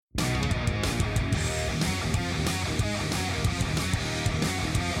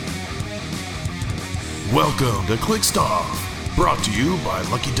Welcome to Clickstuff, brought to you by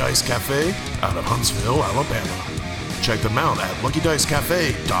Lucky Dice Cafe out of Huntsville, Alabama. Check them out at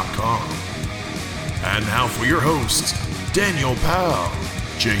LuckyDiceCafe.com. And now for your hosts, Daniel Powell,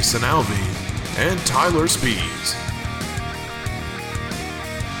 Jason Alvey, and Tyler Spees.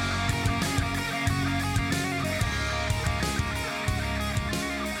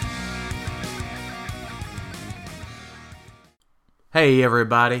 Hey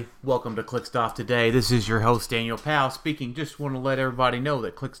everybody, welcome to Clickstuff today. This is your host Daniel Powell speaking. Just want to let everybody know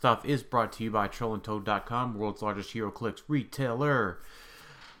that Clickstuff is brought to you by TrollandToad.com, world's largest HeroClix retailer.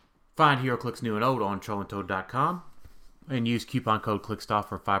 Find HeroClix new and old on TrollandToad.com and use coupon code Clickstuff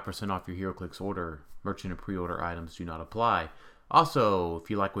for 5% off your HeroClix order. Merchant and pre-order items do not apply. Also, if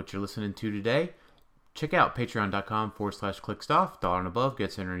you like what you're listening to today, check out patreon.com/Clickstuff. $1 and above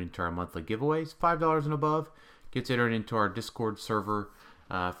gets entered into our monthly giveaways. $5 and above gets entered into our Discord server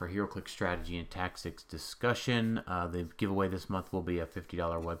for HeroClix strategy and tactics discussion. The giveaway this month will be a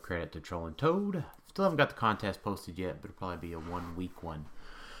 $50 web credit to Troll and Toad. Still haven't got the contest posted yet, but it'll probably be a 1 week one.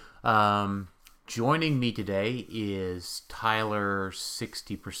 Joining me today is Tyler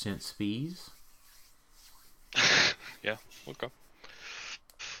 60% Spees. Yeah, okay.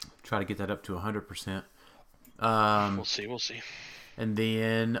 Try to get that up to 100%. We'll see. And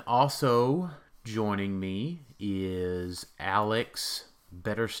then also joining me is Alex.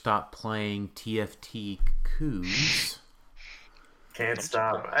 Better stop playing TFT Coos. Can't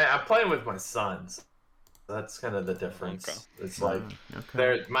stop. I'm playing with my sons. That's kind of the difference. Okay. It's like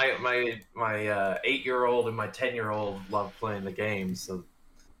they're my 8-year-old and my 10-year-old love playing the game, so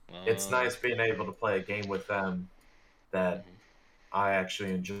it's nice being able to play a game with them that I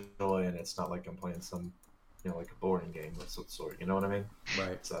actually enjoy, and it's not like I'm playing some, like a boring game of some sort. You know what I mean?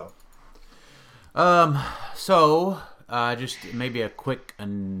 Right. So. Just maybe a quick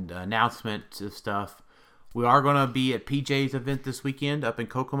announcement of stuff. We are going to be at PJ's event this weekend up in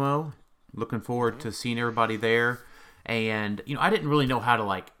Kokomo. Looking forward to seeing everybody there. And, I didn't really know how to,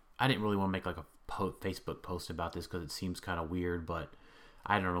 I didn't really want to make, a Facebook post about this because it seems kind of weird, but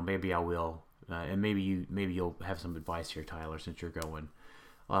I don't know, maybe I will. And maybe you'll have some advice here, Tyler, since you're going.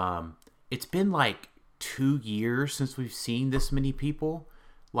 It's been, 2 years since we've seen this many people.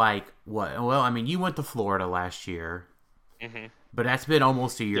 What? Well, I mean, you went to Florida last year, but that's been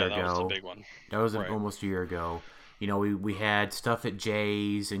almost a year ago. That was the big one. That was almost a year ago. We had stuff at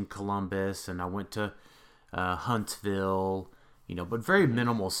Jay's in Columbus, and I went to Huntsville, but very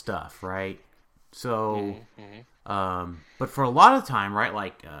minimal stuff, right? So, but for a lot of time,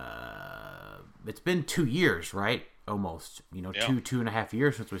 right, it's been 2 years, right? Almost, 2.5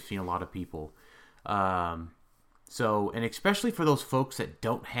 years since we've seen a lot of people. So, and especially for those folks that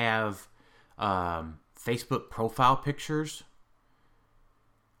don't have Facebook profile pictures,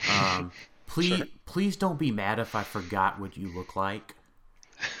 please don't be mad if I forgot what you look like.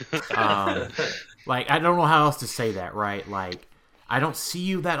 I don't know how else to say that, right? I don't see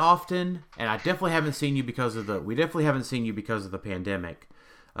you that often, and I definitely haven't seen you because of the pandemic.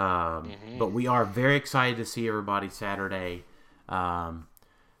 But we are very excited to see everybody Saturday.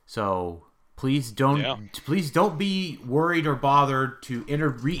 So please don't be worried or bothered to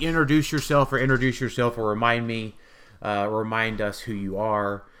reintroduce yourself or remind us who you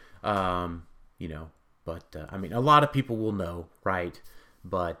are. But I mean, a lot of people will know, right?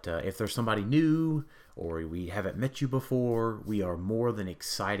 But if there's somebody new or we haven't met you before, we are more than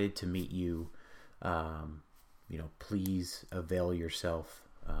excited to meet you. Please avail yourself,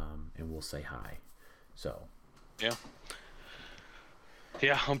 and we'll say hi. So, yeah.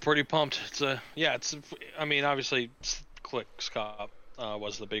 Yeah, I'm pretty pumped. I mean, obviously, Clickstuff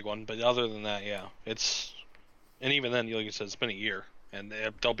was the big one, but other than that, yeah, and even then, like you said, it's been a year, and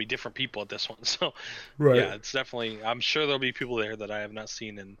there'll be different people at this one, so, right. Yeah, it's definitely, I'm sure there'll be people there that I have not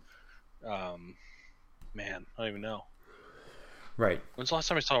seen in, man, I don't even know. Right. When's the last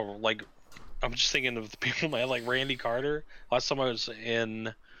time I saw, I'm just thinking of the people, like Randy Carter. Last time I was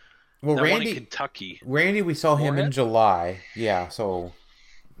in, one in Kentucky. Randy, we saw him in July, yeah, so...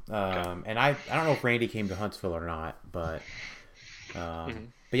 And I don't know if Randy came to Huntsville or not, but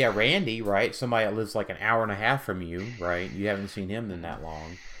but yeah, Randy, right? Somebody that lives an hour and a half from you, right? You haven't seen him in that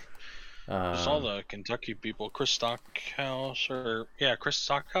long. I saw the Kentucky people, Chris Stockhouse,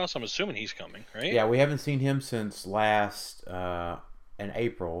 I'm assuming he's coming, right? Yeah, we haven't seen him since last in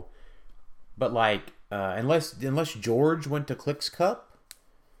April, but unless George went to Clicks Cup,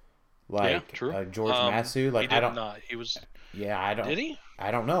 true. George Massue, he did not. He was. Yeah, I don't. Did he?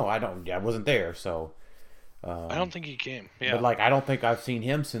 I don't know. I wasn't there, so. I don't think he came. Yeah. But I don't think I've seen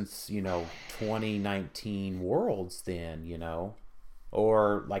him since 2019 Worlds. Then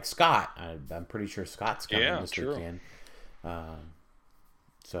or like Scott. I'm pretty sure Scott's coming this true. weekend.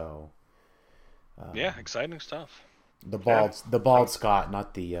 Yeah, exciting stuff. The bald Scott,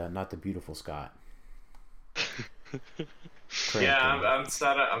 not the beautiful Scott. I'm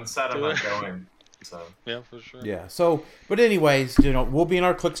sad I'm not going. So yeah, for sure. Yeah. So, but anyways, we'll be in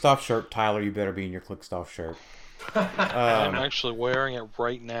our Clickstuff shirt. Tyler, you better be in your Clickstuff shirt. I'm actually wearing it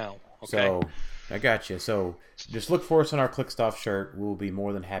right now. Okay. So, I got you. So, just look for us in our Clickstuff shirt. We'll be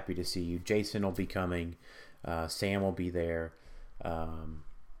more than happy to see you. Jason will be coming. Sam will be there.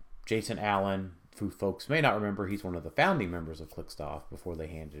 Jason Allen, who folks may not remember, he's one of the founding members of Clickstuff before they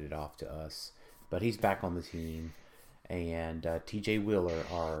handed it off to us. But he's back on the team. And TJ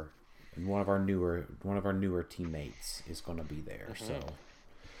Wheeler, one of our newer teammates, is going to be there. Mm-hmm.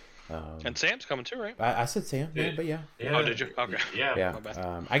 So, and Sam's coming too, right? I said Sam, yeah, but yeah. Oh, did you? Okay. Yeah.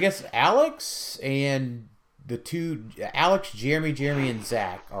 I guess Alex and Alex, Jeremy, and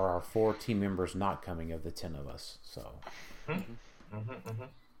Zach are our 4 team members not coming of the 10 of us. So,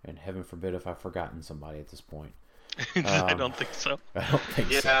 and heaven forbid if I've forgotten somebody at this point. I don't think so. I don't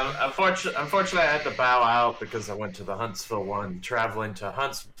think so. Unfortunately, I had to bow out because I went to the Huntsville one, traveling to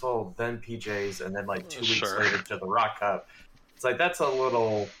Huntsville, then PJ's, and then like 2 weeks later to the Rock Cup. It's like that's a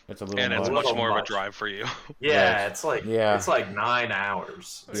little. And it's much more of a drive for you. Yeah, it's like 9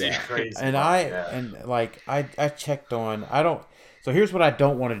 hours. It's crazy. And I checked on. I don't. So here's what I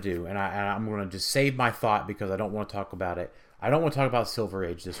don't want to do, and I'm going to just save my thought because I don't want to talk about it. I don't want to talk about Silver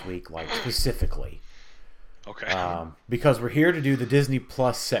Age this week, like specifically. Okay. Because we're here to do the Disney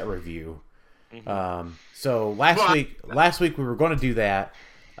Plus set review. So last week we were going to do that,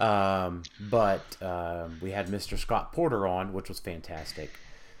 but we had Mr. Scott Porter on, which was fantastic.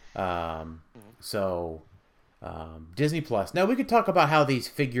 So Disney Plus. Now we could talk about how these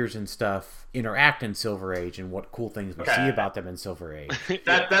figures and stuff interact in Silver Age and what cool things we see about them in Silver Age.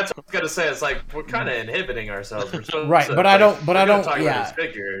 That's what I was gonna say. It's like we're kind of inhibiting ourselves. Right, but I don't. Yeah.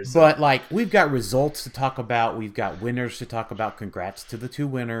 Figures, but like we've got results to talk about. We've got winners to talk about. Congrats to the 2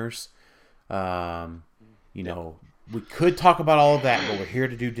 winners. We could talk about all of that, but we're here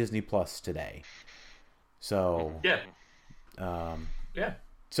to do Disney Plus today. So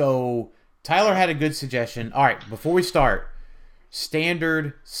So Tyler had a good suggestion. All right, before we start,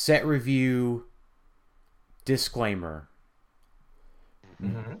 standard set review disclaimer.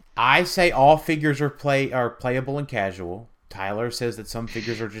 I say all figures are playable and casual. Tyler says that some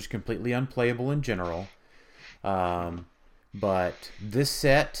figures are just completely unplayable in general. But this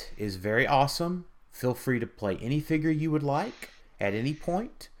set is very awesome. Feel free to play any figure you would like at any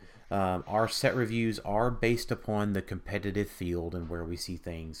point. Our set reviews are based upon the competitive field and where we see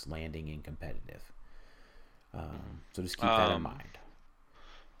things landing in competitive. So just keep that in mind.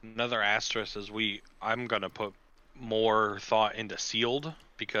 Another asterisk is I'm going to put more thought into sealed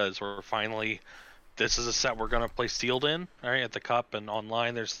because this is a set we're going to play sealed in, all right, at the Cup and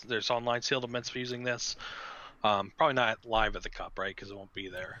online. There's online sealed events for using this. Probably not live at the Cup, right, because it won't be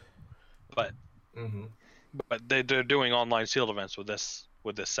there. But they're doing online sealed events with this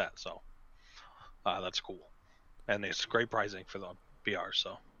set, so that's cool, and it's great pricing for the BR.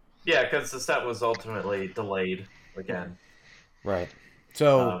 So yeah, because the set was ultimately delayed again, right?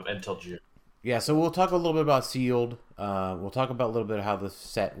 So until June. Yeah, so we'll talk a little bit about sealed. We'll talk about a little bit of how the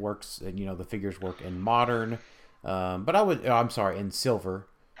set works and the figures work in modern. But in silver,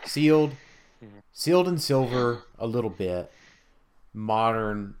 sealed and silver a little bit,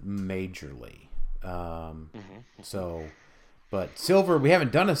 modern majorly. But silver, we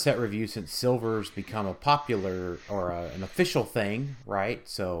haven't done a set review since silver's become a popular or an official thing, right?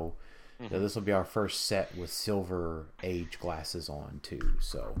 So this will be our first set with Silver Age glasses on too.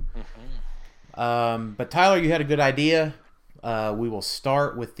 So, but Tyler, you had a good idea. We will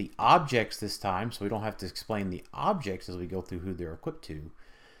start with the objects this time, so we don't have to explain the objects as we go through who they're equipped to.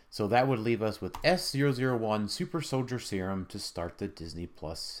 So that would leave us with S001 Super Soldier Serum to start the Disney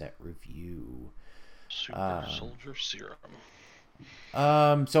Plus set review. Super Soldier Serum.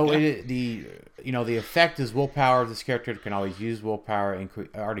 The effect is willpower. This character can always use willpower.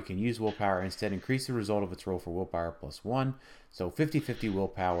 Already can use willpower. Instead, increase the result of its roll for willpower +1. So 50-50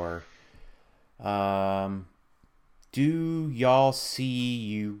 willpower. Do y'all see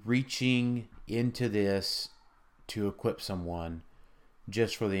you reaching into this to equip someone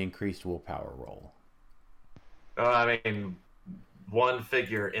just for the increased willpower roll? I mean, one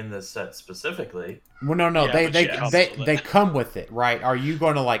figure in this set specifically. Well, no. Yeah, they come with it, right? Are you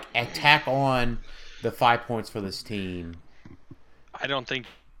going to attack on the 5 points for this team? I don't think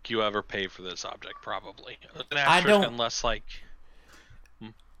you ever pay for this object. Probably. I don't. Unless I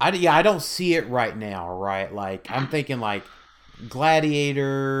don't see it right now, right? I'm thinking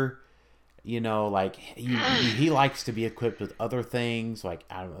Gladiator, like he likes to be equipped with other things. Like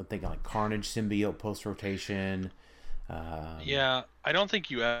I'm thinking like Carnage symbiote post rotation. Yeah, I don't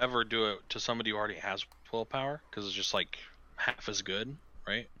think you ever do it to somebody who already has willpower because it's just like half as good,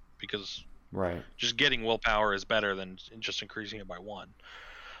 right? Because right, just getting willpower is better than just increasing it by 1.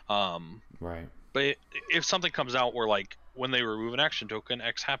 Right. But if something comes out where like when they remove an action token,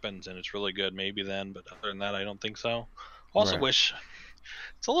 X happens and it's really good, maybe then. But other than that, I don't think so. Also, wish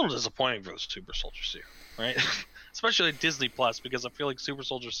it's a little disappointing for the Super Soldier Serum, right? Especially Disney Plus, because I feel like Super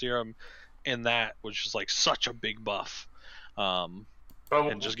Soldier Serum in that was just like such a big buff, and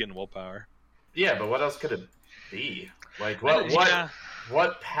just getting willpower. Yeah, but what else could it be? Like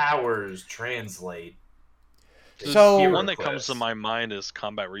what powers translate? So the one that comes to my mind is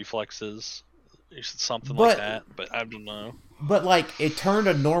combat reflexes, something like that. But I don't know. But like it turned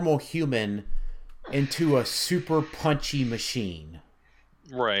a normal human into a super punchy machine.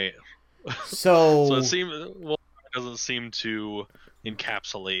 Right. So it doesn't seem to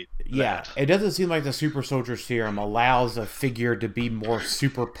encapsulate that. It doesn't seem like the Super Soldier Serum allows a figure to be more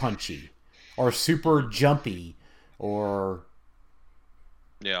super punchy or super jumpy or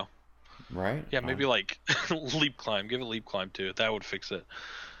right? Yeah, maybe like leap climb. Give it leap climb too. That would fix it.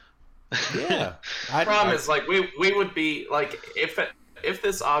 Yeah. The problem is like we would be like if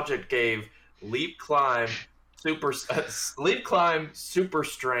this object gave leap climb, super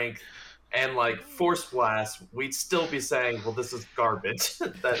strength, and like force blast, we'd still be saying, well, this is garbage.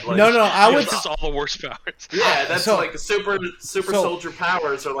 That, like, this is all the worst powers. Yeah, that's like super soldier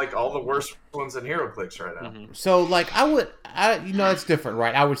powers are like all the worst ones in HeroClix right now. Mm-hmm. So like it's different,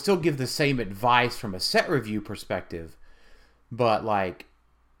 right? I would still give the same advice from a set review perspective, but like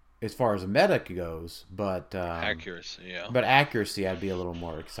as far as the meta goes, but accuracy, yeah. But accuracy, I'd be a little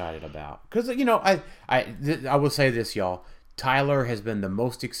more excited about because I will say this, y'all. Tyler has been the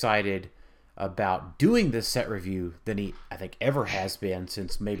most excited about doing this set review than he, I think, ever has been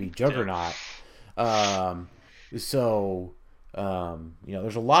since maybe Juggernaut. Yeah. There's a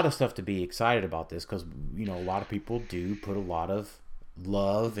lot of stuff to be excited about this because, a lot of people do put a lot of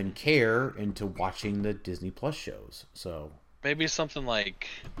love and care into watching the Disney Plus shows. So maybe something like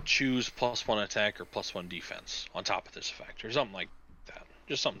choose +1 attack or +1 defense on top of this effect or something like that.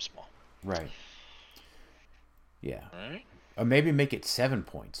 Just something small. Right. Yeah. All right. Or maybe make it 7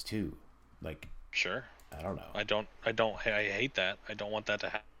 points too. Like, sure. I don't know. I hate that. I don't want that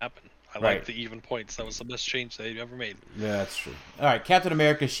to happen. I like the even points. That was the best change they've ever made. Yeah, that's true. All right, Captain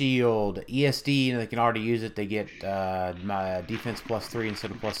America Shield, ESD, and they can already use it. They get my defense +3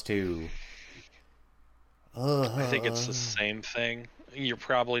 instead of +2. I think it's the same thing. You're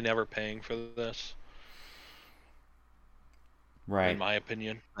probably never paying for this. Right. In my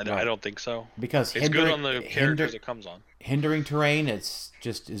opinion. I don't think so. Because it's good on the characters it comes on. Hindering terrain is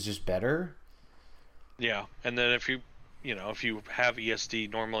just better. Yeah, and then if you have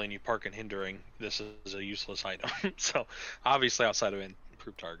ESD normally and you park in hindering, this is a useless item. So obviously outside of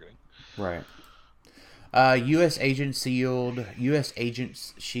improved targeting. Right. U.S. Agent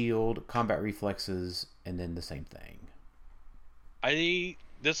Shield, combat reflexes, and then the same thing.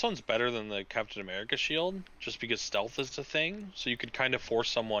 This one's better than the Captain America Shield, just because stealth is the thing. So you could kind of force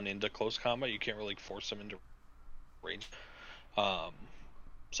someone into close combat. You can't really force them into range.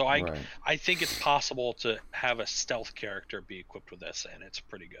 So I think it's possible to have a stealth character be equipped with this, and it's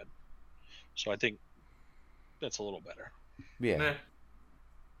pretty good. So I think that's a little better. Yeah.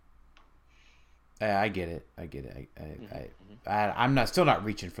 I get it. I'm still not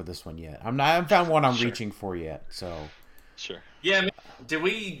reaching for this one yet. I haven't found one I'm reaching for yet. So. Sure. Yeah.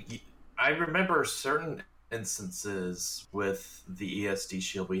 I remember certain instances with the ESD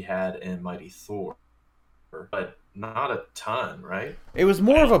shield we had in Mighty Thor, but not a ton, right? It was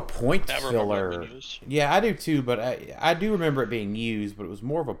more of a point filler. Yeah, I do too, but I do remember it being used, but it was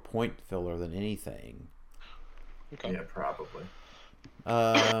more of a point filler than anything. Okay. Yeah, probably.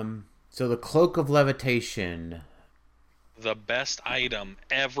 So the Cloak of Levitation. The best item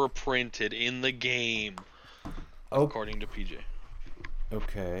ever printed in the game, according to PJ.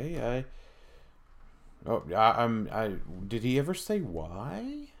 Okay, did he ever say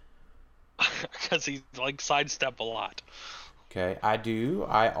why? Because he likes sidestep a lot. Okay, I do.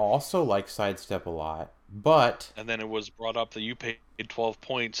 I also like sidestep a lot, but... And then it was brought up that you paid 12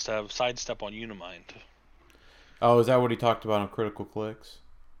 points to have sidestep on Unimind. Oh, is that what he talked about on Critical Clicks?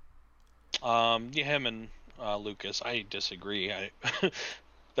 Yeah, him and Lucas. I disagree.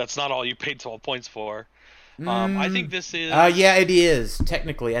 That's not all you paid 12 points for. I think this is... yeah, it is.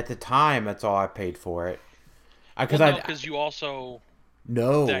 Technically, at the time, that's all I paid for it. Because you also...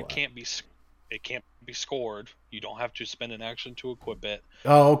 No. That can't be... It can't be scored. You don't have to spend an action to equip it.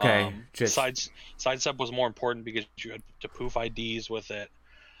 Oh, okay. Sidestep was more important because you had to poof IDs with it.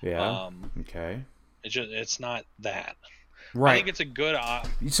 Yeah. Okay. It's not that. Right. I think it's a good.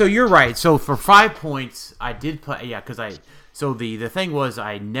 So you're right. So for 5 points, I did play. Yeah, because So the thing was,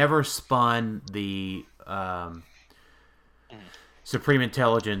 I never spun the Supreme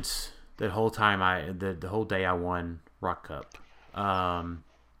Intelligence the whole time. The whole day I won Rock Cup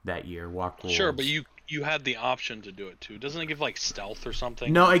that year. Walk Wolves. Sure, but you had the option to do it too. Doesn't it give like stealth or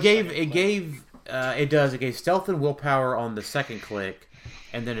something? No, it gave stealth and willpower on the second click,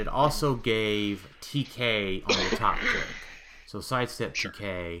 and then it also gave TK on the top click. So sidestep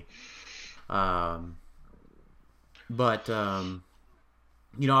TK. But I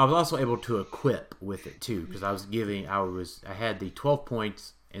was also able to equip with it too, because I had the 12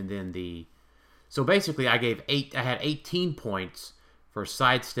 points, and then so basically I had 18 points for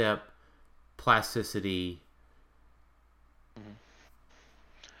sidestep, plasticity,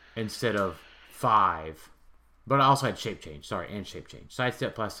 instead of 5. But I also had shape change. Sorry, and shape change.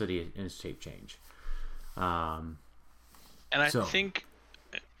 Sidestep, plasticity, and shape change. And I think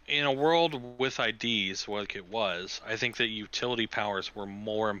in a world with IDs, like it was, I think that utility powers were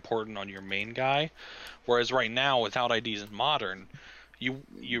more important on your main guy. Whereas right now, without IDs in Modern,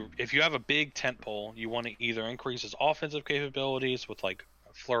 if you have a big tentpole, you want to either increase his offensive capabilities with like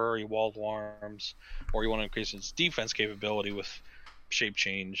flurry, walled arms, or you want to increase his defense capability with shape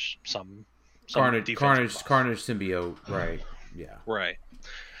change, some carnage symbiote, right? Yeah, right.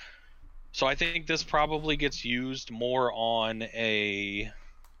 So I think this probably gets used more on a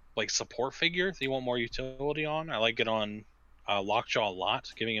like support figure that you want more utility on. I like it on Lockjaw a lot.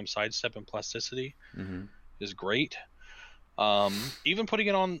 Giving him sidestep and plasticity is great. Even putting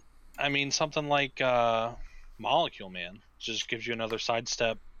it on, something like Molecule Man just gives you another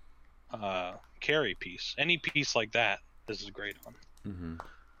sidestep carry piece. Any piece like that, this is great on. Mm-hmm.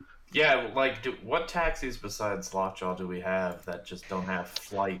 Yeah, like what taxis besides Lockjaw do we have that just don't have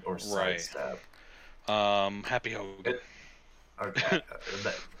flight or sidestep? Happy Hogan. Okay.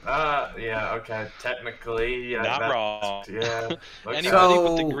 Yeah, okay. Technically, yeah. Not wrong. Yeah. Okay. Anybody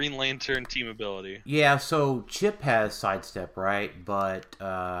with the Green Lantern team ability. Yeah, so Chip has sidestep, right? But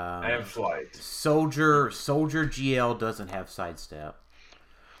and flight. Soldier GL doesn't have sidestep.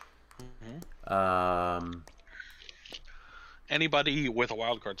 Anybody with a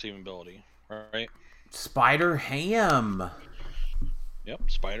wildcard team ability, right? Spider Ham. Yep,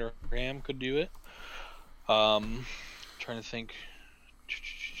 Spider Ham could do it. Trying to think.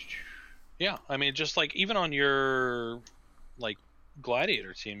 Yeah, just like even on your like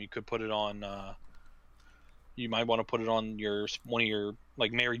Gladiator team, you could put it on. You might want to put it on one of your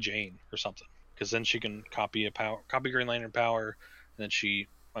like Mary Jane or something, because then she can copy Green Lantern power, and then she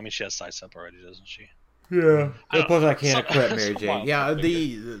has sidestep already, doesn't she? Yeah. Plus I can't equip Mary Jane. Yeah,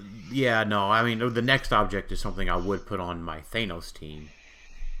 the next object is something I would put on my Thanos team.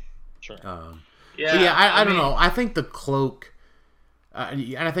 Sure. I don't know. I think the cloak,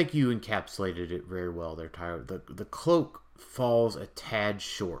 and I think you encapsulated it very well there, Tyler. The cloak falls a tad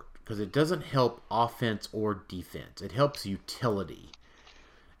short because it doesn't help offense or defense. It helps utility.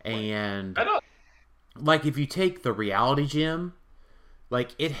 And like if you take the reality gem,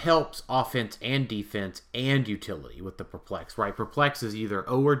 like it helps offense and defense and utility with the perplex, right? Perplex is either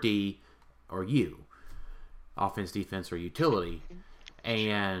O or D or U, offense, defense, or utility,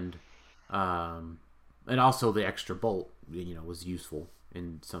 and also the extra bolt, was useful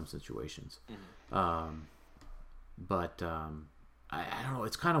in some situations. But I don't know.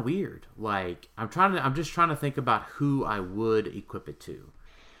 It's kind of weird. Like I'm just trying to think about who I would equip it to,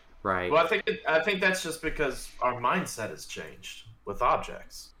 right? Well, I think that's just because our mindset has changed with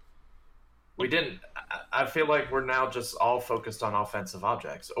objects. I feel like we're now just all focused on offensive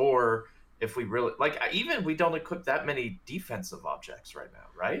objects, or if we really even we don't equip that many defensive objects right now,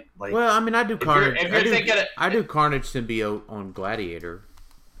 right? Like, well, I do Carnage. I do Carnage symbiote on Gladiator.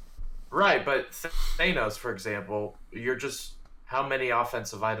 Right, but Thanos, for example, you're just how many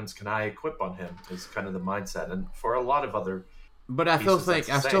offensive items can I equip on him is kind of the mindset, and for a lot of other. But I still think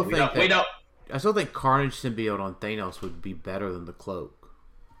Carnage symbiote on Thanos would be better than the cloak.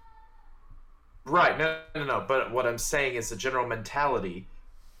 Right, no. But what I'm saying is the general mentality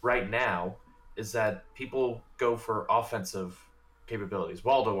right now is that people go for offensive capabilities,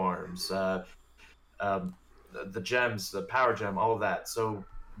 Waldo arms, the gems, the power gem, all of that. So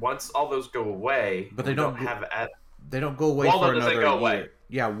once all those go away, but they don't go away Waldo for another year. Away.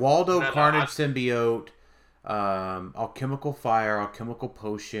 Yeah, Waldo, Carnage symbiote, alchemical fire, alchemical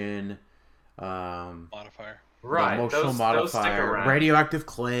potion, modifier. Right, emotional modifier, radioactive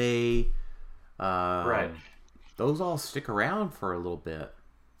clay. Right. Those all stick around for a little bit.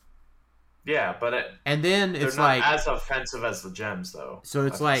 Yeah, but and then they're it's not like as offensive as the gems, though. So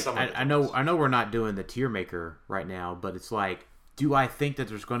it's like I know we're not doing the tier maker right now, but it's like, do I think that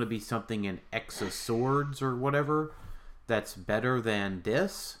there's going to be something in Exa Swords or whatever that's better than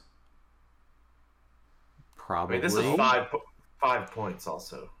this? Probably. I mean, this is 5 points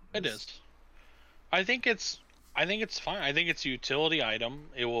also. It is. I think it's fine. I think it's a utility item.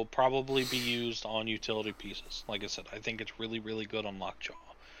 It will probably be used on utility pieces. Like I said, I think it's really, really good on Lockjaw.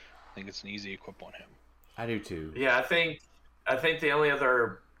 I think it's an easy equip on him. I do too. Yeah, I think the only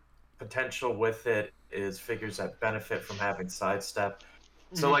other potential with it is figures that benefit from having sidestep.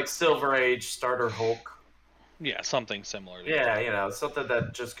 So like Silver Age, Starter Hulk. Yeah, something similar. Yeah, something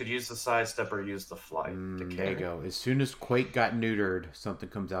that just could use the sidestep or use the flight. There you go. As soon as Quake got neutered, something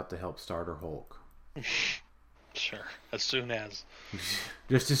comes out to help Starter Hulk. Sure. As soon as.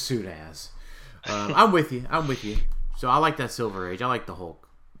 Just as soon as. I'm with you. So I like that Silver Age. I like the Hulk.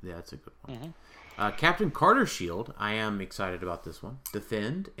 Yeah, that's a good one. Captain Carter Shield. I am excited about this one.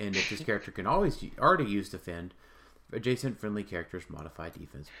 Defend, and if this character can already use Defend, adjacent friendly characters modify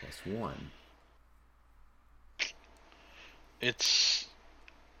defense +1. It's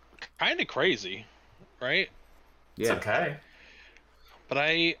kind of crazy, right? Yeah. It's okay. But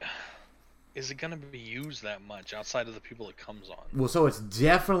is it going to be used that much outside of the people it comes on? Well, so it's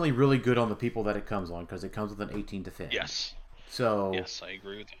definitely really good on the people that it comes on because it comes with an 18 Defend. Yes. So yes, I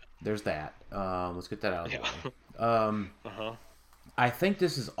agree with that. There's that. Let's get that out of the way. Uh-huh. I think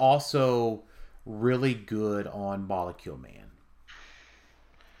this is also really good on Molecule Man.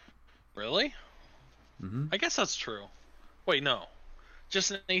 Really? Mm-hmm. I guess that's true. Wait, no.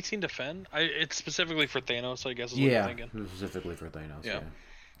 Just an 18 defend? It's specifically for Thanos, I guess is what you're thinking. Specifically for Thanos, yeah.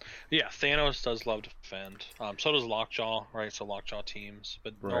 Yeah, Thanos does love Defend. So does Lockjaw, right? So Lockjaw teams.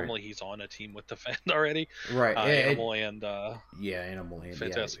 But normally he's on a team with Defend already. Right. Animal and... Animal and...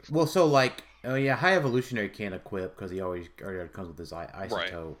 Fantastic. Yeah. Well, so like... High Evolutionary can't equip because he already comes with his isotope.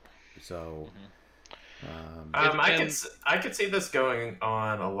 Right. So... I could see this going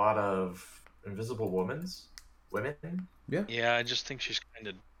on a lot of Invisible Women. Yeah. Yeah, I just think she's kind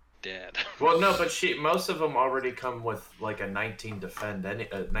of dead. Well, no, but most of them already come with like a 19 defend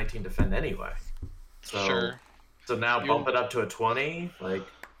anyway. So, sure. So now bump it up to a 20, like.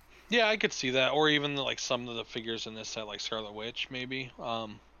 Yeah, I could see that, or even like some of the figures in this set, like Scarlet Witch, maybe.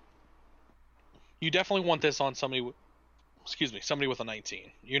 You definitely want this on somebody with a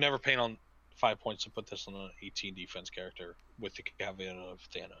 19. You're never paying on 5 points to put this on an 18 defense character with the caveat of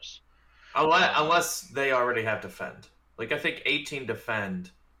Thanos. Unless they already have defend. Like, I think 18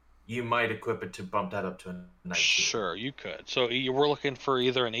 defend, you might equip it to bump that up to a 19. Sure, you could. So we're looking for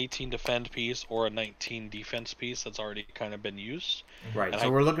either an 18 defend piece or a 19 defense piece that's already kind of been used. Right, and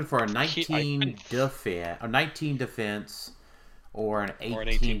so we're looking for a 19 defense or an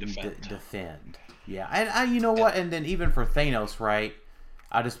 18 defend. Yeah, and you know what? And then even for Thanos, right?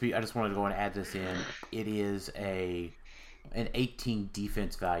 I just wanted to go and add this in. It is an 18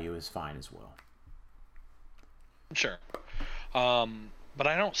 defense value is fine as well. Sure, but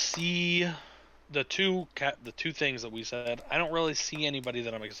I don't see the two things that we said. I don't really see anybody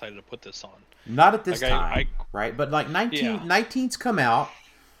that I'm excited to put this on. Not at this time, right? But like 19's come out,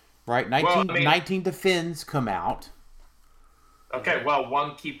 right? 19 defends come out. Okay, well,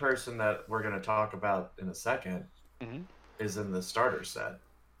 one key person that we're going to talk about in a second is in the starter set.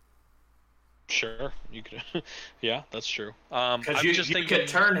 Sure, you could. Yeah, that's true. Because you could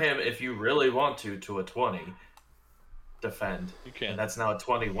turn him if you really want to a 20 defend. You can. And that's now a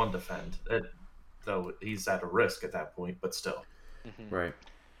 21 defend. Though he's at a risk at that point, but still. Right.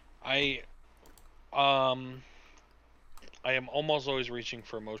 I am almost always reaching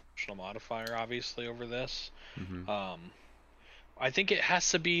for emotional modifier, obviously, over this. I think it has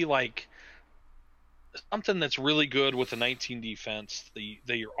to be like something that's really good with a 19 defense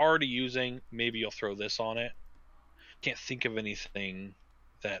that you're already using. Maybe you'll throw this on it. Can't think of anything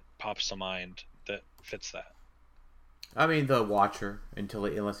that pops to mind that fits that. I mean, the Watcher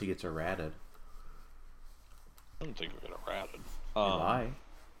unless he gets errated. I don't think we're gonna errated. Why?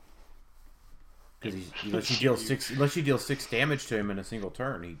 Because unless you deal 6 damage to him in a single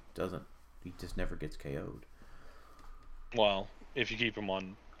turn, he just never gets KO'd. Well, if you keep him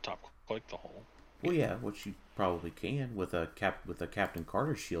on top click the whole. Well, yeah, which you probably can with a Captain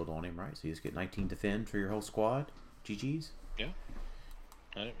Carter shield on him, right? So you just get 19 defend for your whole squad. GG's. Yeah,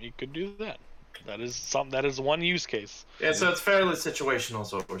 you could do that. That is one use case. Yeah, so it's fairly situational,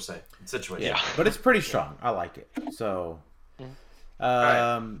 is what we're saying. It's situational. Yeah, but it's pretty strong. I like it. So,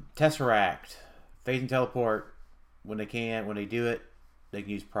 Tesseract, phase and teleport. When they do it, they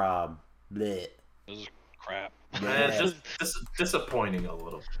can use prob. Blech. This is crap. It's just disappointing a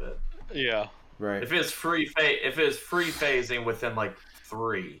little bit. Yeah. Right. If it's free phasing within like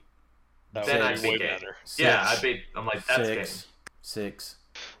 3, That then would I'd be way be game. better. Yeah, I'm like, that's game. 6.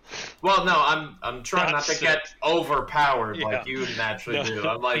 Well, no, I'm trying not to get overpowered Yeah. like you naturally do.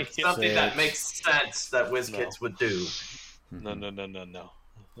 I'm like something that makes sense that WizKids would do. No.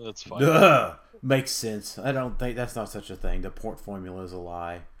 That's fine. Duh. Makes sense. I don't think that's not such a thing. The port formula is a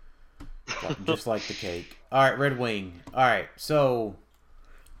lie. Just like the cake. All right, Red Wing. All right, so,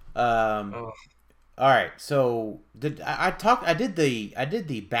 all right, so I did the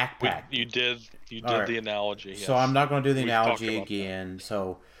backpack. You did right. the analogy. Yes. So I'm not going to do the We've analogy talked about again.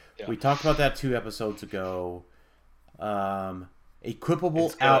 So Yeah. we talked about that 2 episodes ago. Equipable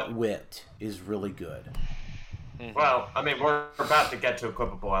It's good. Outwit is really good. Well, I mean, we're about to get to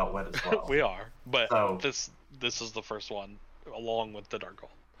equipable outwit as well. We are, but So- this is the first one, along with the Dark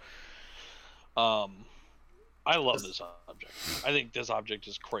Hole. I love this object. I think this object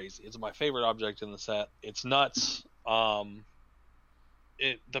is crazy. It's my favorite object in the set. It's nuts. The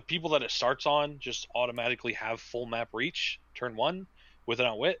people that it starts on just automatically have full map reach turn 1 with an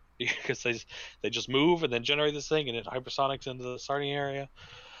outwit because they just move and then generate this thing and it hypersonics into the starting area.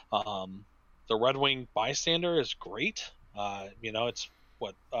 The Red Wing bystander is great. It's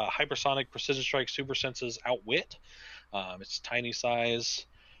what hypersonic precision strike super senses outwit. It's tiny size.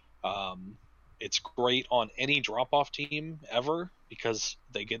 It's great on any drop-off team ever because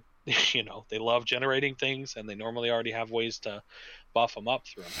they get, they love generating things and they normally already have ways to buff them up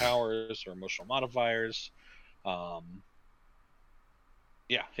through empowers or emotional modifiers.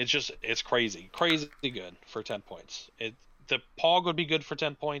 It's crazy good for 10 points. The Pog would be good for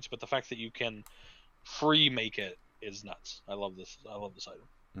 10 points, but the fact that you can free make it is nuts. I love this item.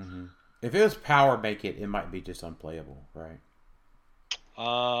 Mm-hmm. If it was power make it might be just unplayable, right?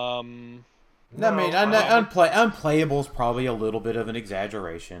 Unplayable is probably a little bit of an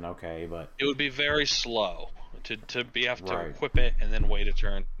exaggeration, okay, but it would be very slow to have to Right. equip it and then wait a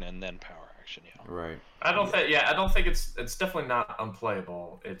turn and then power action. Yeah. right. I don't think it's definitely not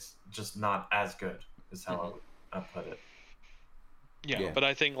unplayable. It's just not as good, is how I put it. Yeah, but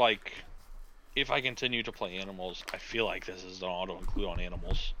I think if I continue to play animals, I feel like this is an auto include on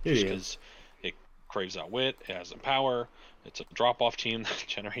animals just because it craves outwit, it has empower, it's a drop off team that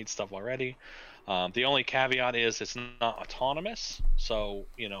generates stuff already. The only caveat is it's not autonomous, so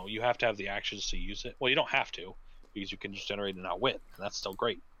you have to have the actions to use it. Well, you don't have to because you can just generate an outwit, and that's still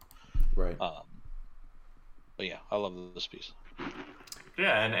great. Right. But yeah, I love this piece.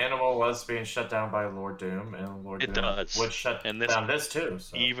 Yeah, and Animal was being shut down by Lord Doom, and Lord It Doom does. would shut And down this too.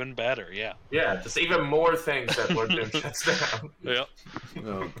 So. Even better, yeah. Yeah, just even more things that Lord Doom shuts down. Yep.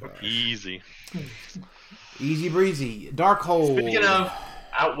 Oh, Easy. Easy breezy. Dark Hole. Speaking of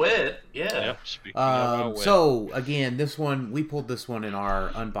outwit, yeah. Yep. Speaking of outwit. So again, this one we pulled this one in our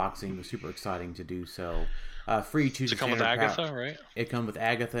unboxing. It was super exciting to do so. Free choose. Does it come with standard Agatha, right? It come with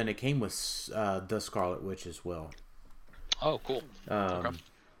Agatha, and it came with the Scarlet Witch as well. Oh, cool. Okay.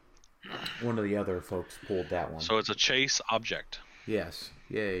 One of the other folks pulled that one. So it's a chase object. Yes,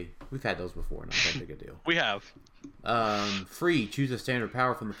 yay! We've had those before, not that big a deal. We have. Free choose a standard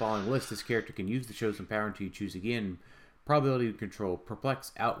power from the following list. This character can use the chosen power until you choose again. Probability to control,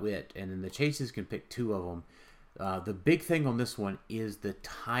 perplex, outwit, and then the chases can pick 2 of them. The big thing on this one is the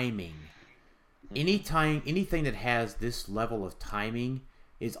timing. Anything that has this level of timing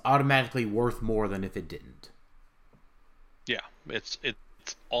is automatically worth more than if it didn't. Yeah, it's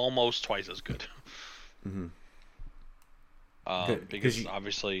almost twice as good. Mm-hmm. Because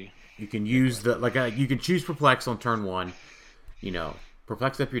obviously you can use you can choose perplex on turn 1.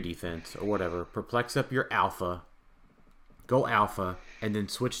 Perplex up your defense or whatever. Perplex up your alpha. Go alpha, and then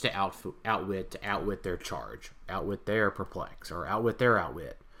switch to outwit to outwit their charge, outwit their perplex, or outwit their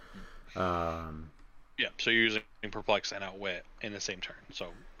outwit. Yeah, so you're using perplex and outwit in the same turn. So,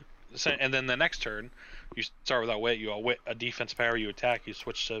 and then the next turn, you start with outwit, you outwit a defense power, you attack, you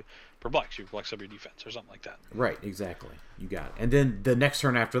switch to perplex, you perplex up your defense or something like that. Right, exactly. You got it. And then the next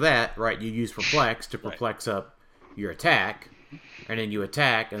turn after that, right, you use perplex to perplex up your attack, and then you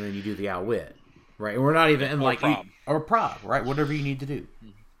attack, and then you do the outwit. Right, and we're not even in or prob, right? Whatever you need to do.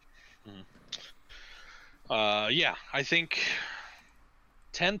 Yeah, I think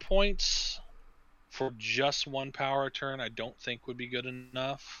 10 points for just 1 power turn, I don't think would be good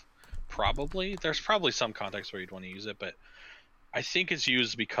enough. Probably. There's probably some context where you'd want to use it, but I think it's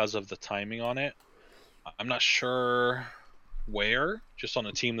used because of the timing on it. I'm not sure where, just on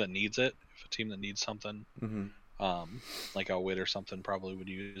a team that needs it. If a team that needs something, like Outwit or something probably would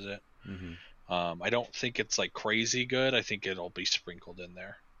use it. I don't think it's crazy good. I think it'll be sprinkled in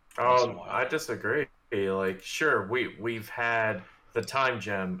there. I disagree. Like, sure, we've had the time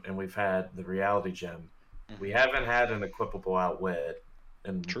gem and we've had the reality gem. Mm-hmm. We haven't had an equipable outwit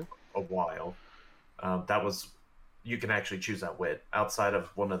in a while. That was, you can actually choose outwit outside of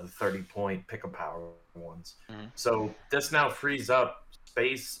one of the 30-point pick a power ones. Mm-hmm. So this now frees up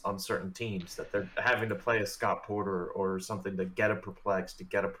space on certain teams that they're having to play a Scott Porter or something to get a perplex, to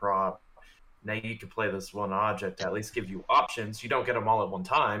get a prop. Now you can play this one object to at least give you options. You don't get them all at one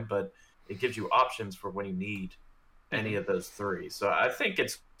time, but it gives you options for when you need any of those three. So I think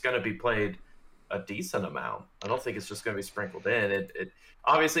it's going to be played a decent amount. I don't think it's just going to be sprinkled in. It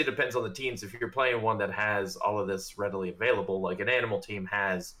obviously depends on the teams. If you're playing one that has all of this readily available, like an animal team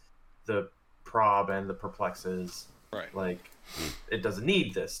has the prob and the perplexes, right? Like, it doesn't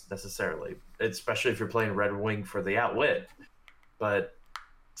need this necessarily, especially if you're playing Red Wing for the outwit. But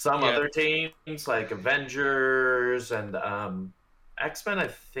some other teams, like Avengers and X-Men, I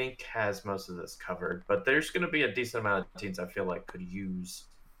think has most of this covered. But there's going to be a decent amount of teams I feel like could use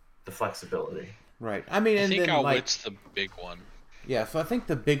the flexibility. Right. I mean, I and think then, outwit's the big one. Yeah, so I think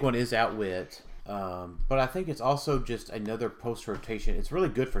the big one is outwit. But I think it's also just another post-rotation. It's really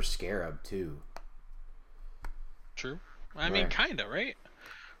good for Scarab, too. True. I mean, kind of, right?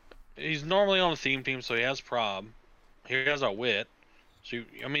 He's normally on the theme team, so he has prob. He has outwit. So,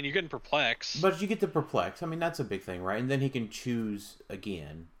 you're getting perplex. But you get the perplex. I mean, that's a big thing, right? And then he can choose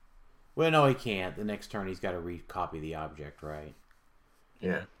again. Well, no, he can't. The next turn, he's got to recopy the object, right?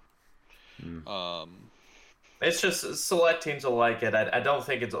 Yeah. It's just select teams will like it. I don't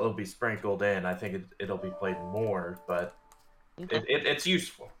think it'll be sprinkled in. I think it'll be played more, but it's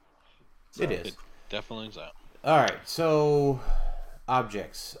useful. So. It is. It definitely is that. All right, so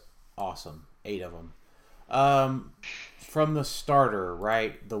objects, awesome, 8 of them. From the starter,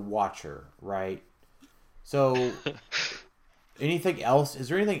 right? The Watcher, right? So, anything else? Is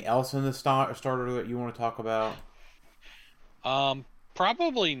there anything else in the starter that you want to talk about?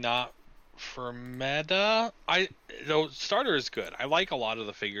 Probably not for meta. Starter is good. I like a lot of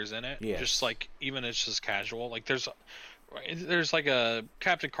the figures in it. Yes. Just like, even it's just casual. Like there's like a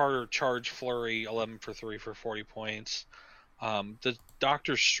Captain Carter charge flurry 11 for 3 for 40 points. The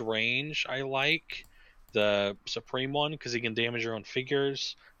Doctor Strange I like. The Supreme one because he can damage your own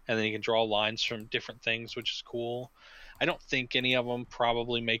figures and then he can draw lines from different things, which is cool. I don't think any of them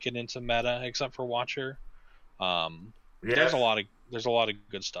probably make it into meta except for Watcher. There's a lot of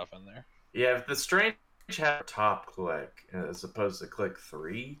good stuff in there. Yeah, if the Strange had top click as opposed to click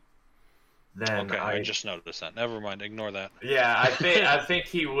 3, then I just noticed that. Never mind, ignore that. Yeah, I think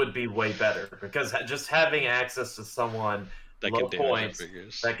he would be way better because just having access to someone that low can points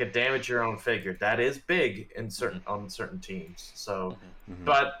that could damage your own figure, that is big in on certain teams. So,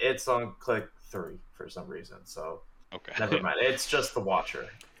 but it's on click 3 for some reason. So, never mind. It's just the Watcher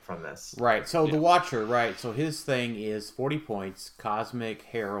from this. Right. So the Watcher, right? So his thing is 40 points. Cosmic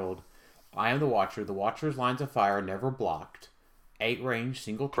Herald. I am the Watcher. The Watcher's lines of fire are never blocked. 8 range,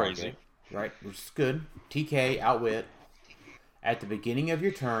 single target. Crazy. Right, which is good. TK, outwit. At the beginning of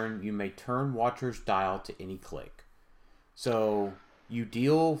your turn, you may turn Watcher's dial to any click. So you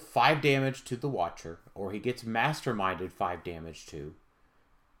deal 5 damage to the Watcher, or he gets masterminded 5 damage to.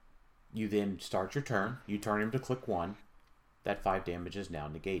 You then start your turn. You turn him to click 1. That 5 damage is now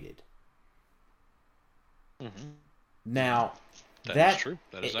negated. Now, that is true.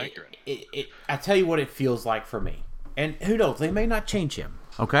 That is accurate. I tell you what it feels like for me. And who knows? They may not change him.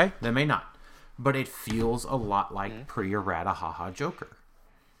 Okay? They may not. But it feels a lot like Pretty Errata Haha Joker.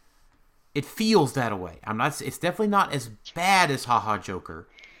 It feels that way. It's definitely not as bad as Haha Joker.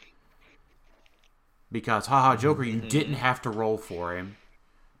 Because Haha Joker, you didn't have to roll for him.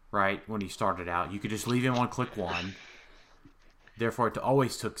 Right? When he started out. You could just leave him on click 1. Therefore, it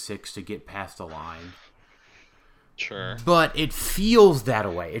always took 6 to get past the line. Sure. But it feels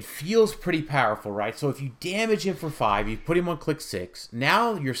that way. It feels pretty powerful, right? So if you damage him for 5, you put him on click 6.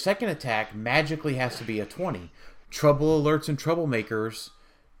 Now your second attack magically has to be a 20. Trouble alerts and troublemakers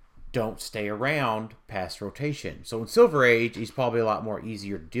don't stay around past rotation. So in Silver Age, he's probably a lot more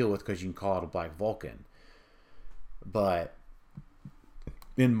easier to deal with because you can call out a Black Vulcan. But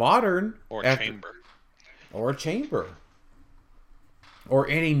in Modern... Or a Chamber. Or a Chamber. Or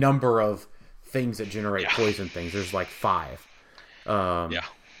any number of things that generate poison things. There's like 5.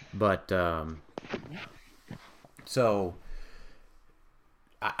 But so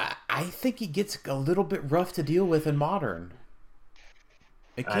I think he gets a little bit rough to deal with in Modern.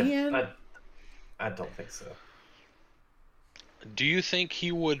 It can. I don't think so. Do you think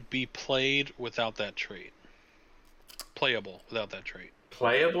he would be played without that trait? Playable without that trait?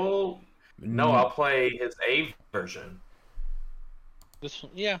 Playable? No, I'll play his A version.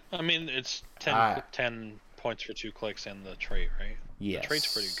 Yeah, I mean it's 10 points for 2 clicks and the trait, right? Yes. The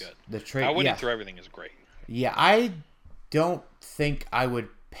trait's pretty good. The trait, I wouldn't through everything is great. Yeah, I don't think I would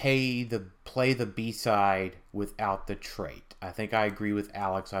play the B-side without the trait. I think I agree with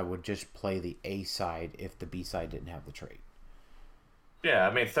Alex. I would just play the A-side if the B-side didn't have the trait. Yeah,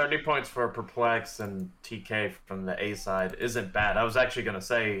 I mean, 30 points for Perplex and TK from the A-side isn't bad. I was actually going to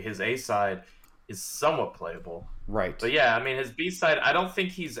say his A-side is somewhat playable. Right. But yeah, I mean, his B-side, I don't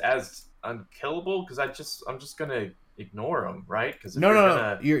think he's as unkillable because I'm just going to ignore him, right? Because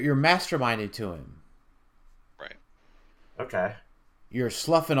No. You're masterminded to him. Right. Okay. You're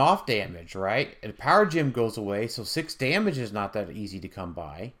sloughing off damage, right? And Power Gem goes away, so 6 damage is not that easy to come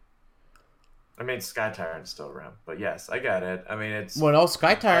by. I mean, Sky Tyrant's still around, but yes, I got it. I mean, it's... Well, no,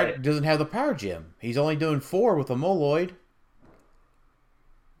 Sky Tyrant doesn't have the Power Gem. He's only doing 4 with a Moloid.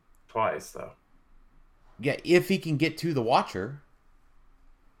 Twice, though. Yeah, if he can get to the Watcher.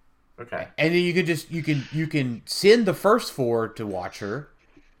 Okay. And then you can send the first 4 to Watcher,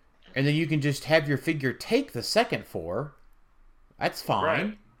 and then you can just have your figure take the second 4. That's fine.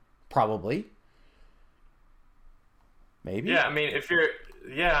 Right. Probably. Maybe. Yeah, I mean, if you're...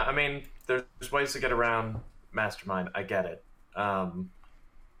 Yeah, I mean, there's ways to get around Mastermind. I get it. I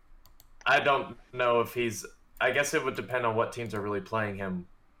don't know if he's... I guess it would depend on what teams are really playing him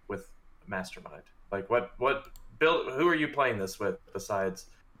with Mastermind. Like, what build? Who are you playing this with besides...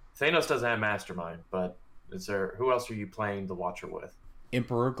 Thanos doesn't have Mastermind, but who else are you playing the Watcher with?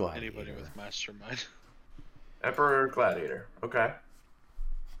 Emperor Gladiator. Anybody with Mastermind. Emperor Gladiator. Okay.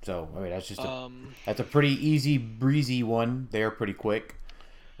 So, I mean, that's just that's a pretty easy, breezy one. They're pretty quick.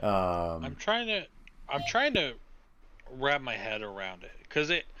 I'm trying to wrap my head around it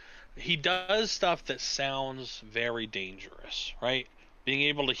because he does stuff that sounds very dangerous, right? Being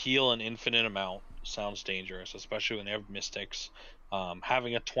able to heal an infinite amount sounds dangerous, especially when they have mystics.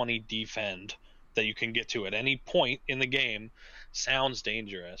 Having a 20 defend that you can get to at any point in the game sounds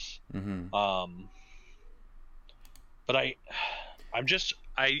dangerous. Mm-hmm. But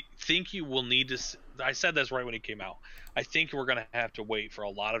I think you will need to. I said this right when he came out. I think we're going to have to wait for a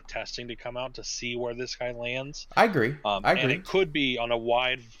lot of testing to come out to see where this guy lands. I agree. And it could be on a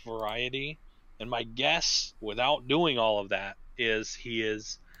wide variety. And my guess, without doing all of that, is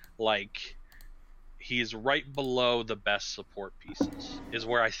he's right below the best support pieces. Is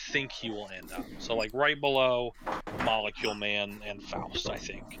where I think he will end up. So like right below Molecule Man and Faust. I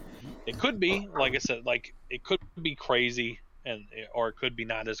think it could be, like I said, like it could be crazy. Or it could be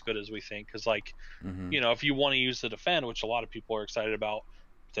not as good as we think because if you want to use the defend, which a lot of people are excited about,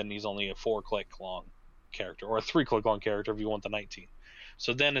 then he's only a 4-click long character or a 3-click long character if you want the 19.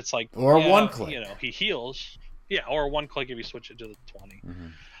 So then it's like or 1-click. He heals, or 1-click if you switch it to the 20. Mm-hmm.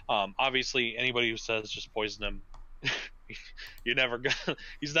 Obviously anybody who says just poison him, he's never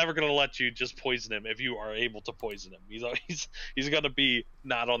gonna let you just poison him if you are able to poison him. He's gonna be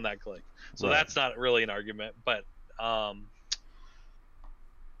not on that click. So That's not really an argument, but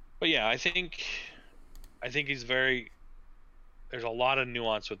yeah, I think he's very. There's a lot of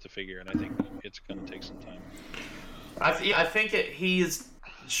nuance with the figure, and I think it's going to take some time. I think he's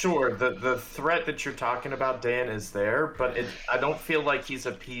sure the threat that you're talking about, Dan, is there, but I don't feel like he's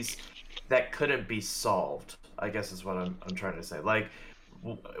a piece that couldn't be solved. I guess is what I'm trying to say. Like,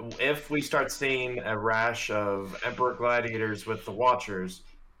 if we start seeing a rash of Emperor Gladiators with the Watchers,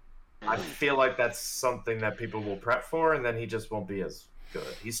 I feel like that's something that people will prep for, and then he just won't be as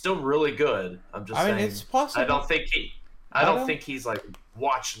good. He's still really good. I'm just saying. It's possible. I don't think he's like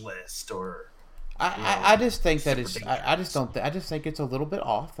watch list or. I just think that it's. I just think it's a little bit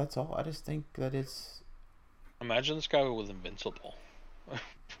off. That's all. I just think that it's. Imagine this guy was invincible.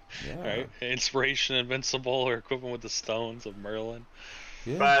 Yeah. Right? Inspiration invincible or equivalent with the stones of Merlin.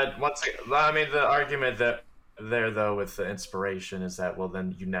 Yeah. But the argument that there though with the inspiration is that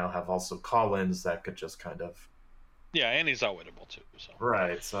then you now have also Collins that could just kind of. Yeah, and he's outwittable too. So.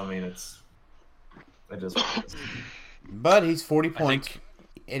 Right. So I mean, it just. But he's 40 points.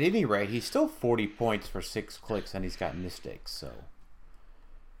 At any rate, he's still 40 points for 6 clicks, and he's got mystics. So.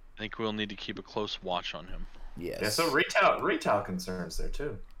 I think we'll need to keep a close watch on him. Yes. Yeah. So retail concerns there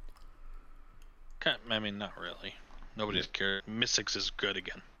too. I mean, not really. Nobody's cared. Mystics is good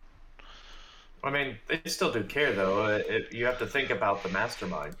again. I mean, they still do care though. You have to think about the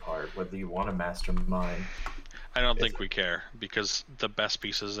mastermind part. Whether you want a mastermind. I don't think we care because the best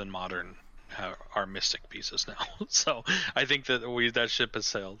pieces in Modern are Mystic pieces now. So I think that ship has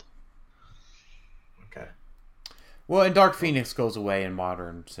sailed. Okay. Well, and Dark Phoenix goes away in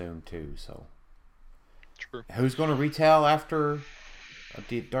Modern soon too. So. True. Who's going to retail after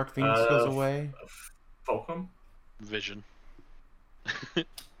Dark Phoenix goes away? Fulcrum? Vision.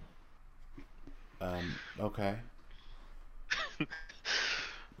 Okay.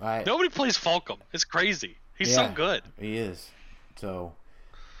 Nobody plays Falcom. It's crazy. He's so good. He is. So.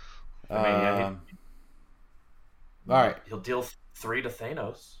 I mean, all right. He'll deal 3 to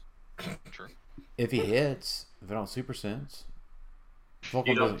Thanos. True. If he hits, if it don't super sense.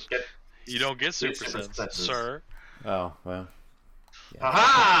 You don't get super sense, sir. Oh well. Yeah.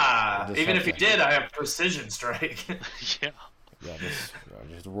 Aha! Even if you did, I have precision strike. Yeah. Yeah,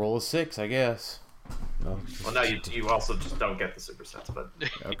 just roll a 6, I guess. No, well, no, you also just don't get the super sense, but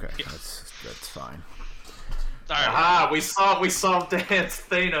okay, that's fine. All right. Aha! We solved Dance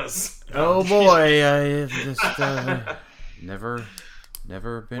Thanos. Oh boy, I just never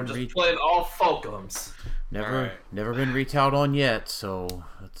been. We're just playing all Falcoms. Never been retailed on yet, so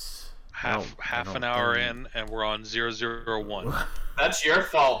it's half an hour in, and we're on 001. That's your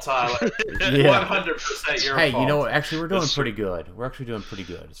fault, Tyler. Yeah. 100% your fault. Hey, you know, actually, we're doing pretty good. We're actually doing pretty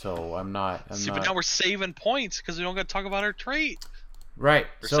good. So I'm not. But now we're saving points because we don't got to talk about our trait. Right.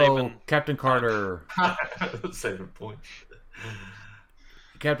 So Captain Carter. Saving points.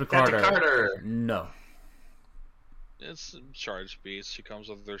 Captain Carter. No. It's charge beast. She comes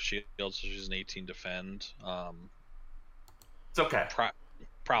with her shield, so she's an 18 defend. It's okay.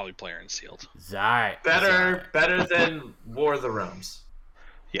 Probably player and sealed. Better than War of the Realms.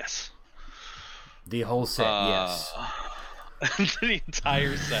 Yes. The whole set, yes. The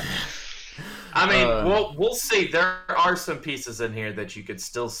entire set. I mean, we'll see. There are some pieces in here that you could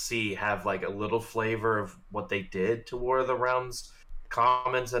still see have like a little flavor of what they did to War of the Realms.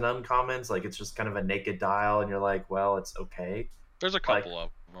 Commons and uncommons, like it's just kind of a naked dial, and you're like, well, it's okay. There's a couple of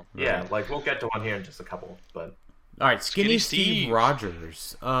them. Yeah, like we'll get to one here in just a couple, but all right, Skinny Steve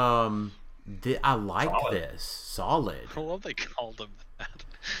Rogers. I like this. Solid. I love they called him that.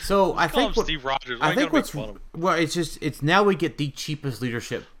 So I think Steve Rogers. I think it's now we get the cheapest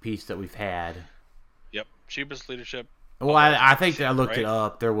leadership piece that we've had. Yep, cheapest leadership. Well, I think I looked it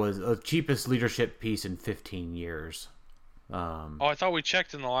up. There was a cheapest leadership piece in 15 years. I thought we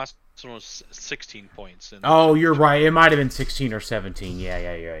checked in the last one was 16 points. Oh, you're right. It might have been 16 or 17.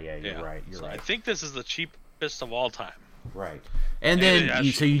 Yeah. You're right. You're right. I think this is the cheapest of all time. Right. And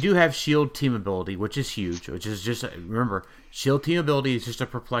then, so you do have shield team ability, which is huge. Which is just, remember, shield team ability is just a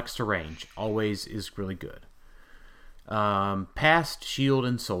perplex to range. Always is really good. Past shield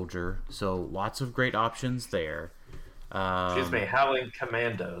and soldier. So lots of great options there. Excuse me, Howling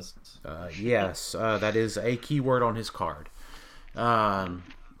Commandos. Yes, that is a keyword on his card. The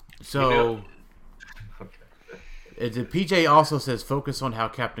PJ also says focus on how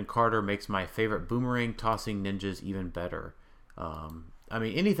Captain Carter makes my favorite boomerang tossing ninjas even better. I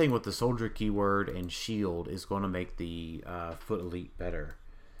mean, anything with the soldier keyword and shield is going to make the foot elite better.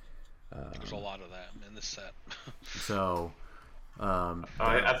 There's a lot of that in this set. So,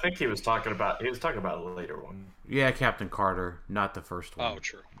 I think he was talking about a later one. Yeah, Captain Carter, not the first one. Oh,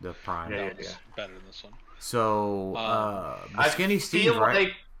 true. The prime. Yeah. Better than this one. So, Skinny Steve,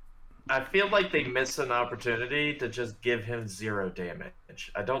 right? I feel like they missed an opportunity to just give him 0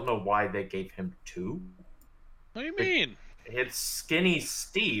 damage. I don't know why they gave him 2. What do you mean? It's Skinny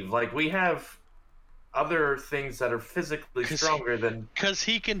Steve. Like, we have other things that are physically stronger than... Because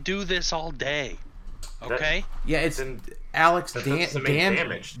he can do this all day. Okay? It's... Alex,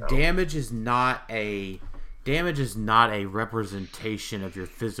 damage is not a representation of your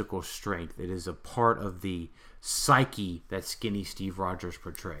physical strength. It is a part of the psyche that Skinny Steve Rogers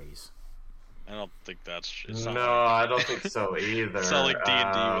portrays. I don't think that's... I don't think so either. It's not like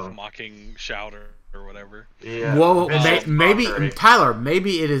D&D with mocking shout or whatever. Yeah. Well, maybe, Tyler,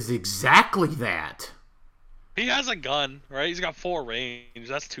 maybe it is exactly that. He has a gun, right? He's got 4 range.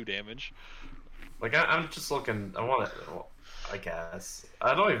 That's 2 damage. Like, I'm just looking... I guess.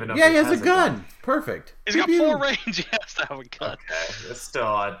 I don't even know he has a gun. Perfect. He's got 4 range. He has to have a gun. Okay. It's still...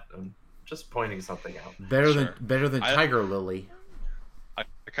 I'm just pointing something out. Better than Tiger Lily. I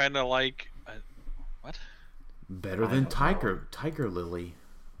kind of like... what? Better than Tiger Lily.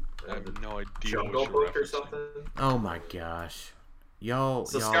 I have no idea. Jungle Book or something? Oh my gosh. Y'all...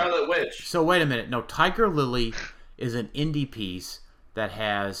 Scarlet Witch. So wait a minute. No, Tiger Lily is an indie piece that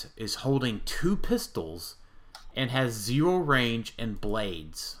is holding 2 pistols and has 0 range and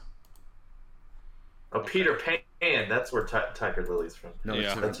blades. Oh, Peter Pan. That's where Tiger Lily's from. No,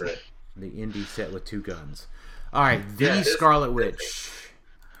 yeah. That's right. The indie set with 2 guns. All right, Scarlet Witch.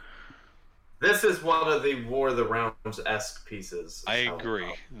 This is one of the War of the Realms-esque pieces. I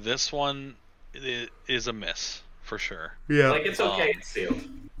agree. This one is a miss, for sure. Yeah. Like, it's okay it's sealed,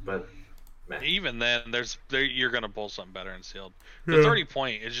 but... Even then, you're going to pull something better in sealed. The 30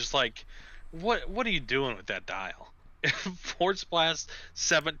 point is just like, what are you doing with that dial? Force Blast,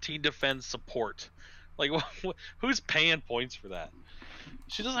 17 defense support. Like, who's paying points for that?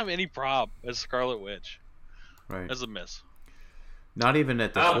 She doesn't have any prob as Scarlet Witch. Right. As a miss. Not even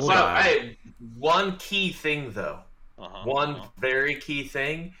at the full dial. Hey, one key thing though. Very key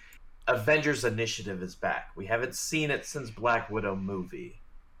thing. Avengers Initiative is back. We haven't seen it since Black Widow movie.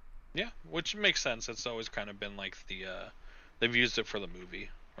 Yeah, which makes sense. It's always kind of been like the they've used it for the movie,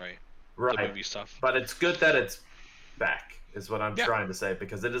 right? Right. The movie stuff. But it's good that it's back, is what I'm trying to say,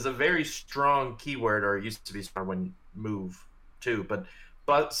 because it is a very strong keyword, or it used to be strong when move too.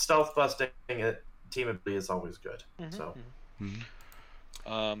 But stealth busting it team ability is always good. So.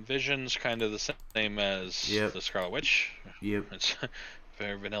 Vision's kind of the same as the Scarlet Witch. Yep. It's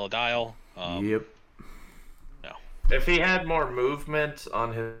very vanilla dial. Yep. No. If he had more movement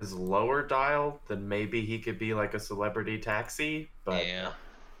on his lower dial, then maybe he could be like a celebrity taxi. But yeah.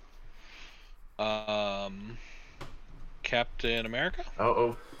 Captain America?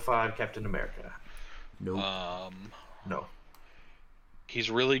 005 Captain America. Nope. No. He's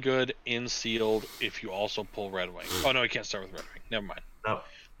really good in sealed if you also pull Red Wing. Oh no, he can't start with Red Wing. Never mind.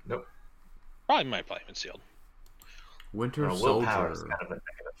 Nope. Probably might play him in sealed. Winter Willpower is Soldier. kind of a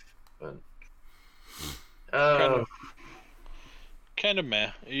negative. But kind of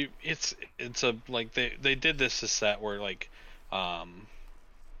meh. It's a like they did this set where like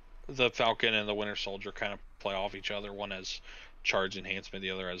the Falcon and the Winter Soldier kind of play off each other. One has charge enhancement,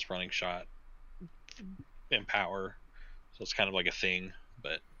 the other has running shot and power. So it's kind of like a thing,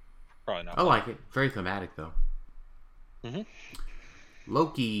 but probably not. I like it. Very thematic though.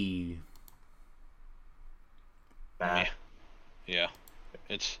 Loki. bad. Yeah.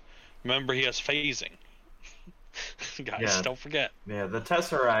 It's remember he has phasing. Guys, don't forget. Yeah, the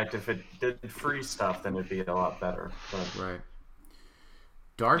Tesseract, if it did free stuff, then it'd be a lot better. But... Right.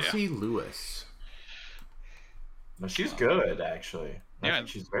 Darcy Lewis. No, she's good, actually. I think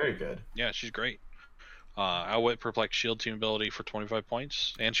she's very good. Yeah, she's great. Outwit, Perplex, Shield team ability for 25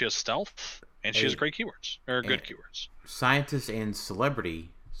 points, and she has stealth, and she has great keywords, or good keywords. Scientist and celebrity,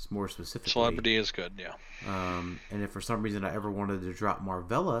 more specifically. Celebrity is good, yeah. And if for some reason I ever wanted to drop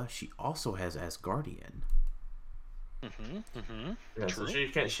Marvella, she also has Asgardian. Yeah, so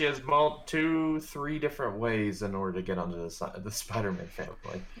she has 2-3 different ways in order to get onto the Spider-Man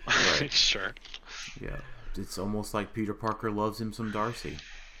family. Right. Sure. Yeah, it's almost like Peter Parker loves him some Darcy.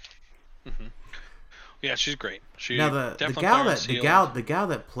 Yeah, she's great. She now the gal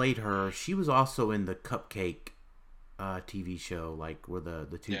that played her, she was also in the Cupcake TV show, like where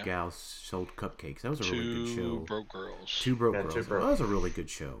the two gals sold cupcakes. That was a really good show. Two Broke Girls. That was a really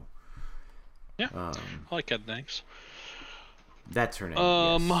good show. Yeah, I like that. Thanks. That's her name.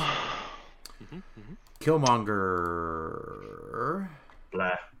 Yes. Killmonger.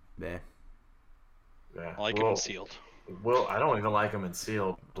 Blah. Yeah. I like him in sealed. Well, I don't even like him in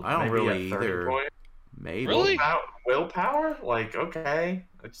sealed. I don't really either. Maybe. Really? Willpower? Like, okay.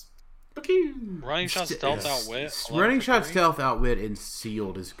 Running shot, stealth, outwit. Running shot, stealth, outwit, and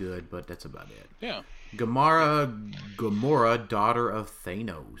sealed is good, but that's about it. Yeah. Gamora, daughter of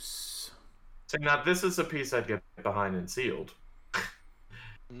Thanos. So now this is a piece I'd get behind in sealed.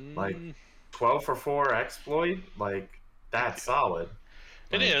 Like 12 for 4 exploit, like that's solid.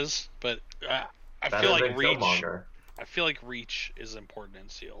 It is, but I feel like reach. Killmonger. I feel like reach is important in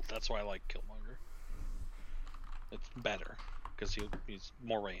sealed. That's why I like Killmonger. It's better because he's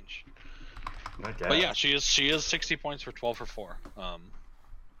more range. But yeah, she is 60 points for 12 for 4.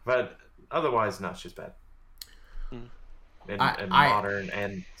 But otherwise, no, she's bad. In modern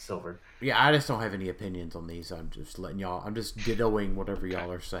and silver. Yeah, I just don't have any opinions on these. I'm just letting y'all. I'm just dittoing whatever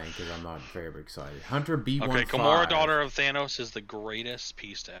y'all are saying because I'm not very excited. Hunter B15. Okay, Gamora, daughter of Thanos, is the greatest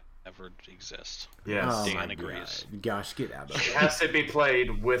piece to ever exist. Yes, Dan agrees. Gosh, get out of it. It has to be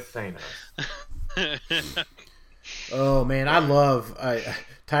played with Thanos. Oh man, I love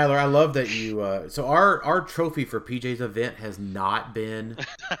Tyler. I love that you. So our trophy for PJ's event has not been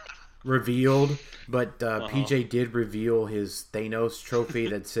revealed, but PJ did reveal his Thanos trophy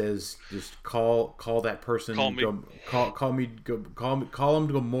that says just call that person. Call him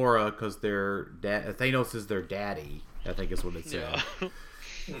Gamora because their Thanos is their daddy. I think is what it said. Yeah.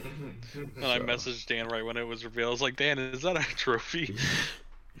 And I messaged Dan right when it was revealed. I was like, Dan, is that a trophy?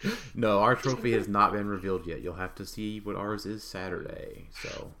 No, our trophy has not been revealed yet. You'll have to see what ours is Saturday.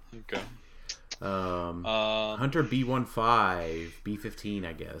 So okay. Hunter B15, B15,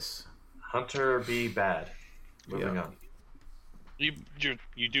 I guess. Hunter B bad. Moving on. You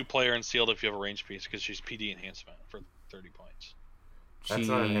do play her in sealed if you have a range piece because she's PD enhancement for 30 points. That's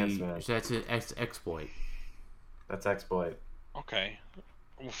not enhancement. That's an exploit. That's exploit. Okay.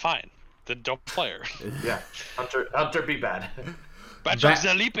 Well, fine. Then don't play her. Yeah, Hunter be bad. Batroc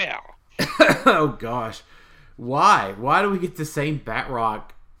the Leaper. Oh gosh, why? Why do we get the same Batroc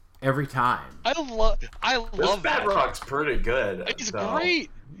every time? I love This Batroc. Batroc's pretty good. He's though.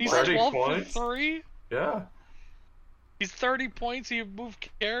 great. He's 30 12 points. for 3. Yeah. He's 30 points. He moved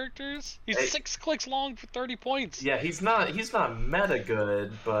characters. He's Hey. 6 clicks long for 30 points. Yeah, he's not meta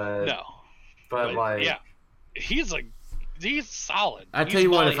good, but No. but like yeah, he's solid. I tell He's you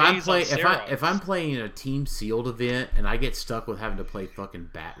what, if Molly I'm Hayes on if I'm steroids. playing a team sealed event and I get stuck with having to play fucking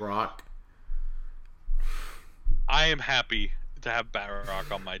Batroc, I am happy to have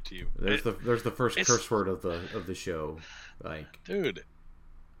Batroc on my team. there's the first it's- curse word of the show. Like, Dude,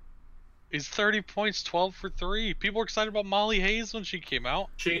 he's 30 points, 12 for 3. People were excited about Molly Hayes when she came out.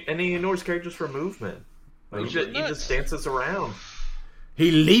 he ignores characters for movement. Like, he Nuts. just dances around.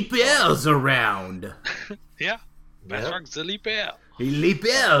 he leap years around. Yeah, Yeah. Batroc the Leaper. He leap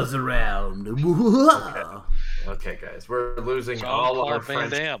years around. Whoa. Okay, guys, we're losing Jean-Claude all of our Van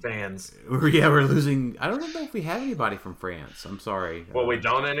French Damme. fans. Yeah, we're losing. I don't know if we have anybody from France. I'm sorry. Well, we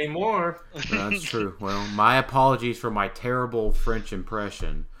don't anymore. That's true. Well, my apologies for my terrible French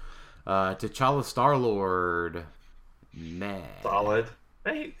impression. T'Challa Star-Lord. Man. Solid.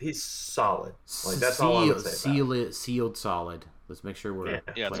 Hey, he's solid. Like that's all I'm gonna say. About it. Sealed solid. Let's make sure we're. Yeah.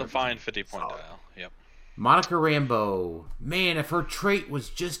 Yeah, it's a fine 50-point Solid. dial. Yep. Monica Rambeau. Man, if her trait was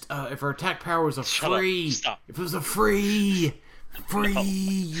just, if her attack power was a Shut up. free. Stop. If it was a free.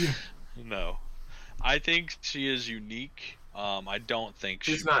 No, I think she is unique. I don't think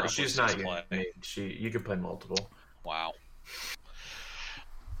She's she not. probably She's not sees play. unique. You could play multiple. Wow.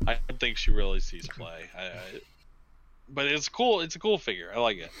 I don't think she really sees play. But it's cool. It's a cool figure. I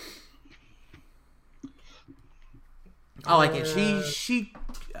like it. I like it. She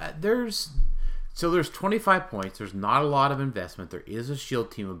there's 25 points. There's not a lot of investment. There is a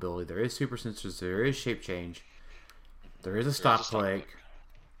shield team ability. There is super sensors. There is shape change. There is a stop click.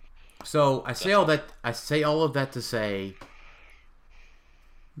 So I say all that. I say all of that to say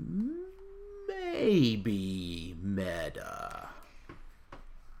maybe meta.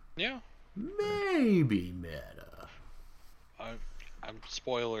 Yeah. Maybe meta. I'm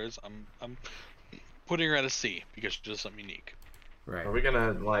spoilers. I'm putting her at a C because she's just something unique. Right. Are we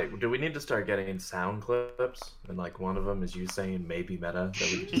gonna do we need to start getting sound clips? And like one of them is you saying maybe meta that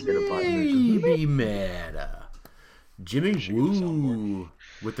we can just hit a button. And just, Maybe meta. Jimmy Woo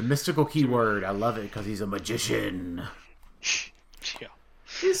with the mystical keyword. I love it because he's a magician. Yeah.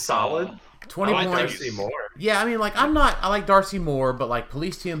 he's solid. 20 I like points. Darcy more. Yeah, I mean, like, I like Darcy more, but, like,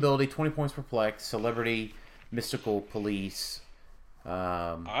 police team ability, 20 points perplex, celebrity, mystical, police.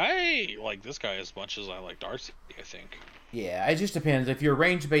 I like this guy as much as I like Darcy, I think. Yeah, it just depends. If you're a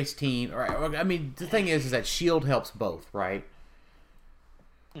range-based team, or, I mean, the thing is that shield helps both, right?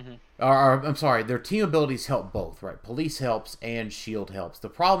 Mm-hmm. Or, I'm sorry, their team abilities help both, right? Police helps and shield helps. The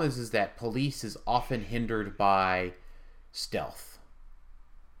problem is that police is often hindered by stealth.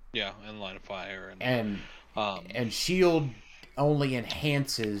 Yeah, and line of fire and And shield only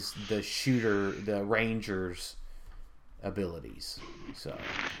enhances the ranger's abilities. So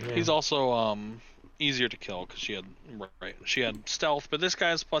he's also easier to kill because she had stealth, but this guy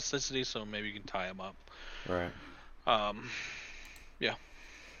has plasticity, so maybe you can tie him up. right. Yeah.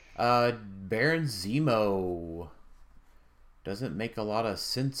 Baron Zemo doesn't make a lot of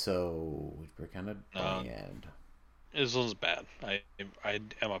sense, so we're kind of bland. This one's bad. I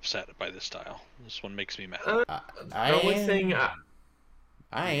am upset by this style. This one makes me mad. I The only am, thing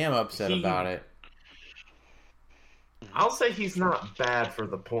I am upset about it. I'll say he's not bad for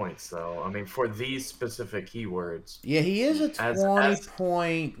the points though. I mean, for these specific keywords. Yeah, he is a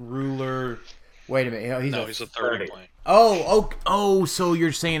 20-point ruler. Wait a minute. He's a 30 point. Oh, so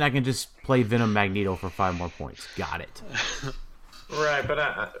you're saying I can just play Venom Magneto for 5 more points. Got it. Right,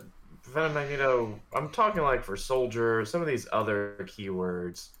 but Venom Magneto, I'm talking like for Soldier, some of these other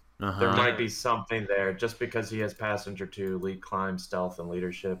keywords. Uh-huh. There might be something there just because he has Passenger 2, Lead Climb, Stealth, and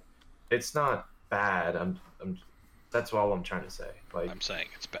Leadership. It's not bad. That's all I'm trying to say. Like, I'm saying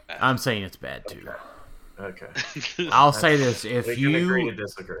it's bad. I'm saying it's bad too. okay. I'll say this: We can agree to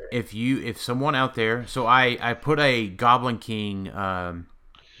disagree. if someone out there, so I put a Goblin King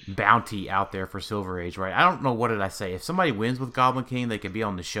bounty out there for Silver Age, right? I don't know, what did I say? If somebody wins with Goblin King, they could be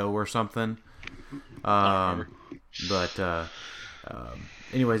on the show or something.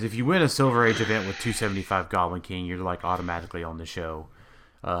 Anyways, if you win a Silver Age event with 275 Goblin King, you're like automatically on the show.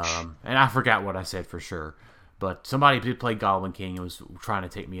 And I forgot what I said for sure. But somebody did play Goblin King and was trying to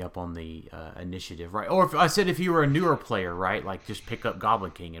take me up on the initiative, right? Or if you were a newer player, right? Like, just pick up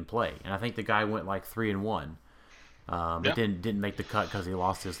Goblin King and play. And I think the guy went like 3-1. but didn't make the cut because he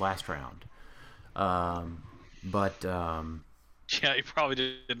lost his last round. Yeah, he probably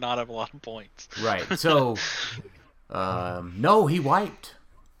did not have a lot of points. Right. So, no, he wiped.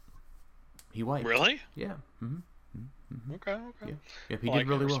 He wiped. Really? Yeah. Okay. Yeah, he did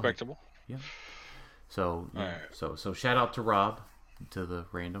really well. Respectable. Yeah. So, Alright. so shout out to Rob, to the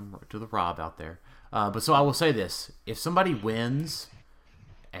Rob out there. But so I will say this: if somebody wins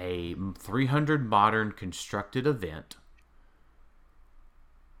a 300 modern constructed event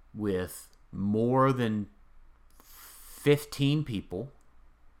with more than 15 people,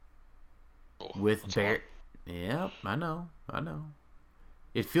 with yep, I know.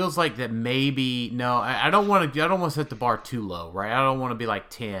 It feels like that maybe no. I don't want to set the bar too low, right? I don't want to be like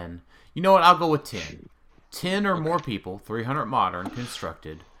 10. You know what? I'll go with 10. 10 or more people, 300 modern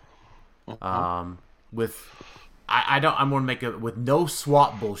constructed. With I'm going to make it with no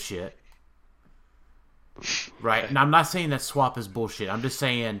swap bullshit. Right? And I'm not saying that swap is bullshit. I'm just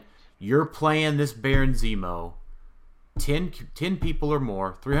saying you're playing this Baron Zemo. 10 people or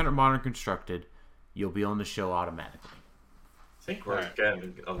more, 300 modern constructed, you'll be on the show automatically. I think we're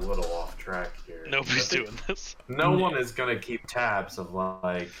getting a little off track here. Nobody's doing this. No one is going to keep tabs of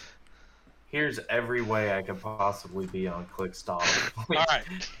like, here's every way I could possibly be on ClickStop. All right.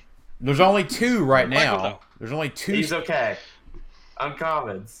 There's only 2 right now. There's only 2. He's okay.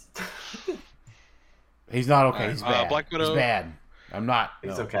 Uncommons. He's not okay. He's bad. Black Widow. He's bad. I'm not.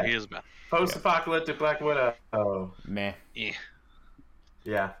 He's no. okay. He is bad. Post-apocalyptic Black Widow. Oh. Meh. Yeah.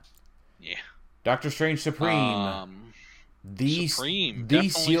 Yeah. Doctor Strange Supreme. Supreme. The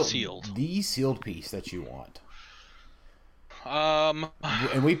sealed. The sealed piece that you want. Um.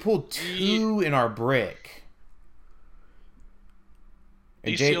 And we pulled 2 in our brick.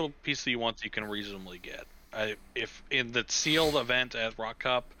 The sealed piece that you want, you can reasonably get. If in the sealed event at Rock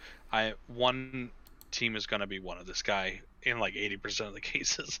Cup, one team is going to be one of this guy in like 80% of the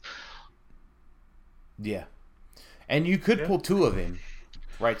cases. Yeah, and you could pull 2 of him,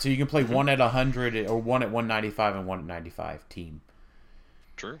 right? So you can play one at 100 or one at 195 and one at 95 team.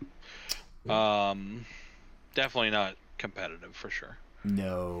 True. Definitely not competitive for sure.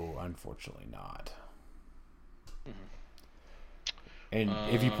 No, unfortunately not. And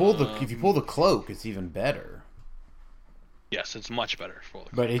if you pull the cloak, it's even better. Yes, it's much better.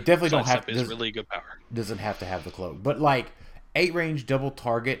 But it definitely don't have is really good power. Doesn't have to have the cloak, but like 8 range double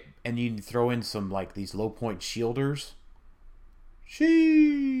target, and you throw in some like these low point shielders.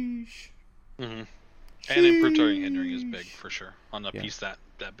 Sheesh. Mm-hmm. And improved targeting hindering is big for sure on a piece that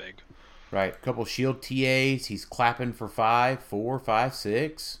big. Right, a couple shield TAs. He's clapping for 5, 4, 5,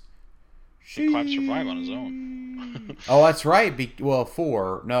 6. He claps for 5 on his own. Oh, that's right.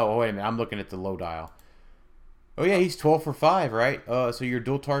 4. No, wait a minute. I'm looking at the low dial. Oh yeah, he's 12 for 5, right? So you're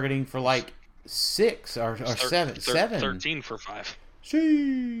dual targeting for like 6 or 7. 13 for 5.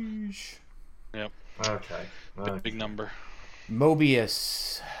 Sheesh. Yep. Okay. Big number.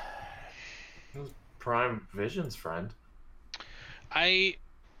 Mobius. Prime Vision's friend.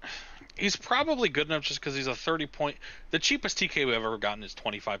 He's probably good enough just because he's a 30-point. The cheapest TK we've ever gotten is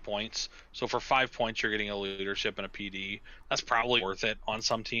 25 points. So for 5 points, you're getting a leadership and a PD. That's probably worth it on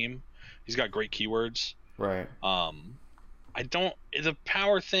some team. He's got great keywords. Right. The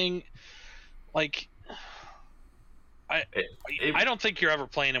power thing, like, I don't think you're ever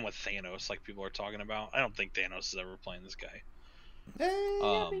playing him with Thanos like people are talking about. I don't think Thanos is ever playing this guy.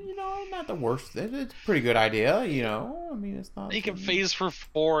 I mean, not the worst. It's a pretty good idea, I mean, it's not. He can phase for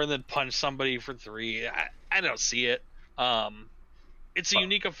 4 and then punch somebody for 3. I don't see it. It's a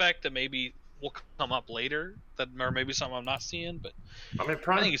unique effect that maybe will come up later, or maybe something I'm not seeing. But I mean,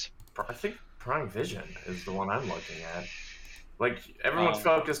 I think Prime Vision is the one I'm looking at. Like everyone's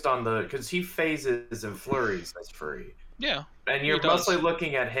focused on because he phases and flurries as free. Yeah, and you're mostly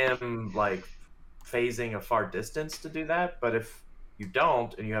looking at him like phasing a far distance to do that. But if you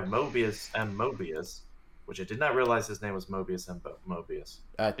don't, and you have Mobius, which I did not realize his name was Mobius and Mobius.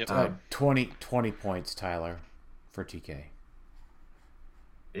 20 points, Tyler, for TK.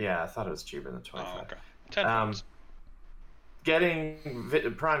 Yeah, I thought it was cheaper than 25. Oh, okay. 10 points. Getting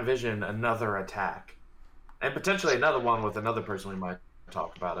Prime Vision another attack, and potentially another one with another person we might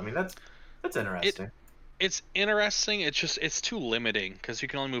talk about. I mean, that's interesting. It's interesting. It's too limiting because you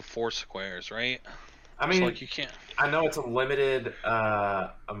can only move 4 squares, right? I mean, you can't. I know it's a limited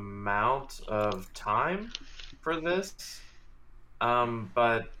amount of time for this,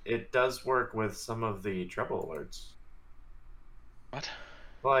 but it does work with some of the treble alerts. What?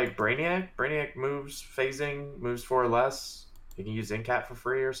 Like Brainiac moves 4 or less. You can use Incat for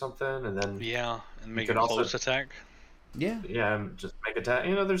free or something, and then and make a close attack. Yeah, and just make attack.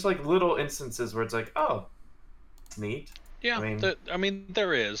 There's like little instances where it's like, oh, neat. Yeah, I mean,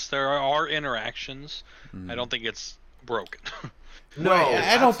 there are interactions. I don't think it's broken. No,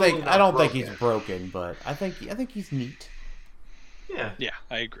 I don't think he's broken, but I think he's neat. Yeah. Yeah,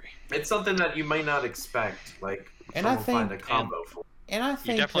 I agree. It's something that you might not expect, like And I think find a combo for. And I You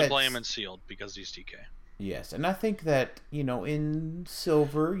think definitely play him in sealed because he's TK. Yes, and I think that, in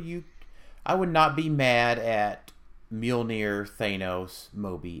silver, I would not be mad at Mjolnir, Thanos,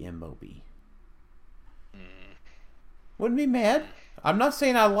 Moby, and Moby. Wouldn't be mad. I'm not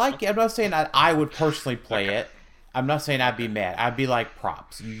saying I like it. I'm not saying I would personally play it. I'm not saying I'd be mad. I'd be like,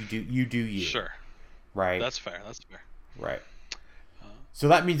 props. You do you. Sure. Right. That's fair. Right. So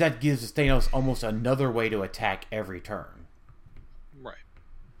that means that gives Thanos almost another way to attack every turn. Right.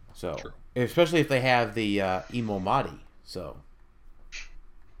 So, True. Especially if they have the Imomati. So,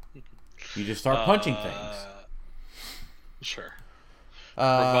 you just start punching things. Sure.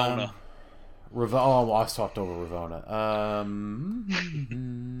 Ravonna. Oh, I swapped over Ravonna.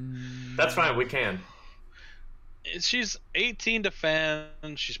 That's fine. We can. She's 18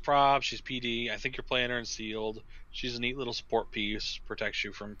 defend. She's prob. She's PD. I think you're playing her in sealed. She's a neat little support piece. Protects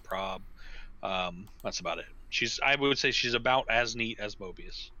you from prob. That's about it. I would say she's about as neat as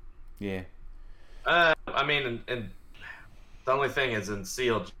Mobius. Yeah. I mean, and the only thing is in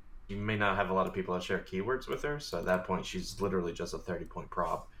sealed, you may not have a lot of people that share keywords with her. So at that point, she's literally just a 30-point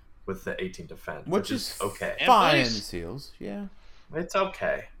prob with the 18 defend, which is okay. Fine in the seals. Yeah. It's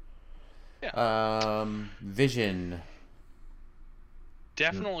okay. Yeah. Vision.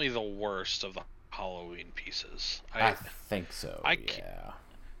 Definitely the worst of the Halloween pieces. I think so. Yeah.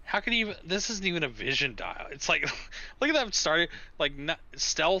 How can you even? This isn't even a vision dial. It's like, look at that starting like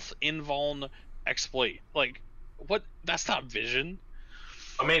stealth, invuln, exploit. Like, what? That's not vision.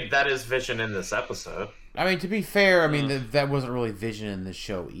 I mean, that is vision in this episode. I mean, to be fair, I mean that wasn't really vision in the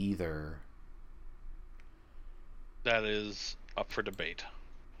show either. That is up for debate.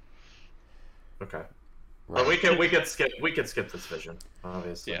 Okay. Right. But we could skip this vision,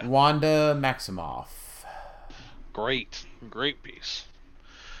 obviously. Yeah. Wanda Maximoff. Great piece.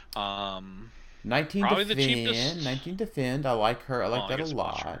 19 probably defend. the cheapest. 19 defend. I like her. I like that a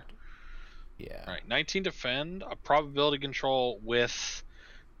lot. Sure. Yeah. All right. 19 defend. A probability control with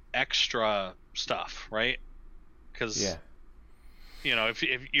extra stuff, right? Because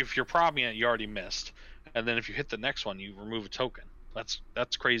if you're probbing it, you already missed, and then if you hit the next one, you remove a token. That's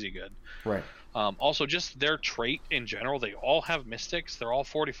crazy good. Right. Also, just their trait in general, they all have mystics. They're all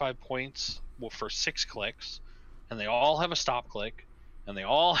 45 points for 6 clicks, and they all have a stop click, and they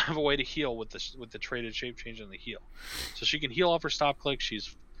all have a way to heal with the traded shape change and the heal. So she can heal off her stop click.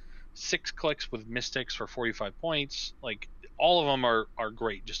 She's 6 clicks with mystics for 45 points. Like, all of them are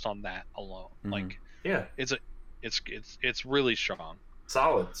great just on that alone. Mm-hmm. Like, yeah, it's really strong.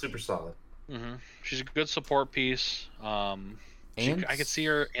 Solid, super solid. Mm-hmm. She's a good support piece. I could see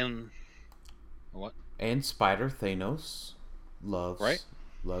her in what? And Spider Thanos loves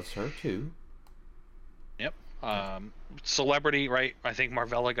her too. Yep. Celebrity, right? I think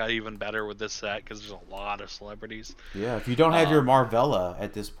Marvella got even better with this set because there's a lot of celebrities. Yeah, if you don't have your Marvella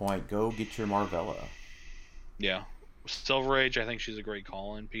at this point, go get your Marvella. Yeah. Silver Age, I think she's a great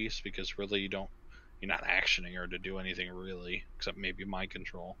call-in piece because really you're not actioning her to do anything really, except maybe mind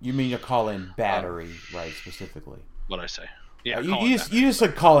control. You mean a call-in battery, right? Specifically. What'd I say? Yeah, you just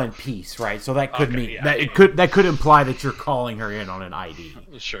said call-in piece, right? So that could mean it could imply that you're calling her in on an ID.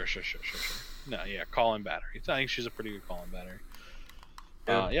 Sure. No, yeah, call-in battery. I think she's a pretty good call-in battery.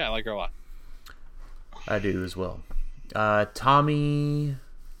 Yeah, I like her a lot. I do as well. Tommy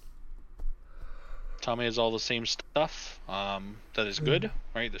has all the same stuff that is good,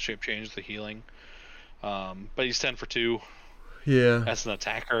 right? The shape change, the healing. But he's 10 for 2. Yeah. As an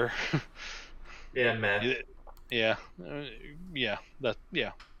attacker. Yeah, man. Yeah.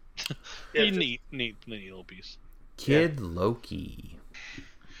 Neat little piece. Kid Loki.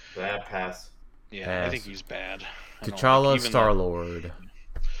 Bad pass. Yeah, pass. I think he's bad. T'Challa, Star-Lord.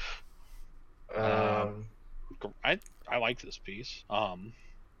 I like this piece.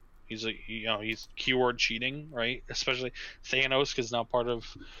 He's keyword cheating, right? Especially Thanos is now part of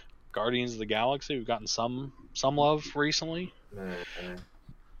Guardians of the Galaxy. We've gotten some love recently.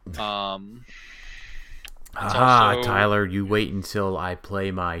 Tyler, you wait until I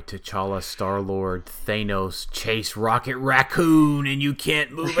play my T'Challa, Star-Lord, Thanos, Chase, Rocket Raccoon, and you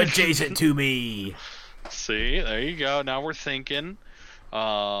can't move adjacent to me. See, there you go. Now we're thinking.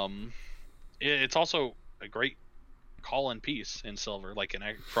 It's also a great call-in piece in silver, like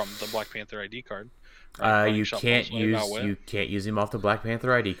from the Black Panther ID card. Right? You can't use him off the Black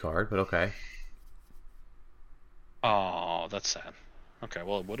Panther ID card, but okay. Oh, that's sad. Okay,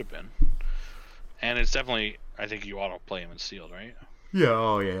 well, it would have been. And it's definitely, I think you auto play him in sealed, right? Yeah.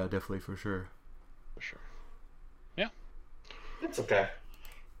 Oh yeah. Definitely for sure. For sure. Yeah. It's okay.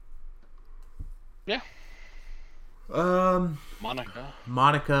 Yeah. Monica,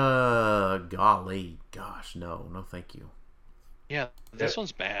 golly, gosh, no, thank you. Yeah, this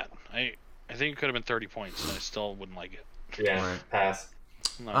one's bad. I think it could have been 30 points, and I still wouldn't like it. Yeah, Right. pass.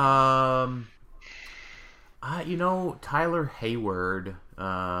 No. Tyler Hayward,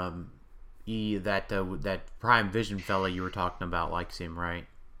 that Prime Vision fella you were talking about likes him, right?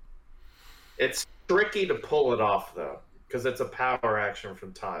 It's tricky to pull it off though, because it's a power action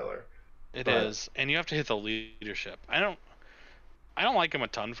from Tyler. It is, and you have to hit the leadership. I don't like him a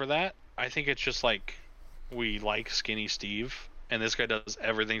ton for that. I think it's just like we like Skinny Steve, and this guy does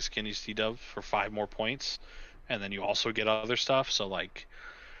everything Skinny Steve does for 5 more points, and then you also get other stuff. So like,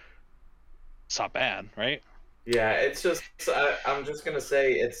 it's not bad, right? Yeah, it's just I'm just gonna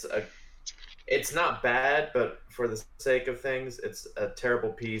say it's not bad, but for the sake of things, it's a terrible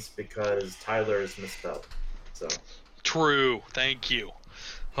piece because Tyler is misspelled. So True. Thank you.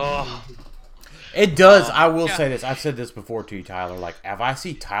 Oh. It does. I will say this. I've said this before to you, Tyler. Like, if I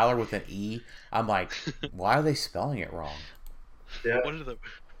see Tyler with an E, I'm like, why are they spelling it wrong? yeah. What are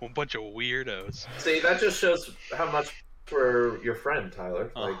a bunch of weirdos? See, that just shows how much for your friend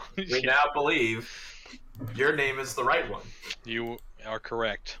Tyler. Like we now believe your name is the right one. You are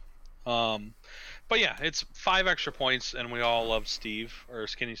correct. But yeah, it's 5 extra points, and we all love Steve or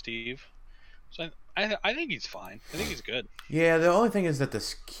Skinny Steve. So I think he's fine. I think he's good. Yeah, the only thing is that the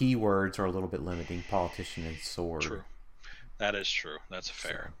keywords are a little bit limiting. Politician and sword. True. That is true. That's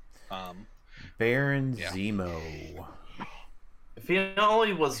fair. Baron Zemo. If he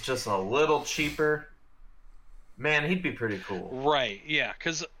only was just a little cheaper, man, he'd be pretty cool. Right. Yeah,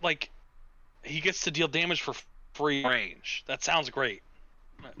 because like he gets to deal damage for free range. That sounds great.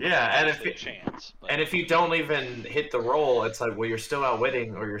 Yeah, and if you don't even hit the roll, it's like, well, you're still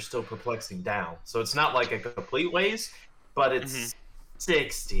outwitting or you're still perplexing down. So it's not like a complete waste, but it's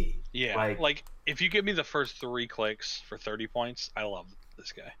 60. Yeah, like if you give me the first 3 clicks for 30 points, I love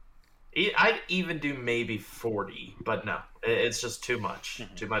this guy. I'd even do maybe 40, but no, it's just too much.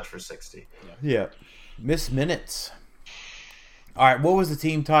 Too much for 60. Yeah. Miss Minutes. All right, what was the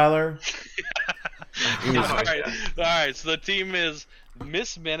team, Tyler? All right. So the team is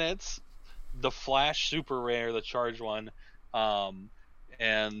Miss Minutes, the Flash Super Rare, the Charge one,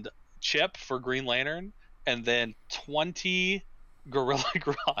 and Chip for Green Lantern, and then 20 Gorilla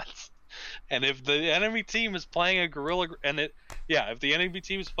Grodd. And if the enemy team is playing a Gorilla, if the enemy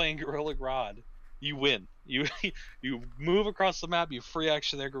team is playing Gorilla Grodd, you win. You move across the map, you free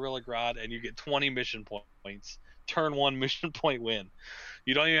action their Gorilla Grodd, and you get 20 mission points. Turn 1 mission point win.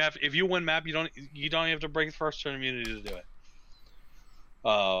 You don't even have. If you win map, you don't even have to break the first turn immunity to do it.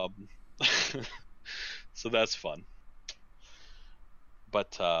 So that's fun.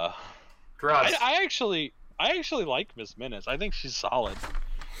 But I actually like Miss Minutes. I think she's solid.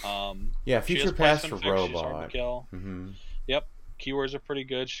 Future pass for robot. Yep, keywords are pretty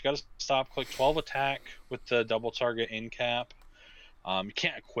good. She's got a stop click, 12 attack with the double target in cap. You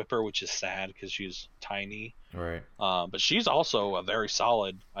can't equip her, which is sad because she's tiny. Right. But she's also a very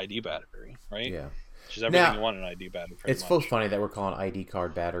solid ID battery, right? Yeah. She's everything you want in an ID battery. It's so funny that we're calling ID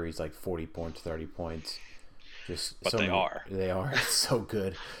card batteries like 40 points, 30 points. But they are. They are. It's so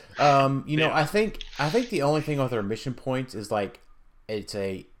good. I think the only thing with our mission points is like it's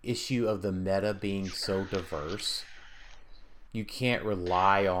a issue of the meta being so diverse. You can't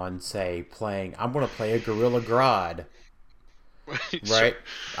rely on, say, I'm going to play a Gorilla Grodd. Right? Sure.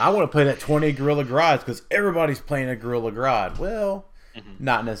 I want to play that 20 Gorilla Grodd because everybody's playing a Gorilla Grodd. Well,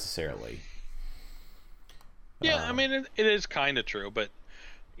 not necessarily. Yeah, I mean, it is kind of true, but,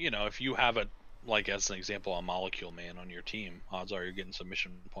 if you have as an example, a Molecule Man on your team, odds are you're getting some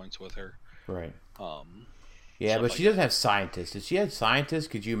mission points with her. Right. Yeah, but she doesn't have Scientist. If she had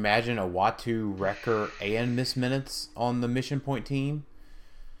Scientist, could you imagine a Watu, Wrecker, and Miss Minutes on the mission point team?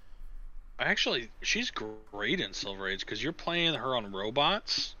 Actually, she's great in Silver Age because you're playing her on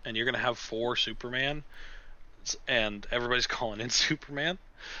robots, and you're going to have 4 Superman, and everybody's calling in Superman,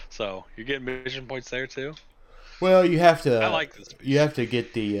 so you're getting mission points there too. Well, you have to. I like this. You have to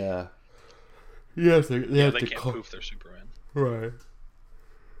get the. They can't poof their Superman. Right.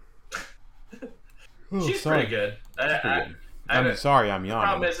 She's pretty good. I'm sorry, I'm yawning. The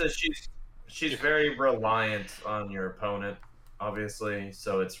problem is that she's very reliant on your opponent, obviously,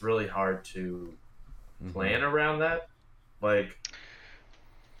 so it's really hard to plan around that. Like,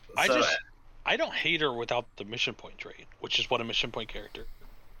 I don't hate her without the mission point trait, which is what a mission point character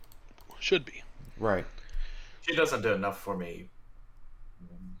should be. Right. She doesn't do enough for me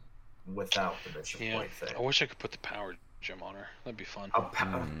without the mission point thing. I wish I could put the power gem on her. That'd be fun. A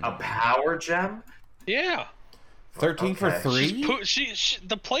power gem? Yeah. 13 for 3? She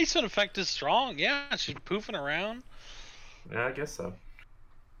the placement effect is strong. Yeah, she's poofing around. Yeah, I guess so.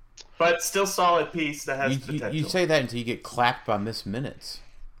 But still solid piece that has potential. You say that until you get clapped by Miss Minutes.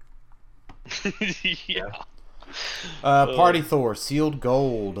 Yeah. Party Thor, sealed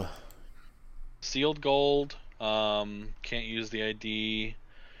gold. Sealed gold. Can't use the ID.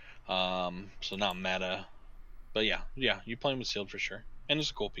 So not meta. But yeah, you play him with sealed for sure. And it's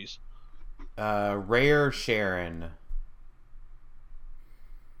a cool piece. Rare Sharon.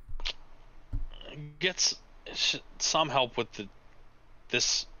 Gets some help with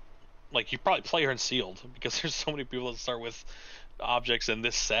this. Like, you probably play her in sealed because there's so many people that start with objects in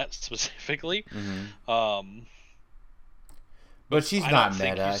this set specifically. Mm-hmm. But she's not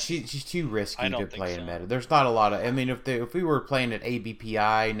meta. She's too risky to play in meta. There's not a lot of. I mean, if we were playing at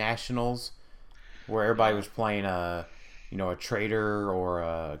ABPI Nationals, where everybody was playing a trader or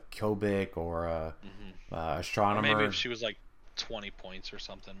a Kobik or a astronomer. Or maybe if she was like 20 points or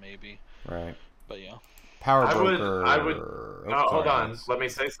something, maybe. Right. But yeah. Power broker. I would. Hold on. Let me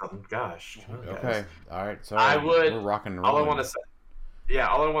say something. Gosh. Okay. All right. Sorry. We're rocking and rolling. All I want to say. Yeah.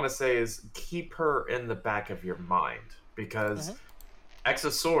 All I want to say is keep her in the back of your mind because X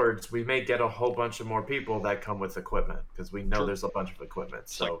of Swords, we may get a whole bunch of more people that come with equipment because we know there's a bunch of equipment.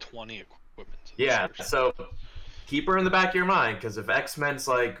 It's like 20 equipment. Yeah. So keep her in the back of your mind because if X-Men's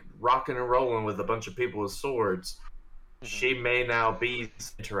like rocking and rolling with a bunch of people with swords, she may now be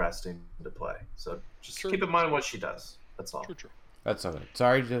interesting to play. So just keep in mind what she does. That's all. True. That's okay.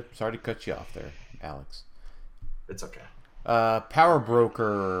 Sorry to cut you off there, Alex. It's okay. Power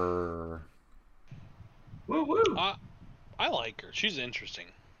broker. Woo woo. I like her. She's interesting.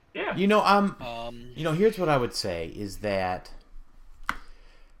 Yeah. Here's what I would say is that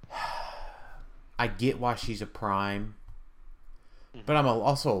I get why she's a prime, but I'm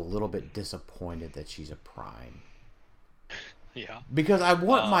also a little bit disappointed that she's a prime. Yeah. Because I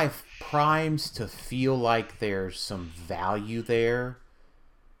want my primes to feel like there's some value there.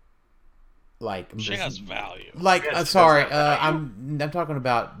 Like she has value. Like I'm talking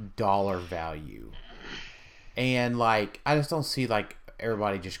about dollar value. And like I just don't see like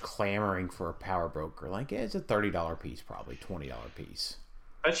everybody just clamoring for a power broker. Like it's a $30 piece, probably $20 piece.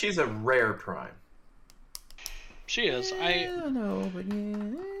 But she's a rare prime. She is. I know, but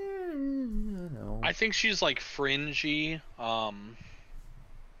yeah. I think she's like fringy. Yeah.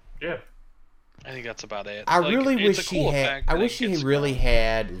 I think that's about it. I really wish she had. I wish she really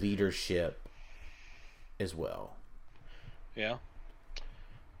had leadership as well. Yeah.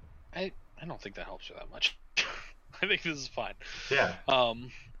 I don't think that helps her that much. I think this is fine. Yeah.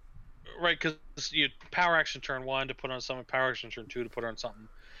 Right, because you power action turn 1 to put on something, power action turn 2 to put on something,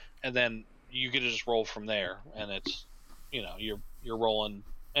 and then you get to just roll from there, and it's, you're rolling.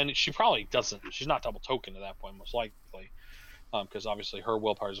 And she probably doesn't. She's not double token at that point, most likely, because obviously her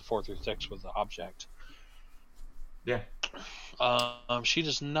willpower is a 4 through 6 with the object. Yeah. She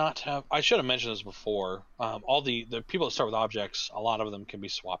does not have. I should have mentioned this before. All the people that start with objects, a lot of them can be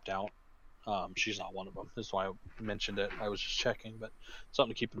swapped out. She's not one of them. That's why I mentioned it. I was just checking, but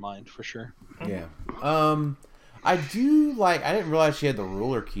something to keep in mind for sure. Yeah. I do like. I didn't realize she had the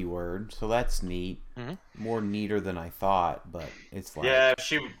ruler keyword, so that's neat. Mm-hmm. More neater than I thought, but it's like. Yeah,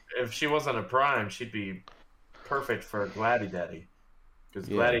 if she wasn't a prime, she'd be perfect for Gladdy Daddy, because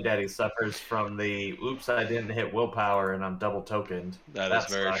Gladdy Daddy suffers from the "oops, I didn't hit willpower and I'm double tokened." That is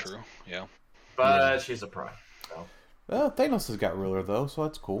very true. Yeah. But she's a prime. So. Well, Thanos has got ruler though, so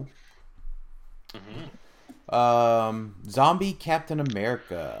that's cool. Mm-hmm. Zombie Captain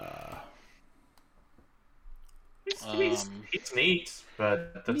America. He's neat,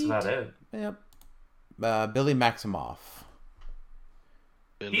 but that's about it. Yep. Billy Maximoff.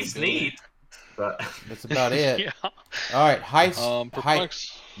 He's neat, but that's about it. Yeah. All right,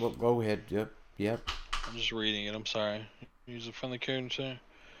 Perplex. Well, go ahead. Yep. I'm just reading it. I'm sorry. Use a friendly character.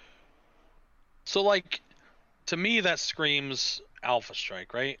 So, like, to me, that screams Alpha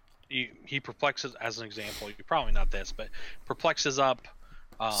Strike, right? He perplexes, as an example. Probably not this, but perplexes up.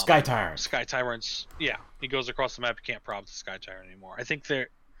 Sky Tyrant. Sky Tyrants. Yeah, he goes across the map. You can't prop the Sky Tyrant anymore. I think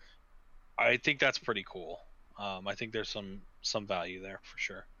that's pretty cool. I think there's some value there for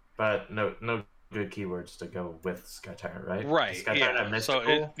sure. But no good keywords to go with Sky Tyrant, right? Right. Sky yeah. Tyrant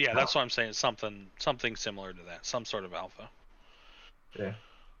mystical? That's what I'm saying. Something similar to that. Some sort of alpha. Yeah.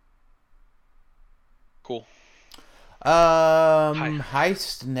 Cool.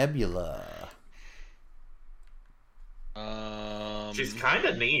 Heist Nebula. She's kind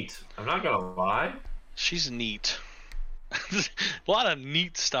of neat. I'm not gonna lie. She's neat. a lot of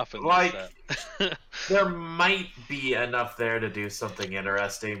neat stuff in Like, this set. there might be enough there to do something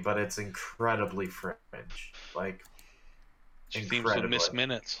interesting, but it's incredibly fringe. Like, She seems to miss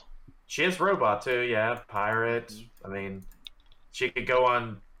minutes. She is robot too, yeah. Pirate. I mean, she could go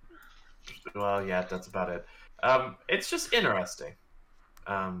on. Well, yeah, that's about it. It's just interesting.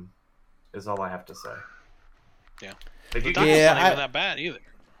 Is all I have to say. Yeah. If you Not even that bad either.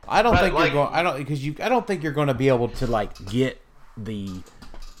 I don't think you're going. I don't think you're going to be able to like get the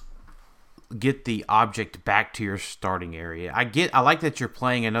object back to your starting area. I like that you're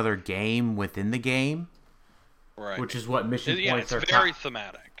playing another game within the game, right? Which is what mission points are. It's very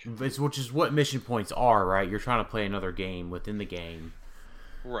thematic. Which is what mission points are, right? You're trying to play another game within the game,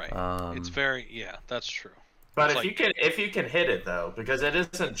 right? It's very that's true. But if you can hit it though, because it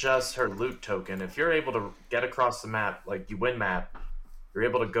isn't just her loot token. If you're able to get across the map, like you win map, you're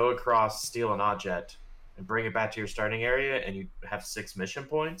able to go across, steal an object, and bring it back to your starting area, and you have 6 mission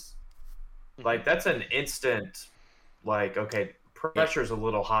points. Like that's an instant. Like okay, pressure's a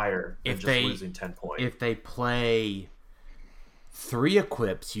little higher than just losing 10 points. If they play 3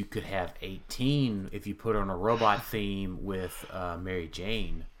 equips, you could have 18 if you put on a robot theme with Mary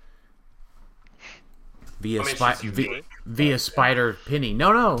Jane. Via Spider Penny.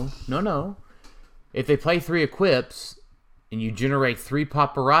 No. If they play 3 equips and you generate 3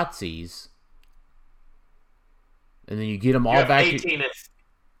 paparazzis, and then you get them all back.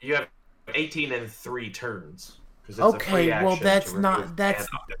 You have 18 in 3 turns. Okay, well that's not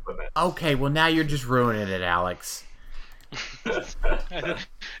okay. Well now you're just ruining it, Alex.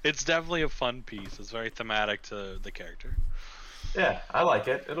 It's definitely a fun piece. It's very thematic to the character. Yeah, I like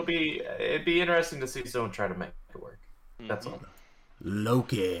it. It'd be interesting to see someone try to make it work. That's all.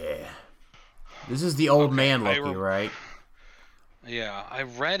 Loki. This is the old man Loki, right? Yeah, I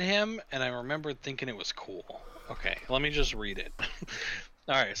read him and I remember thinking it was cool. Okay, let me just read it.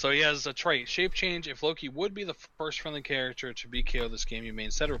 Alright, so he has a trait, Shape Change. If Loki would be the first friendly character to be KO'd this game, you may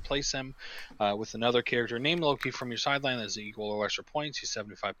instead replace him with another character named Loki from your sideline that is equal or lesser points. He's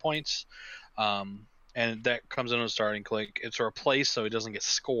 75 points. And that comes into a starting click. It's a replace, so he doesn't get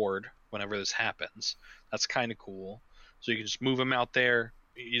scored whenever this happens. That's kind of cool. So you can just move him out there.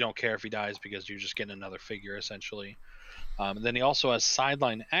 You don't care if he dies because you're just getting another figure, essentially. And then he also has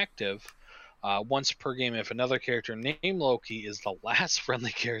sideline active. Once per game, if another character named Loki is the last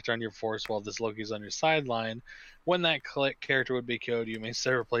friendly character on your force while this Loki is on your sideline, when that character would be KO'd, you may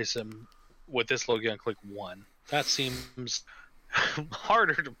instead replace him with this Loki on click 1. That seems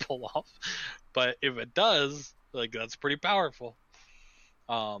harder to pull off, but if it does, like that's pretty powerful.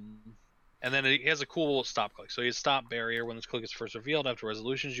 And then he has a cool stop click. So he has stop barrier when this click is first revealed. After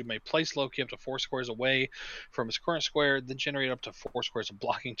resolutions, you may place Loki up to 4 squares away from his current square, then generate up to 4 squares of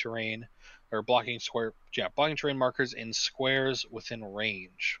blocking terrain blocking terrain markers in squares within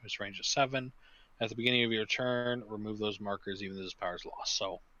range. His range is 7. At the beginning of your turn, remove those markers even though his power is lost.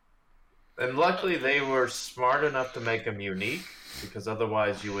 So, and luckily they were smart enough to make him unique, because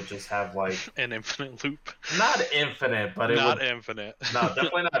otherwise you would just have like an infinite loop. Not infinite, but infinite. No,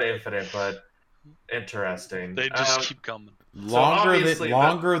 definitely not infinite, but interesting. They just keep coming.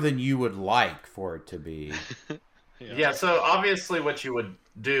 Longer than you would like for it to be. Yeah, so obviously what you would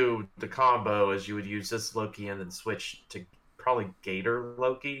do, the combo, is you would use this Loki and then switch to probably Gator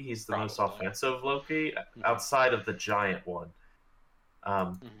Loki. He's the most offensive Loki outside of the giant one.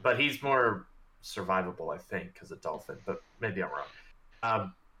 But he's more survivable, I think, because of Dolphin, but maybe I'm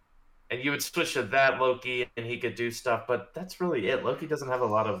wrong. And you would switch to that Loki, and he could do stuff, but that's really it. Loki doesn't have a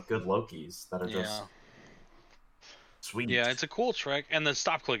lot of good Lokis that are just sweet. Yeah, it's a cool trick, and the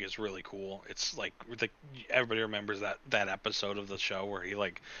stop click is really cool. It's like everybody remembers that episode of the show where he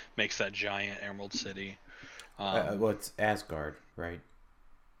like makes that giant Emerald City. Well, it's Asgard, right?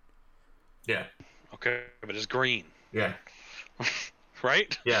 Yeah. Okay, but it's green. Yeah.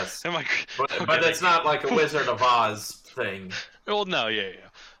 Right? Yes. But it's not like a Wizard of Oz thing. Well, no, yeah.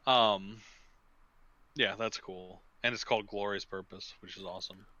 Yeah, that's cool. And it's called Glorious Purpose, which is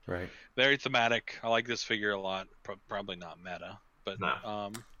awesome. Right. Very thematic. I like this figure a lot. Probably not meta, but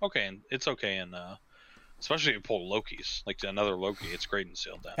no. Okay, and it's okay, and especially if you pull Loki's, like another Loki, it's great in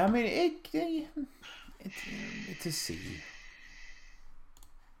Sealed Down. I mean, it's a C.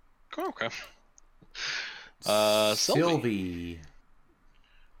 Okay. Sylvie.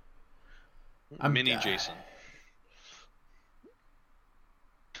 Mini Jason.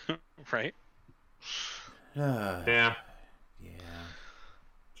 Right? Yeah.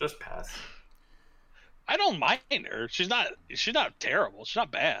 Just pass. I don't mind her. She's not terrible. She's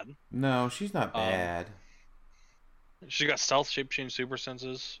not bad. No, she's not bad. She's got stealth, shape change, super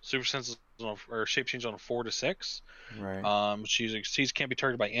senses or shape change on a 4 to 6. Right. She's can't be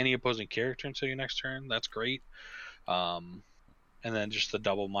targeted by any opposing character until your next turn. That's great. And then just the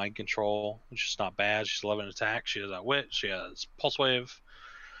double mind control, which is not bad. She's 11 attack. She has outwit. She has pulse wave.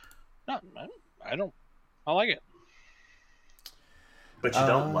 No, I like it. But you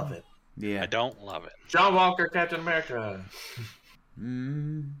don't love it. Yeah. I don't love it. John Walker, Captain America.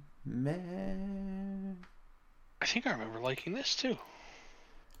 Man. I think I remember liking this too.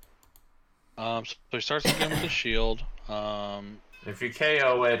 So he starts the game with the shield. If you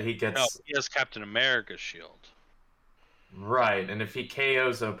KO it, he gets... No, he has Captain America's shield. Right, and if he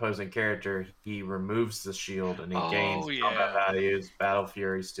KOs the opposing character, he removes the shield and he gains combat values, battle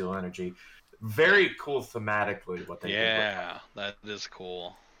fury, steel energy. Very cool thematically what they did. Yeah, that is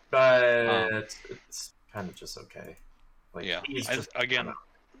cool. But it's kind of just okay. Like, yeah, he's just again,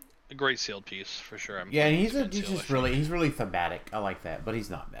 a great sealed piece for sure. And he's just really thematic. I like that, but he's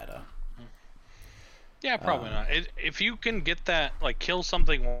not meta. Yeah, probably not. If you can get that, like, kill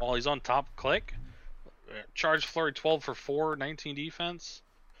something while he's on top click, charge flurry 12 for 4, 19 defense,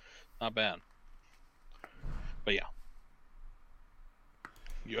 not bad. But yeah.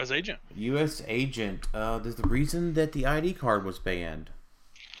 U.S. Agent. U.S. Agent. There's the reason that the ID card was banned.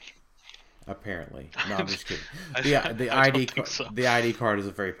 Apparently. No, I'm just kidding. The ID card is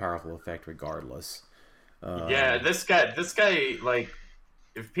a very powerful effect regardless. Yeah, this guy, like,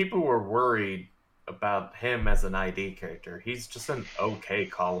 if people were worried about him as an ID character, he's just an okay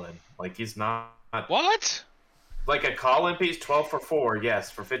call-in. Like, he's not... What? Like, a call-in piece, 12 for 4, yes,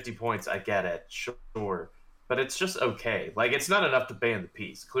 for 50 points, I get it, sure. But it's just okay. Like, it's not enough to ban the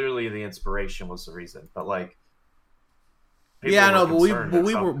piece. Clearly, the inspiration was the reason. But, like... Yeah, I know,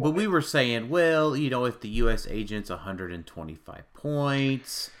 but we were saying, well, you know, if the U.S. agent's 125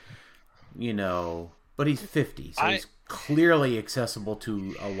 points, you know, but he's 50, so he's clearly accessible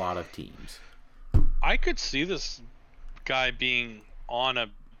to a lot of teams. I could see this guy being on a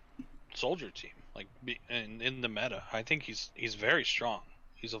soldier team, like in the meta. I think he's very strong.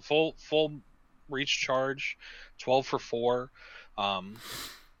 He's a full reach charge, 12 for 4.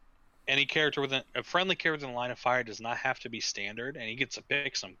 Any character with a friendly character in the line of fire does not have to be standard, and he gets to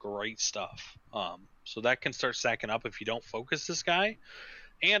pick some great stuff. So that can start stacking up if you don't focus this guy,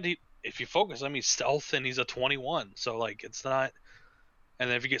 and if you focus him, he's stealth and he's a 21. So, like, it's not. And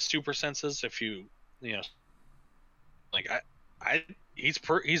then if you get super senses, if you know, like he's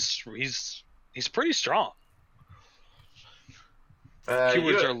pretty strong.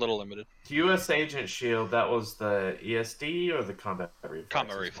 Keywords are a little limited. U.S. Agent Shield, that was the ESD or the combat reflexes?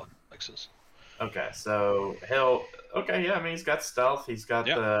 Combat reflexes. Okay, so he's got stealth. He's got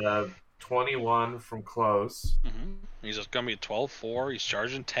the 21 from close. Mm-hmm. He's just gonna be a 12-4. He's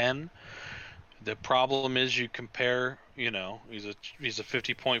charging 10. The problem is you compare. You know, he's a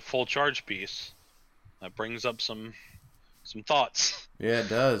 50-point full charge piece. That brings up some thoughts. Yeah, it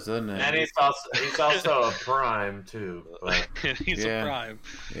does, doesn't it? And he's also a prime too. But... he's a prime.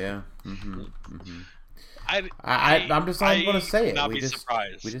 Yeah. Mm-hmm. Mm-hmm. I'm just not going to say it. Not be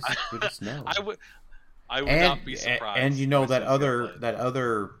surprised. We just know. I would not be surprised. And you know that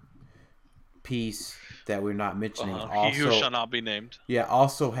other piece that we're not mentioning also, he who shall not be named. Yeah,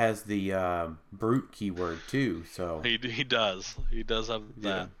 also has the brute keyword too. So he does. He does have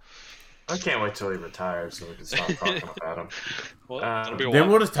that. I can't wait till he retires so we can stop talking about him. Well, then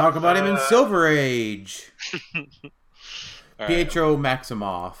we'll just talk about him in Silver Age. Pietro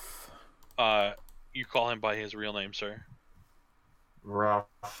Maximoff. You call him by his real name, sir?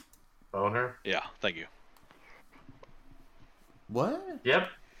 Ralph Boner? Yeah, thank you. What? Yep.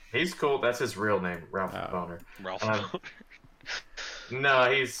 He's cool. That's his real name, Ralph Boner. Ralph Boner.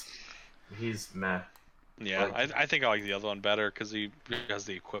 No, he's meh. Yeah, like, I think I like the other one better because he has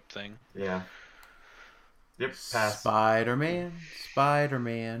the equip thing. Yeah. Yep, pass. Spider-Man.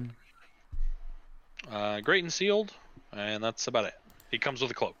 Great and sealed, and that's about it. He comes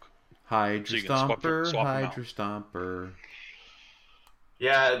with a cloak. Hydra Stomper.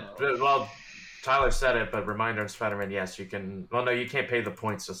 Yeah, well, Tyler said it, but reminder on Spider-Man, yes, you can... Well, no, you can't pay the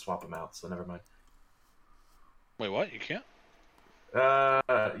points to swap them out, so never mind. Wait, what? You can't?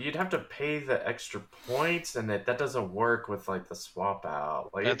 You'd have to pay the extra points, and that doesn't work with, like, the swap out.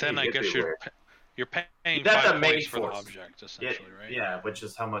 Like, and then I guess you're paying 5 points for the object, essentially, right? Yeah, which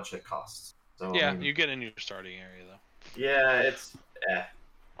is how much it costs. So, yeah, you get in your starting area, though. Yeah, it's...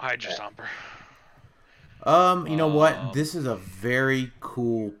 Hydra Stomper. You know what? This is a very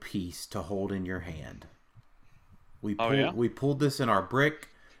cool piece to hold in your hand. We pulled this in our brick,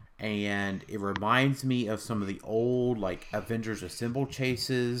 and it reminds me of some of the old, like, Avengers Assemble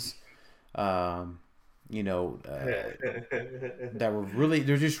chases. that were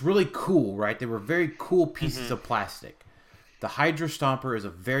they're just really cool, right? They were very cool pieces of plastic. The Hydra Stomper is a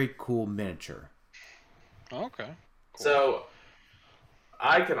very cool miniature. Okay. Cool. So,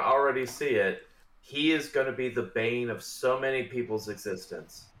 I can already see it. He is going to be the bane of so many people's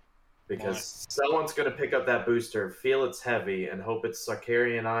existence. Because someone's going to pick up that booster, feel it's heavy, and hope it's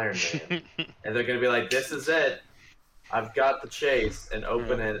Sarkarian Iron Man. And they're going to be like, this is it. I've got the chase, and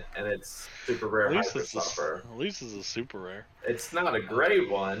open it, and it's super rare Hydra Stomper. At least it's a super rare. It's not a great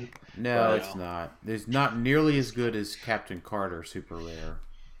one. No, it's not. It's not nearly as good as Captain Carter super rare.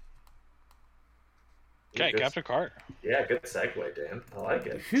 Okay, Captain Carter. Yeah, good segue, Dan. I like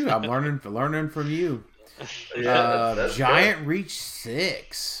it. Phew, I'm learning from you. That's Giant good. Reach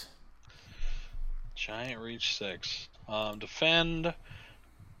 6. Giant Reach 6. Defend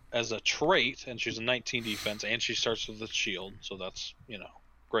as a trait, and she's a 19 defense, and she starts with a shield, so that's,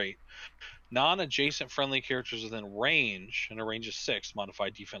 great. Non-adjacent friendly characters within range, and a range of 6,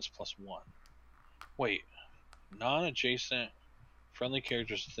 modified defense +1. Wait. Non-adjacent friendly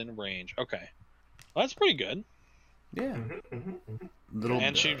characters within range. Okay. Well, that's pretty good. Yeah.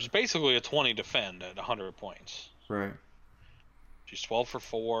 And she's basically a 20 defend at 100 points. Right. She's 12 for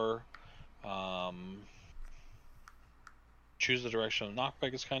 4. Choose the direction of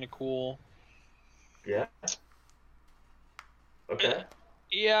knockback is kind of cool. Yeah. Okay.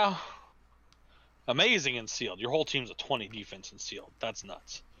 Yeah. Amazing in sealed. Your whole team's a 20 defense in sealed. That's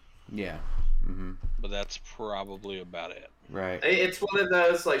nuts. Yeah. But that's probably about it. Right. It's one of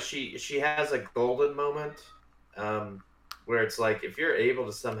those, like, she has a golden moment, where it's like, if you're able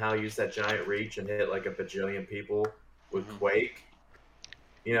to somehow use that giant reach and hit like a bajillion people with Quake,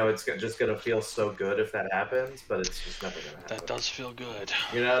 it's just going to feel so good if that happens, but it's just never going to happen. That does feel good.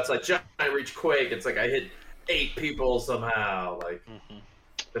 It's like giant reach Quake. It's like I hit 8 people somehow. Like,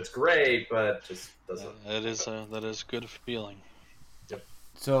 it's great, but just doesn't. That is good feeling. Yep.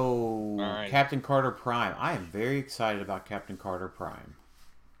 So, right. Captain Carter Prime. I am very excited about Captain Carter Prime.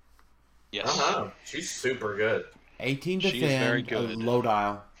 Yes. She's super good. 18 She is very defend, good. low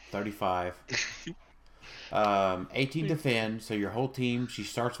dial, 35. 18 defend, so your whole team, she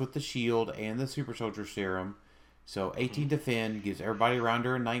starts with the shield and the super soldier serum. So 18 defend gives everybody around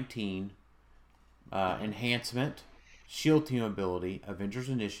her a 19. Enhancement, shield team ability, Avengers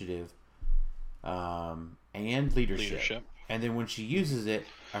Initiative, and leadership. And then when she uses it,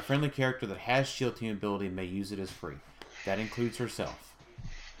 a friendly character that has shield team ability may use it as free. That includes herself.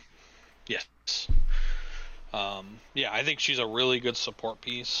 Yes. I think she's a really good support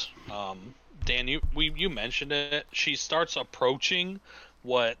piece. Dan, you mentioned it. She starts approaching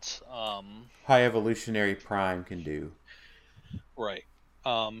what High Evolutionary Prime can do. Right.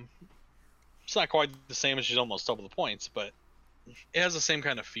 It's not quite the same as she's almost double the points, but it has the same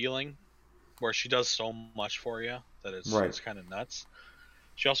kind of feeling where she does so much for you that it's kind of nuts.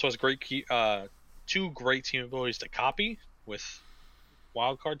 She also has two great team abilities to copy with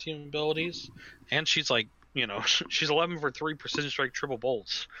wildcard team abilities, and she's like, she's 11 for 3 precision strike triple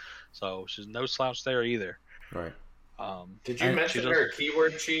bolts, so she's no slouch there either. Right. Did you mention her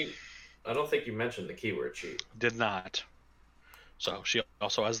keyword cheat? I don't think you mentioned the keyword cheat. Did not. So she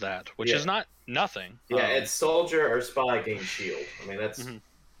also has that, which is not nothing. Yeah, it's soldier or spy gain shield. I mean, that's.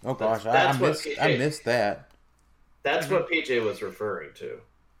 Oh gosh, I missed that. That's what PJ was referring to.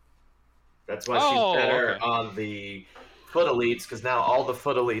 That's why she's better on the foot elites, because now all the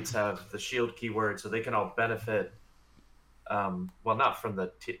foot elites have the shield keyword, so they can all benefit. Well, not from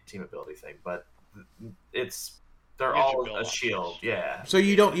the team ability thing, but they're all a shield. Yeah. So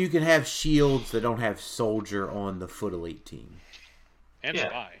you can have shields that don't have soldier on the foot elite team. And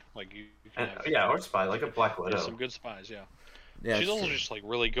spy, like you can have, or spy, like a Black Widow. Some good spies, yeah. Yeah, she's also just like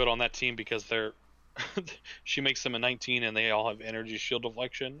really good on that team because they're. She makes them a 19, and they all have energy shield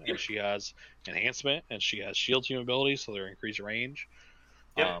deflection, and she has enhancement, and she has shield team abilities, so they're increased range.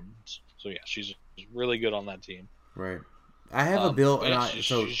 Yep. So yeah, she's really good on that team. Right. I have a build, and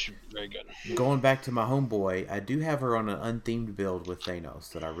she's very good. Going back to my homeboy, I do have her on an unthemed build with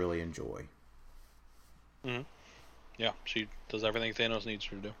Thanos that I really enjoy. Yeah, she does everything Thanos needs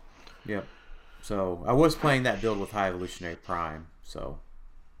her to do. Yep. So I was playing that build with High Evolutionary Prime. So,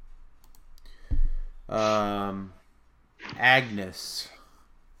 Agnes.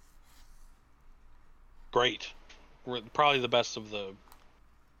 Great. Probably the best of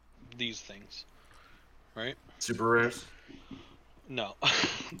these things, right? Super rares. No,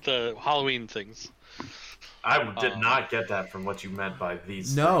 the Halloween things. I did not get that from what you meant by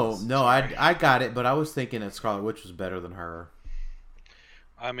these. No, things. I got it, but I was thinking that Scarlet Witch was better than her.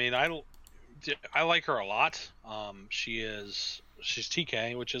 I mean, I like her a lot. She's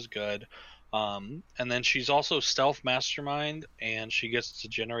TK, which is good. And then she's also Stealth Mastermind, and she gets to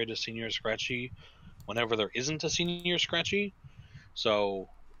generate a Senior Scratchy whenever there isn't a Senior Scratchy. So,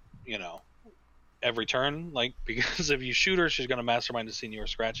 every turn, because if you shoot her, she's going to Mastermind a Senior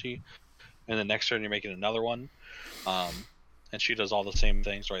Scratchy, and the next turn you're making another one. And she does all the same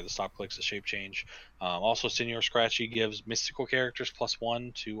things, right? The stop clicks, the shape change. Also, Senior Scratchy gives mystical characters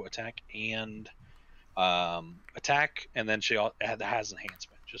 +1 to attack and then she has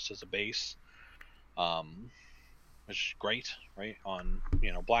enhancement just as a base, which is great, right? On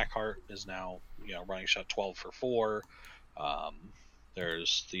Blackheart is now running shot 12 for 4.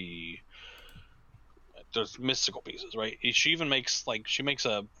 There's mystical pieces, right? She even makes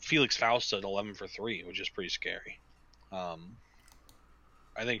a Felix Faust at 11 for 3, which is pretty scary.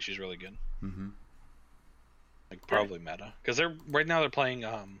 I think she's really good. Mm-hmm. Probably meta, because they're playing.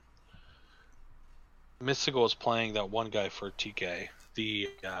 Mystical is playing that one guy for TK, the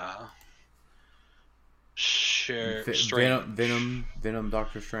Strange. Venom,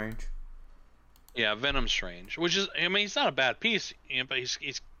 Doctor Strange. Yeah, Venom Strange, which is, he's not a bad piece, but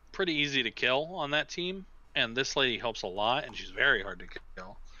he's pretty easy to kill on that team, and this lady helps a lot, and she's very hard to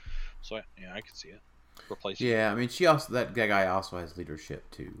kill. So yeah, I can see it. Replacing. Yeah, that guy also has leadership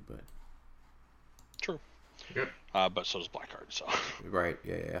too, but true. Yep. But so does Blackheart. So. Right.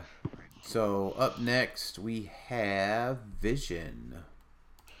 Yeah. So up next we have Vision.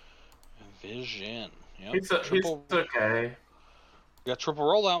 Yep. He's okay. Got triple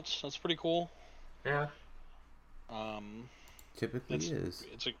rollouts. That's pretty cool. Yeah. Typically is.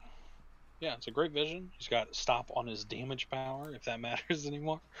 It's a great Vision. He's got stop on his damage power, if that matters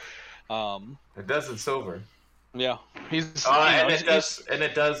anymore. It does in silver. Yeah,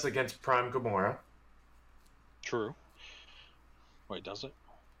 it does against Prime Gamora. True. Wait, does it?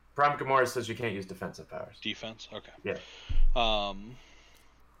 Prime Gamora says you can't use defensive powers. Defense, okay. Yeah.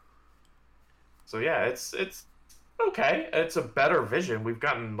 So yeah, it's okay. It's a better Vision. We've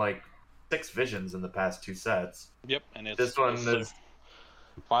gotten 6 Visions in the past 2 sets. Yep, and this one is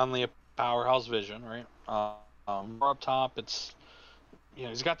finally a powerhouse Vision, right? More up top, it's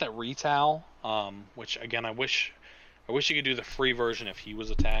he's got that retail, which again I wish you could do the free version if he was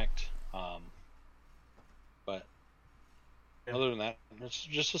attacked. But other than that, it's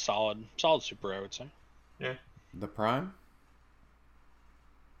just a solid super, I would say. Yeah. The Prime?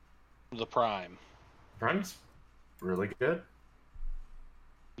 The Prime. Prime's really good.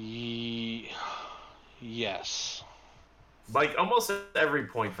 Yes. Almost at every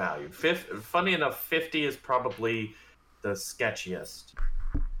point value. Funny enough, 50 is probably the sketchiest.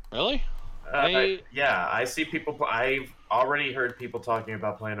 Really? I see people. I've already heard people talking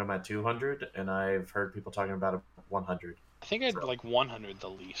about playing them at 200, and I've heard people talking about it 100. I think I'd like 100 the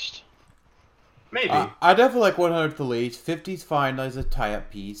least. Maybe. I definitely like 100 the least. 50's fine as a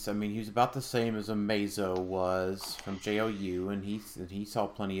tie-up piece. I mean, he's about the same as a Mazo was from JOU, and he saw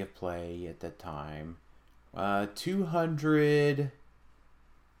plenty of play at that time. 200.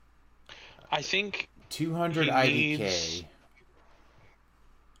 I think 200 IDK.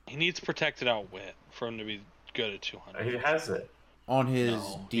 He needs protected outwit for him to be good at 200. He has it on his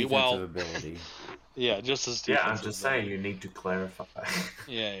defensive ability. Yeah, just as defensive. Yeah, I'm just saying you need to clarify.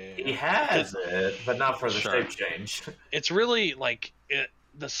 Yeah. He has it, but not for the shape change. It's really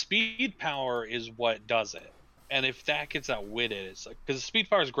the speed power is what does it. And if that gets outwitted, it's because the speed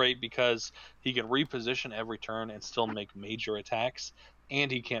power is great because he can reposition every turn and still make major attacks, and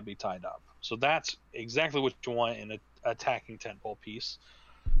he can't be tied up. So that's exactly what you want in an attacking tentpole piece.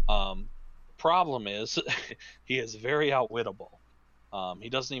 Problem is, he is very outwittable. He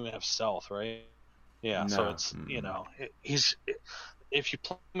doesn't even have stealth, right? Yeah, no. So it's if you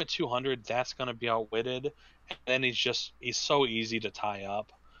play him at 200, that's going to be outwitted, and then he's so easy to tie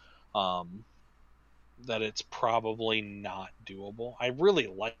up. That it's probably not doable. I really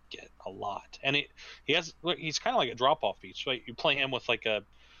like it a lot, and he's kind of like a drop-off piece, right? You play him with Blackheart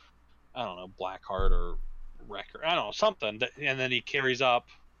or Wrecker, I don't know, something, and then he carries up,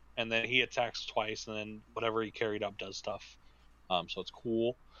 and then he attacks twice, and then whatever he carried up does stuff. So it's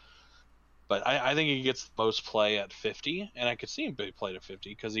cool. But I think he gets the most play at 50, and I could see him be played at 50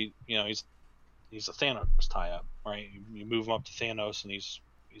 because he's a Thanos tie-up, right? You move him up to Thanos, and he's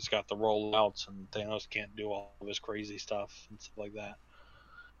got the rollouts, and Thanos can't do all of his crazy stuff and stuff like that.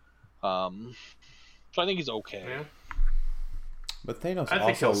 So I think he's okay. Yeah. But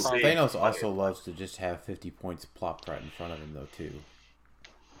Thanos also loves to just have 50 points plopped right in front of him, though, too.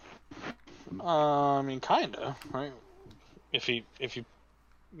 I mean, kinda, right? If he,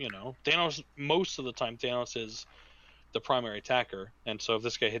 Thanos, most of the time, Thanos is the primary attacker, and so if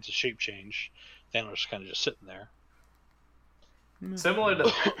this guy hits a shape change, Thanos is kind of just sitting there. Similar to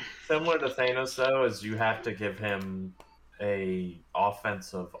Thanos, though, is you have to give him a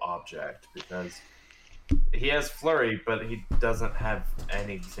offensive object because he has flurry, but he doesn't have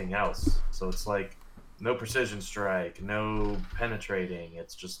anything else. So it's like no precision strike, no penetrating.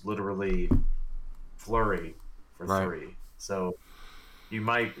 It's just literally flurry for 3. So you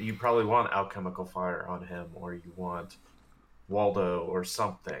probably want alchemical fire on him, or you want Waldo or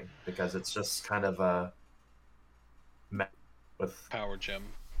something, because it's just kind of a with Power Gem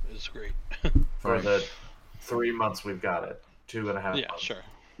is great. for the 3 months we've got it, 2.5 months. Yeah, sure.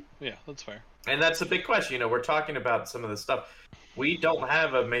 Yeah, that's fair. And that's a big question. We're talking about some of this stuff. We don't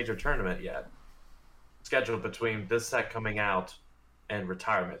have a major tournament yet scheduled between this set coming out and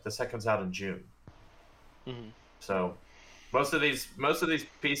retirement. This set comes out in June. Mm-hmm. So most of these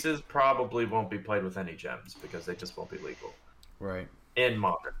pieces probably won't be played with any gems because they just won't be legal. Right. In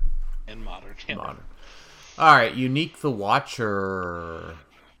Modern. Yeah. Modern. All right, Unique the Watcher.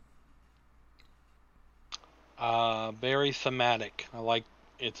 Very thematic.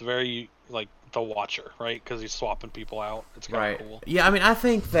 It's very like the Watcher, right? Because he's swapping people out. It's kind of cool. Yeah, I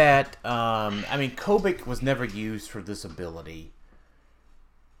think that Kobik was never used for this ability.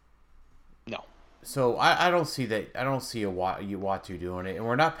 No. So I don't see that. I don't see a Uatu doing it, and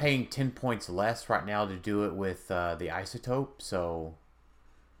we're not paying 10 points less right now to do it with the Isotope. So.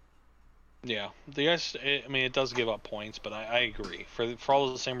 Yeah, it does give up points, but I agree. For all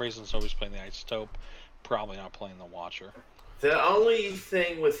of the same reasons, always playing the Isotope, probably not playing the Watcher. The only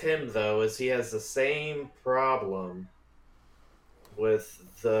thing with him, though, is he has the same problem with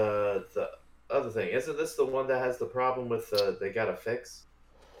the other thing. Isn't this the one that has the problem with they gotta fix?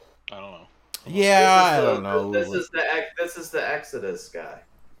 I don't know. Yeah, I don't know. This is the Exodus guy.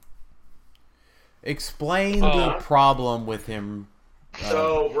 Explain the problem with him.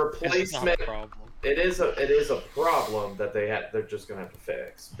 So replacement. It's not a problem. It is a problem that they're just gonna have to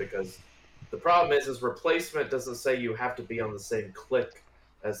fix, because the problem is replacement doesn't say you have to be on the same click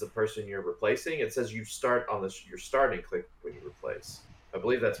as the person you're replacing. It says you start on your starting click when you replace. I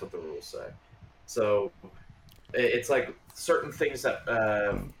believe that's what the rules say. So it's like certain things that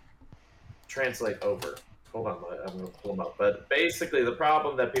translate over. Hold on, I'm gonna pull them up. But basically, the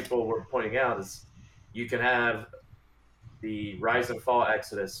problem that people were pointing out is you can have the Rise and Fall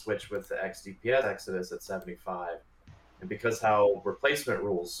Exodus switch with the XDPS Exodus at 75. And because how replacement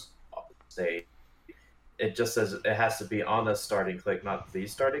rules say, it just says it has to be on the starting click, not the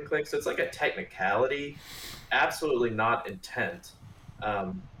starting click. So it's like a technicality, absolutely not intent.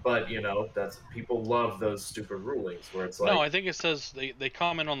 But, that's people love those stupid rulings where it's like... No, I think it says they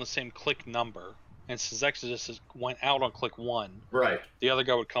comment on the same click number. And since Exodus went out on click 1, right, the other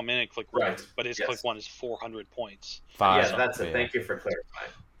guy would come in and click 1, right, but his click 1 is 400 points. 5. Yeah, that's it. Yeah. Thank you for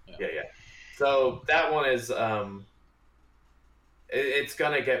clarifying. Yeah. So that one is, it's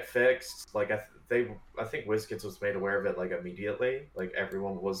gonna get fixed. Like I think WizKids was made aware of it like immediately. Like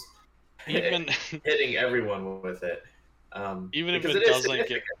everyone was hitting everyone with it. Even if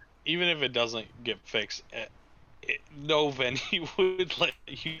it doesn't get fixed, no venue would let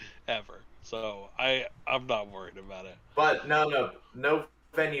you ever. So I'm not worried about it. But no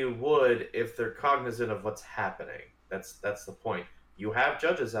venue would if they're cognizant of what's happening. That's the point. You have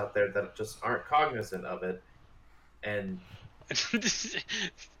judges out there that just aren't cognizant of it, and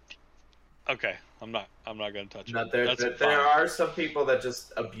okay, I'm not gonna touch it. There are some people that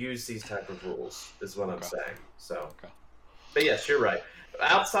just abuse these type of rules, is what I'm saying. So, but yes, you're right.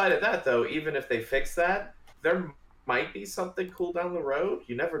 Outside of that, though, even if they fix that, there might be something cool down the road.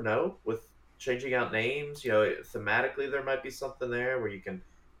 You never know with changing out names. Thematically, there might be something there where you can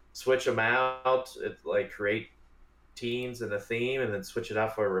switch them out, like create teams and a theme, and then switch it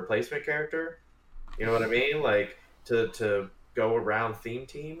out for a replacement character. You know what I mean? Like to go around theme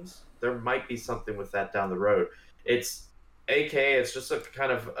teams. There might be something with that down the road. It's just a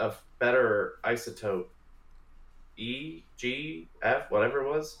kind of a better Isotope E, G, F, whatever it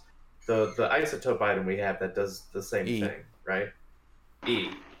was. The Isotope item we have that does the same thing, right? E.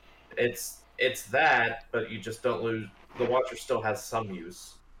 It's that, but you just don't lose. The Watcher still has some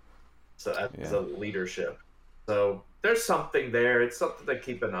use, so as a leadership. So there's something there. It's something to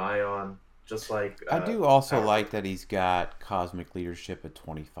keep an eye on. Just like I do also like that he's got Cosmic Leadership at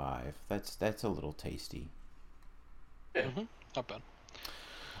 25. That's a little tasty. Yeah. Not bad.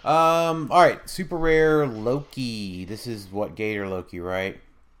 All right, super rare Loki. This is what Gator Loki, right?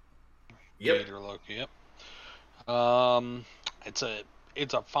 Yep. Gator Loki. Yep.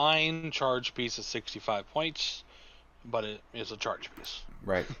 It's a fine charge piece of 65 points, but it is a charge piece.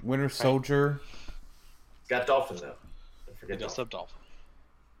 Right. Winter Soldier. It's got Dolphin though. Don't forget It does have Dolphin.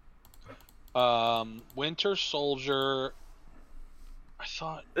 Winter Soldier I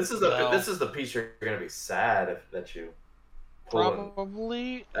thought this is the piece you're gonna be sad that you pull.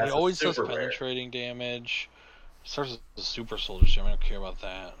 Probably. That's He always does super rare. penetrating damage. Starts as a super soldier gem. I don't care about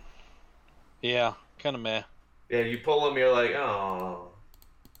that. Yeah, kind of meh. Yeah, you pull him, you're like, oh.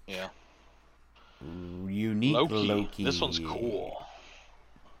 Yeah. Unique Loki. This one's cool.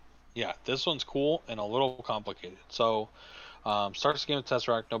 Yeah, this one's cool and a little complicated. So, starts the game with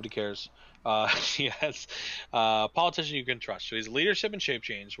Tesseract. Nobody cares. He has politician you can trust. So he's leadership and shape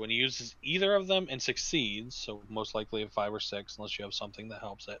change. When he uses either of them and succeeds, so most likely a 5 or 6, unless you have something that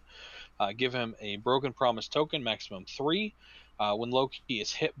helps it, give him a Broken Promise token, maximum 3. When Loki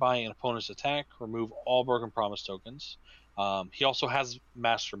is hit by an opponent's attack, remove all Broken Promise tokens. He also has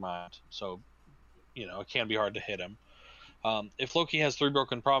Mastermind, so it can be hard to hit him. If Loki has 3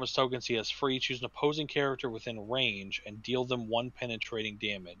 Broken Promise tokens, he has free. Choose an opposing character within range and deal them 1 penetrating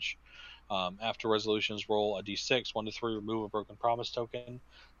damage. After resolutions, roll a d6, 1 to 3, remove a Broken Promise token.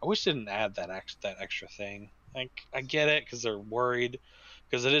 I wish they didn't add that extra thing. I get it because they're worried,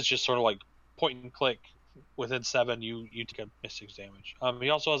 because it is just sort of like point and click. Within 7, you take a Mystic's damage. He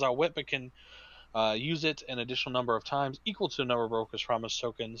also has Outwit, but can use it an additional number of times equal to the number of Broken Promise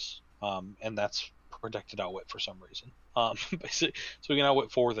tokens, and that's protected Outwit for some reason. Basically, so we can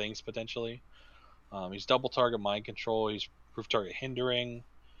Outwit 4 things potentially. He's double target mind control. He's proof target hindering.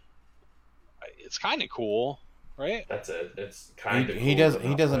 It's kind of cool, right? That's it. It's kind of cool.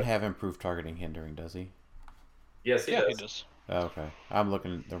 He doesn't have improved targeting hindering, does he? Yes, he does. He does. Oh, okay, I'm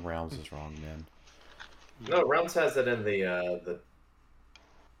looking at the Realms is wrong then. No, Realms has it in the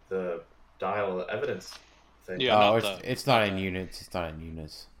dial evidence thing. Yeah. It's not in units. It's not in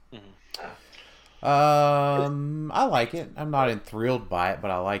units. Mm-hmm. I like it. I'm not enthralled by it,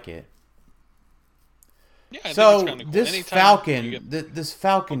 but I like it. Yeah, I So think it's kinda cool. this Anytime Falcon, you get- this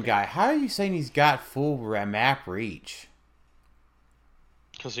Falcon guy, how are you saying he's got full map reach?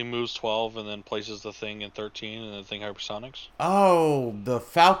 Because he moves 12 and then places the thing in 13 and the thing hypersonics. Oh, the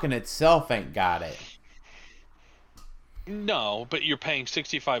Falcon itself ain't got it. No, but you're paying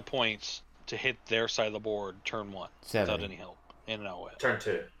 65 points to hit their side of the board turn 1 70. without any help. In and Outwit. Turn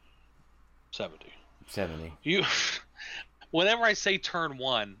 2. 70. 70. Whenever I say turn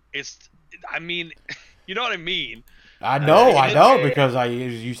 1, you know what I mean. I know because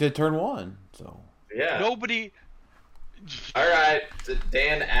you said turn 1. So Yeah. Nobody. All right,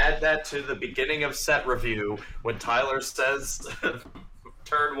 Dan, add that to the beginning of set review when Tyler says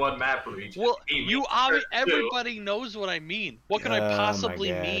turn 1 map reach. Well, he means turn 2. everybody knows what I mean. What could I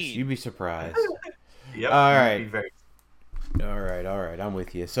possibly Oh my gosh, mean? You'd be surprised. Yep, All you'd right. be very- All right. I'm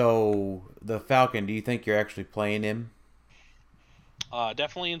with you. So the Falcon, do you think you're actually playing him?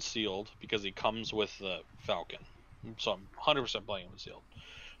 Definitely in sealed because he comes with the Falcon, so I'm 100% playing him in sealed.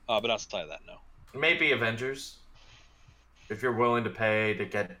 But outside of that, no. Maybe Avengers. If you're willing to pay to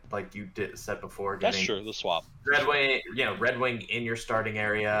get, like you said before, That's getting true. The swap. Red Wing in your starting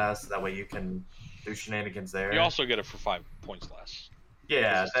area, so that way you can do shenanigans there. You also get it for 5 points less.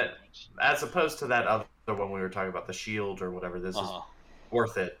 Yeah, This is that 10 points. as opposed to that other one we were talking about, the Shield or whatever. This is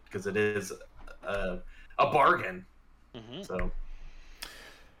worth it because it is a bargain. Mm-hmm. So.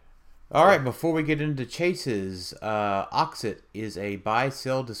 All right, before we get into chases, Oxit is a buy,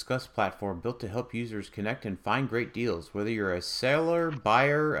 sell, discuss platform built to help users connect and find great deals. Whether you're a seller,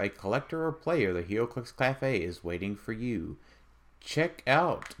 buyer, a collector, or player, the HeroClix Cafe is waiting for you. Check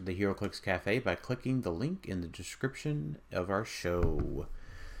out the HeroClix Cafe by clicking the link in the description of our show.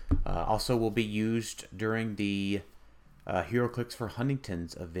 Also will be used during the HeroClix for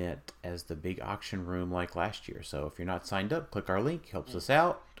Huntington's event as the big auction room like last year. So if you're not signed up, click our link. Helps us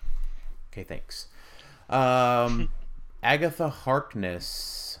out. Okay, thanks. Agatha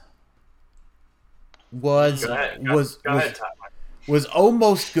Harkness was Go ahead, Tyler. was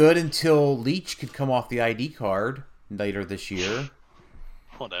almost good until Leech could come off the ID card later this year.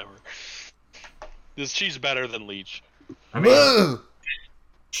 Whatever. She's better than Leech. I mean,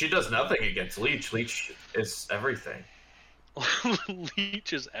 she does nothing against Leech. Leech is everything.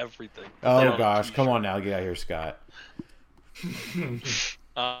 Leech is everything. Oh gosh, come on now, get out of here, Scott.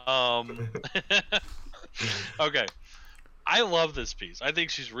 Okay. I love this piece. I think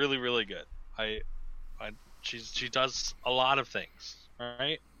she's really, really good. She does a lot of things. All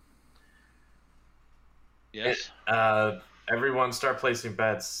right. Yes. Everyone start placing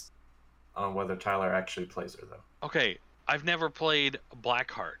bets on whether Tyler actually plays her, though. Okay. I've never played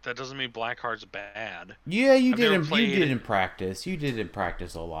Blackheart. That doesn't mean Blackheart's bad. Yeah, you I've did. never You did played- in practice. You did in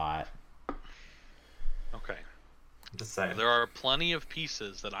practice a lot. Okay. Just saying. There are plenty of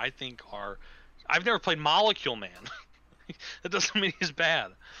pieces that I think are. I've never played Molecule Man. That doesn't mean he's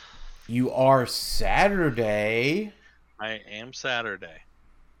bad. You are Saturday. I am Saturday.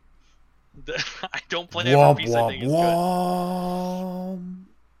 I don't play every piece I think is good.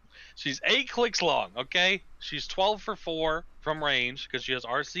 She's 8 clicks long, okay? She's 12 for 4 from range because she has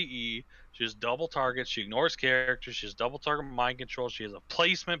RCE. She has double targets. She ignores characters. She has double target mind control. She has a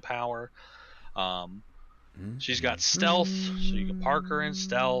placement power. She's got stealth, so you can park her in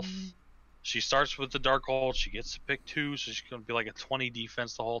stealth. She starts with the Darkhold. She gets to pick 2, so she's going to be like a 20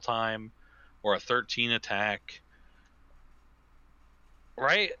 defense the whole time or a 13 attack.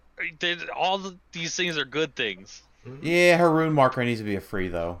 Right? All these things are good things. Yeah, her rune marker needs to be a free,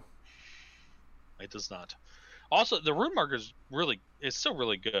 though. It does not. Also, the rune marker is it's still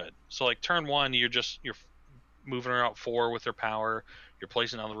really good. So, like, turn 1, you're moving her out 4 with her power. You're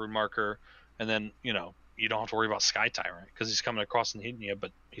placing on the rune marker, and then, you don't have to worry about Sky Tyrant because he's coming across and hitting you,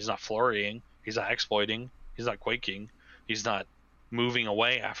 but he's not flurrying. He's not exploiting. He's not quaking. He's not moving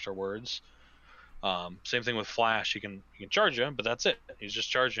away afterwards. Same thing with Flash. He can charge you, but that's it. He's just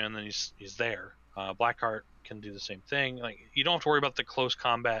charging, and then he's there. Blackheart can do the same thing. Like, you don't have to worry about the close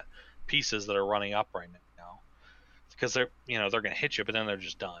combat pieces that are running up right now because they're going to hit you, but then they're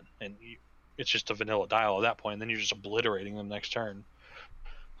just done, and it's just a vanilla dial at that point. And then you're just obliterating them next turn.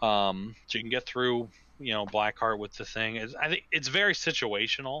 So you can get through Blackheart with the thing. I think it's very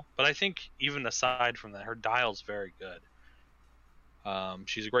situational, but I think even aside from that, her dial's very good.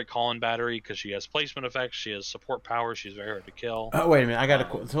 She's a great call-in battery because she has placement effects. She has support power. She's very hard to kill. Oh, wait a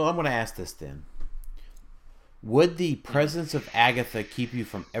minute. So I'm going to ask this then. Would the presence of Agatha keep you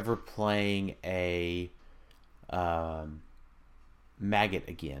from ever playing a maggot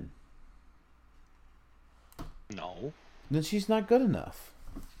again? No. Then she's not good enough.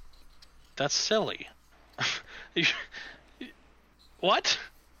 That's silly. What?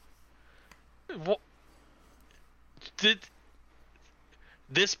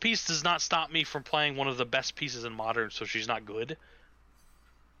 This piece does not stop me from playing one of the best pieces in Modern, so she's not good?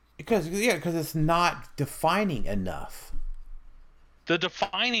 Because it's not defining enough. The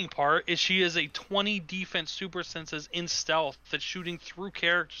defining part is she is a 20 defense super senses in stealth that's shooting through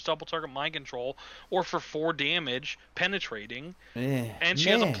characters, double target mind control, or for 4 damage, penetrating. And she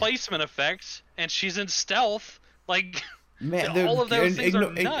has a placement effect, and she's in stealth. Like, all of those things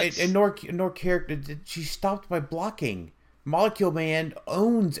are nuts. And nor character, she's stopped by blocking. Molecule Man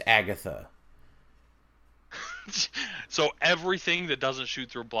owns Agatha. So everything that doesn't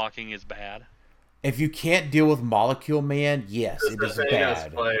shoot through blocking is bad? If you can't deal with Molecule Man, yes, it is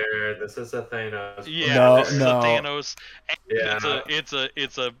bad. This is a Thanos. Yeah, this is a Thanos. Yeah.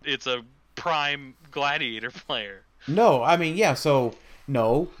 It's a prime Gladiator player. No, I mean, yeah. So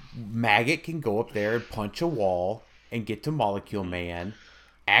no, Maggot can go up there and punch a wall and get to Molecule Man.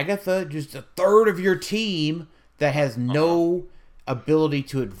 Agatha, just a third of your team that has no ability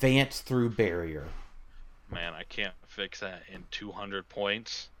to advance through barrier. Man, I can't fix that in 200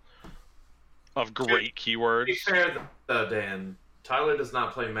 points of great keywords. To be fair, though, Dan, Tyler does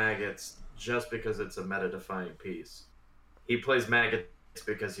not play Maggots just because it's a meta-defining piece. He plays Maggots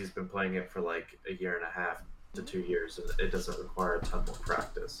because he's been playing it for like 1.5 to 2 years, and it doesn't require a ton more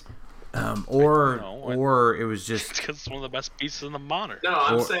practice. Or it was just because it's one of the best pieces in the Modern. No,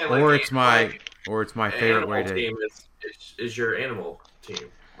 I'm saying like, or it's my favorite way to. Team is your animal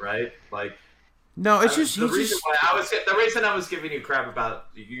team, right? Like, no, it's just the reason I was giving you crap about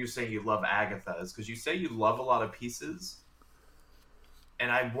you saying you love Agatha is because you say you love a lot of pieces,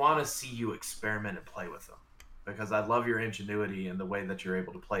 and I want to see you experiment and play with them because I love your ingenuity and the way that you're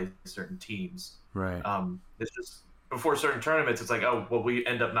able to play certain teams. Right. It's just before certain tournaments, it's like, oh, well, we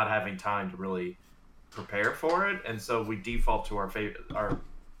end up not having time to really prepare for it, and so we default to our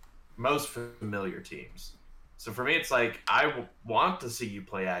most familiar teams. So for me, it's like I want to see you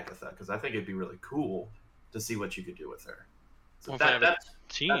play Agatha because I think it'd be really cool to see what you could do with her. So that's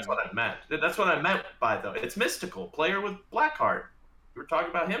what I meant. That's what I meant by though. It's mystical. Player with Blackheart. We were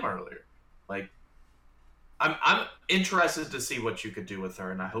talking about him earlier. Like, I'm interested to see what you could do with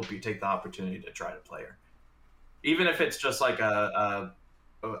her, and I hope you take the opportunity to try to play her, even if it's just like a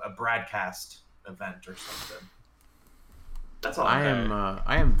broadcast event or something. That's all. I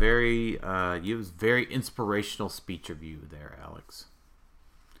am very. It was very inspirational speech of you there, Alex.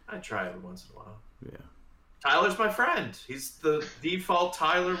 I try every once in a while. Yeah. Tyler's my friend. He's the default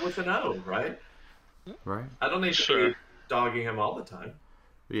Tyler with an O, right? Right. I don't need to be dogging him all the time.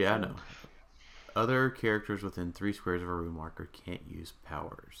 Yeah, I know. Other characters within 3 squares of a rune marker can't use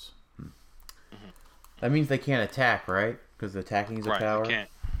powers. That means they can't attack, right? Because attacking is a power. They can't.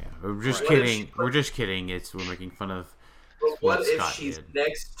 Yeah, we're just kidding. We're just kidding. We're making fun of. But what if she's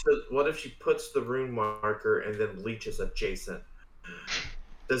next to? What if she puts the rune marker and then leeches adjacent?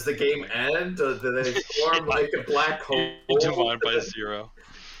 Does the game end? Or do they form like a black hole? Divide by 0.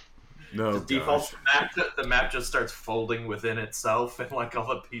 No, The default map just starts folding within itself, and like all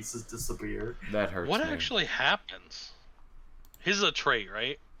the pieces disappear. That hurts. What me. actually happens? His is a trait,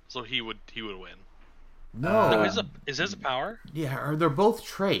 right? So he would win. No, is his a power? Yeah, they're both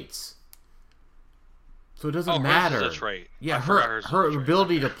traits. So it doesn't hers matter. is a trait. Yeah, I forgot her hers was a trait.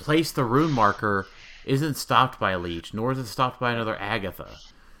 ability to place the rune marker isn't stopped by a leech, nor is it stopped by another Agatha.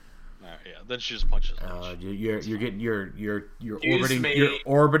 Yeah, then she just punches. You're getting you're Excuse orbiting me. you're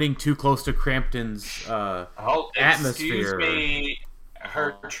orbiting too close to Crampton's atmosphere. Excuse me.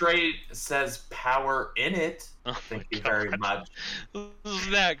 Her trait says power in it. Thank you very much. This is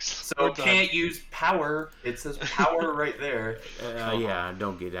next. So We're it done. can't use power. It says power right there. Yeah,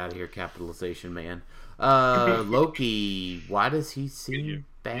 don't get out of here, capitalization man. Loki, why does he seem You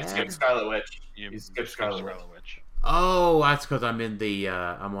bad? skip Scarlet Witch. You You skip Scarlet Witch. Witch. Oh, that's because I'm in the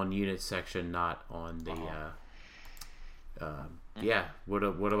I'm on unit section, not on the. Yeah, what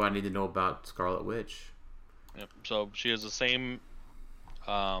do I need to know about Scarlet Witch? Yep. So she has the same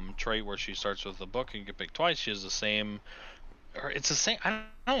trait where she starts with the book and you can pick twice. She has the same. It's the same. I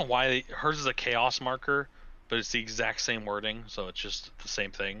don't know why hers is a chaos marker, but it's the exact same wording, so it's just the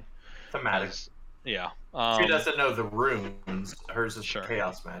same thing. Thematic. Yeah. She doesn't know the runes. Hers is Sure.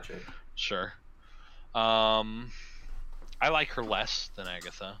 chaos magic. Sure. I like her less than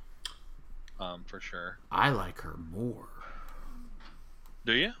Agatha. For sure. I like her more.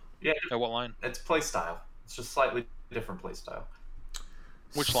 Do you? Yeah, At what line? it's playstyle. It's just slightly different playstyle.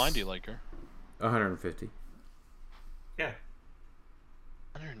 Which line do you like her? 150. Yeah,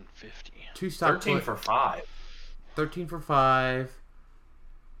 150. 2 stop 13 click, for 5. 13 for 5.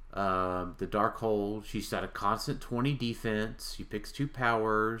 The Dark Hold. She's got a constant 20 defense. She picks 2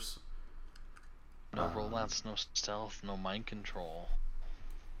 powers. No rollouts, no stealth, no mind control.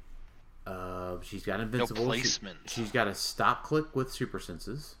 She's got invincible. No placement. She's got a stop click with super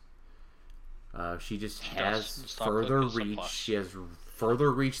senses. She just has Stop further click is a reach. plus. She has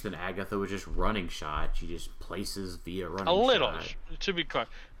further reach than Agatha, which is running shot. She just places via running A little. shot. To be clear,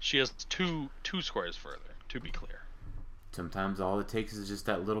 she has two squares further. To be clear. Sometimes all it takes is just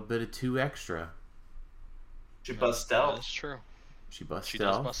that little bit of 2 extra. She busts That's stealth. true. She busts She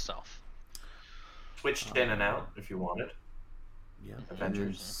stealth. does bust stealth. Switched in and out if you wanted. Yeah. Avengers.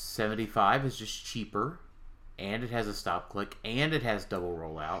 And then 75 is just cheaper, and it has a stop click, and it has double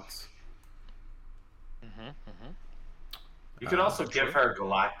rollouts. You could also That's give true. her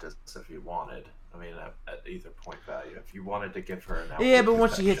Galactus if you wanted. I mean, at either point value. If you wanted to give her an Yeah, outward but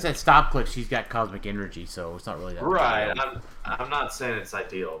once she hits protection. that stop click, she's got cosmic energy, so it's not really that. Right. big a deal. I'm not saying it's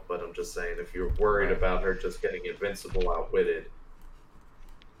ideal, but I'm just saying if you're worried about her just getting invincible outwitted,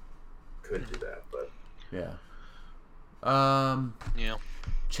 could do that. But Yeah. Yeah.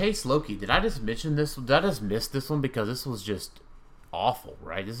 Chase Loki. Did I just mention this? Did I just miss this one because this was just awful,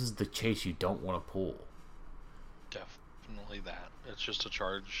 right? This is the chase you don't want to pull. Definitely that. It's just a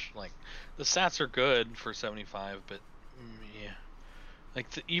charge. Like, the stats are good for 75, but yeah. Like,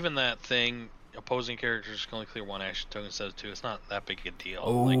 even that thing, opposing characters can only clear 1 action token instead of 2. It's not that big a deal.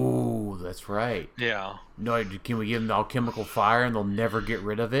 Oh, Like, that's right. yeah. No, can we give them the alchemical fire and they'll never get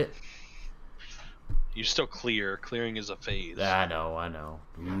rid of it? You still clear. Clearing is a phase. I know.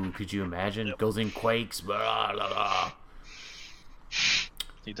 Ooh, could you imagine? Goes in quakes. Blah, blah, blah.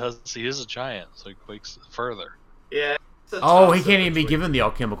 He is a giant, so he quakes further. yeah. it's a Oh, he toss-up can't even be between- given the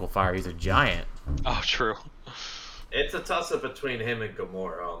alchemical fire. He's a giant. Oh, true. It's a toss up between him and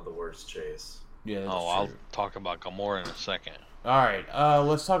Gamora on the worst chase. Yeah. Oh, I'll talk about Gamora in a second. All right.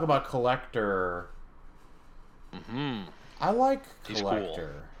 Let's talk about Collector. I like He's Collector.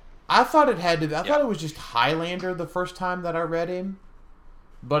 cool. I thought it had to. I thought it was just Highlander the first time that I read him,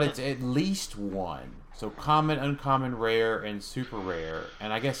 but it's at least one. So common, uncommon, rare, and super rare,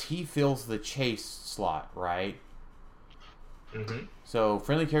 and I guess he fills the chase slot, right? Mm-hmm. So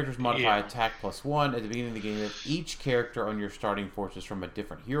friendly characters modify Yeah. attack +1 at the beginning of the game if each character on your starting force is from a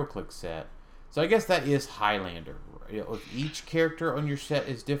different HeroClix set. So I guess that is Highlander. If each character on your set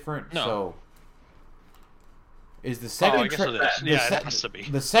is different, No. so is the I second guess trait? it is. Yeah, it has to be.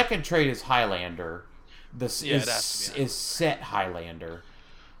 The second trait is Highlander. Yeah, it has to be. Is set Highlander,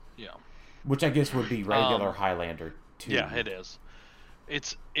 Yeah. which I guess would be regular Highlander too. Yeah, it is.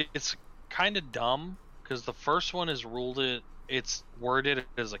 It's kind of dumb because the first one is it's worded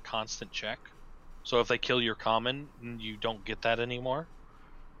as a constant check. So if they kill your common, you don't get that anymore.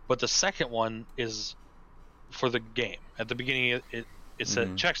 But the second one is for the game. At the beginning, it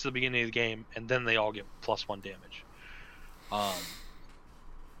said checks at the beginning of the game, and then they all get +1 damage.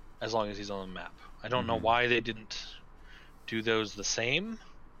 As long as he's on the map. I don't know why they didn't do those the same.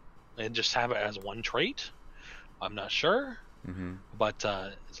 and just have it as one trait. I'm not sure, but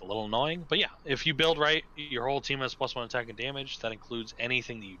it's a little annoying. But yeah, if you build right, your whole team has +1 attack and damage. That includes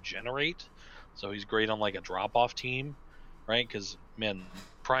anything that you generate. So he's great on like a drop-off team, right? Because man,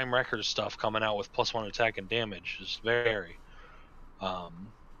 Prime Record stuff coming out with +1 attack and damage is very.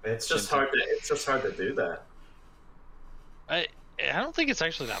 It's just hard to do that. I don't think it's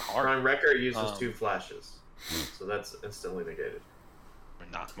actually that hard. Prime Record uses 2 flashes, so that's instantly negated.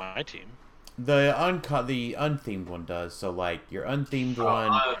 Not my team. The unthemed one does. So like your unthemed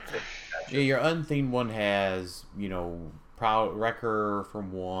one, your unthemed one has Wrecker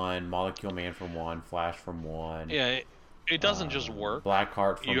from 1, Molecule Man from 1, Flash from 1. Yeah, it doesn't just work.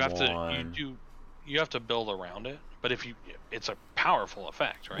 Blackheart from 1. You have to build around it, but it's a powerful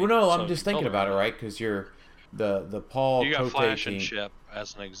effect, right? Well, no, I'm just thinking about it, right? Because you're the Paul. You got Cote Flash team. and Chip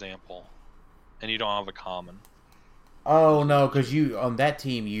as an example, and you don't have a common. Oh no, because you on that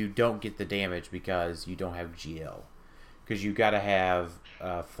team you don't get the damage because you don't have GL, because you got to have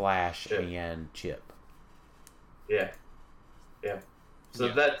Flash and Chip. Yeah. So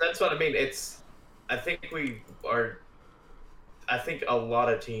that's what I mean. I think a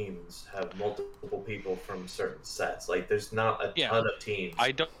lot of teams have multiple people from certain sets. Like there's not a ton of teams.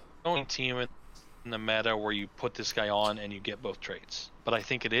 I don't team in the meta where you put this guy on and you get both traits, but I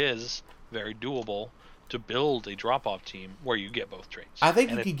think it is very doable to build a drop-off team where you get both traits. I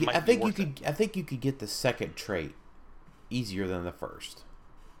think you could get the second trait easier than the first.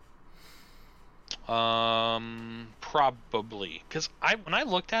 Probably, because when I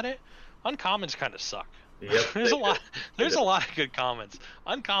looked at it, uncommons kind of suck. Yep, there's a lot of good commons.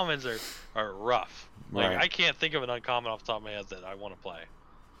 Uncommons are rough. Like Right. I can't think of an uncommon off the top of my head that I want to play.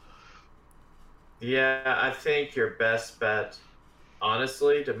 Yeah, I think your best bet,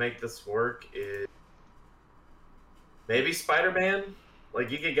 honestly, to make this work is maybe Spider-Man.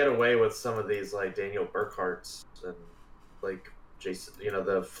 Like you could get away with some of these, like Daniel Burkhardt's and like Jason,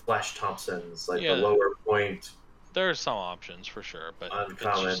 the Flash Thompsons, like the lower point. There are some options for sure, but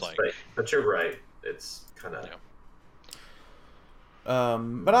uncommons. it's just like, but you're right. It's kind of.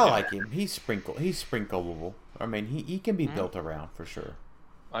 But I like him. He's sprinkleable. I mean, he can be built around for sure.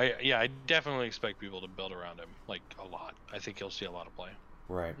 I definitely expect people to build around him like a lot. I think you'll see a lot of play.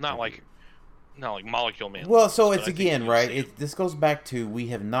 Right. Not like Molecule Man. Well, so it's again, right? This goes back to we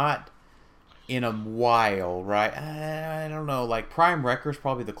have not in a while, right? I don't know. Like Prime Wrecker's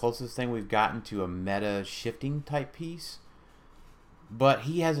probably the closest thing we've gotten to a meta shifting type piece, but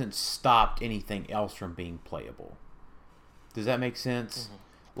he hasn't stopped anything else from being playable. Does that make sense?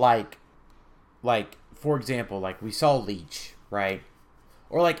 Mm-hmm. Like for example, like we saw Leech, right?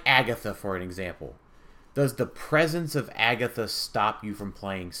 Or like Agatha, for an example. Does the presence of Agatha stop you from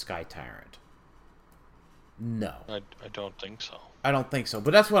playing Sky Tyrant? No. I don't think so. I don't think so.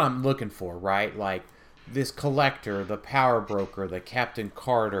 But that's what I'm looking for, right? Like this Collector, the Power Broker, the Captain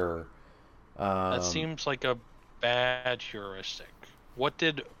Carter. That seems like a bad heuristic. What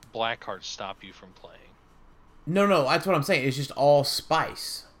did Blackheart stop you from playing? No, that's what I'm saying. It's just all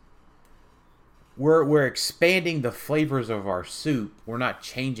spice. We're expanding the flavors of our soup. We're not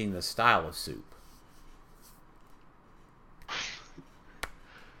changing the style of soup.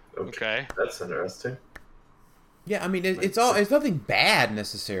 Okay. That's interesting. Yeah, I mean, it's nothing bad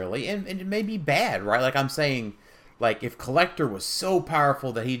necessarily, and it may be bad, right? Like I'm saying, like if Collector was so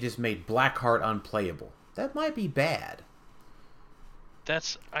powerful that he just made Blackheart unplayable, that might be bad.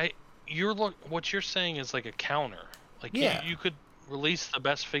 What you're saying is like a counter. Like you could release the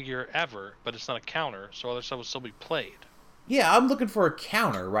best figure ever, but it's not a counter, so other stuff will still be played. Yeah, I'm looking for a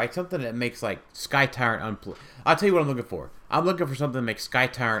counter, right? Something that makes like Sky Tyrant unplayable. I'll tell you what I'm looking for. I'm looking for something that makes Sky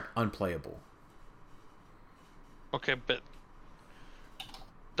Tyrant unplayable. Okay, but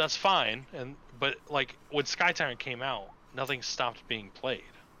that's fine. But like when Sky Tyrant came out, nothing stopped being played.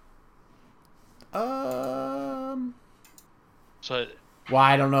 So. Well,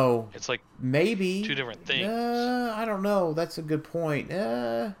 I don't know. It's like maybe 2 different things. I don't know. That's a good point.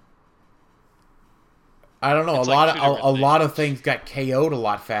 I don't know. It's a lot of things got KO'd a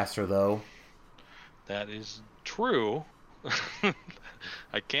lot faster though. That is true.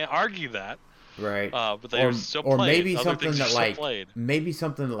 I can't argue that. Right. But they were still played. Or maybe Other something that like played. Maybe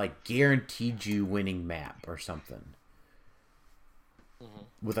something that like guaranteed you winning map or something.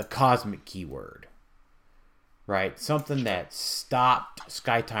 With a cosmic keyword. Right? Something that stopped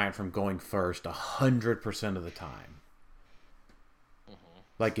Sky Tyrant from going first 100% of the time.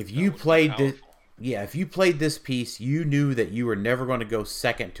 Like if you played this, if you played this piece, you knew that you were never going to go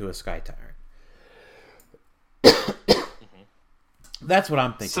second to a Sky Tyrant. That's what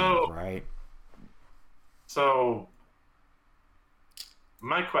I'm thinking of, right? So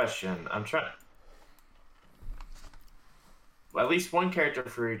my question, I'm trying. At least one character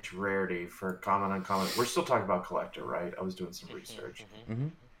for each rarity for common, uncommon. We're still talking about collector, right? I was doing some research. Mm-hmm.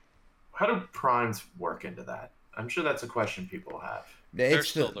 How do primes work into that? I'm sure that's a question people have. They're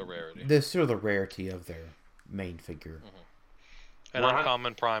still the rarity. They're still the rarity of their main figure. An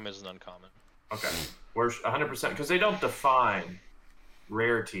uncommon prime is an uncommon. Okay. We're 100% because they don't define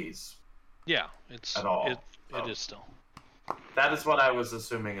rarities. Yeah, it's at all. It is still. That is what I was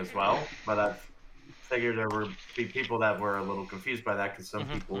assuming as well, but I figured there would be people that were a little confused by that because some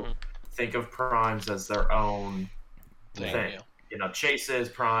people think of primes as their own thing. Yeah. You know, chases,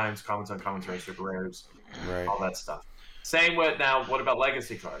 primes, commons, uncommons, rare, super rares, Right. all that stuff. Same with now. What about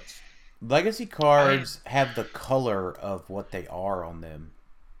legacy cards? Legacy cards have the color of what they are on them.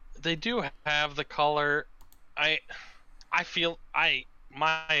 They do have the color. I feel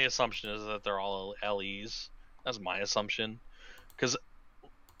my assumption is that they're all LEs. That's my assumption. Because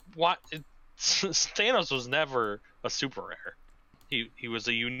Thanos was never a super rare. He was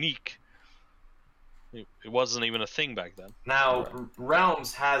a unique. It wasn't even a thing back then. Now,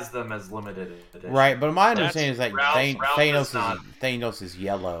 Realms has them as limited edition. Right, but my understanding is that Realms Thanos is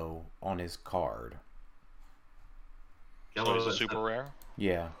yellow on his card. So he's a super rare?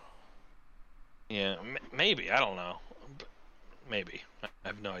 Yeah. Yeah, maybe. I don't know. Maybe. I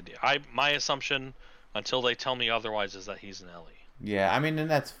have no idea. My assumption, until they tell me otherwise, is that he's an LE. Yeah, I mean, and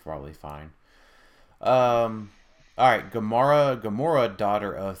that's probably fine. All right, Gamora,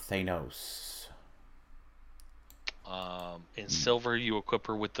 daughter of Thanos. In silver, you equip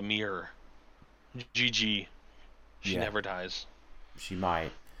her with the mirror. GG. She never dies. She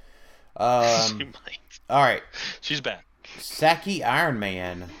might. She might. All right. She's back. Saki Iron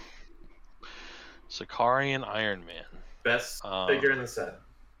Man. Sakarian Iron Man. Best figure in the set.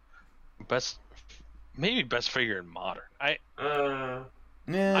 Maybe best figure in modern. I don't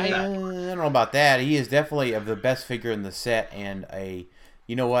know about that. He is definitely of the best figure in the set, and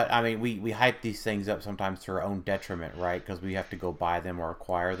you know what? I mean, we hype these things up sometimes to our own detriment, right? Because we have to go buy them or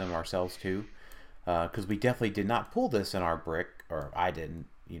acquire them ourselves too. Because we definitely did not pull this in our brick, or I didn't,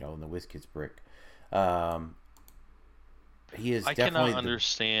 in the WizKids brick. He is definitely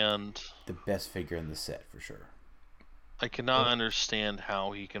understand the best figure in the set for sure. I cannot understand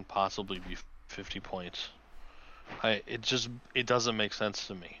how he can possibly be 50 points. It doesn't make sense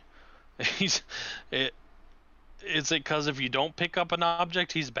to me. Is it because if you don't pick up an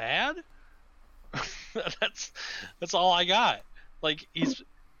object, he's bad? That's all I got. Like it's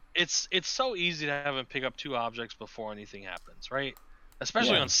so easy to have him pick up 2 objects before anything happens, right?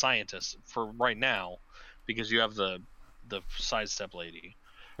 Especially on scientists for right now, because you have the sidestep lady.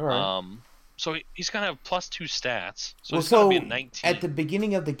 All right. So he's gonna have +2 stats. So well, it's gonna be a 19. At the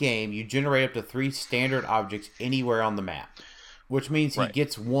beginning of the game, you generate up to 3 standard objects anywhere on the map, which means he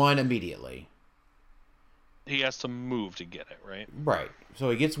gets 1 immediately. He has to move to get it, right? Right. So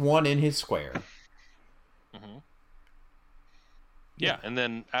he gets 1 in his square. Mm-hmm. Yeah, and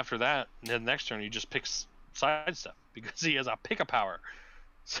then after that, the next turn, he just picks sidestep because he has a pick-up power.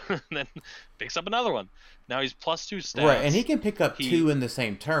 So then picks up another one. Now he's +2 stats. Right, and he can pick up 2 in the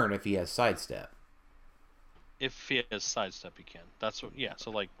same turn if he has sidestep. If he has sidestep, he can. That's what. Yeah.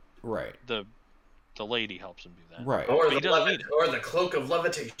 So like. Right. The lady helps him do that. Right. Or the cloak of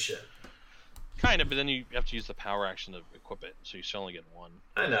levitation. Kind of, but then you have to use the power action to equip it, so you still only get 1.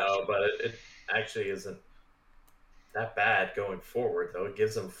 I know, but it actually isn't that bad going forward, though. It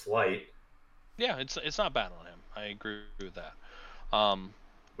gives him flight. Yeah, it's not bad on him. I agree with that.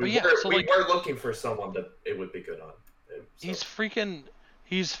 We were looking for someone that it would be good on. So.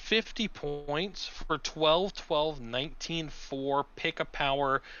 He's 50 points for 12, 12, 19, 4, pick a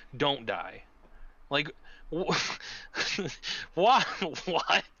power, don't die. Like, what? Why?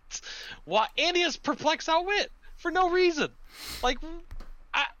 And he has Perplex Outwit for no reason. Like,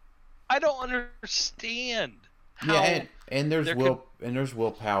 I don't understand how. Yeah, and there's there's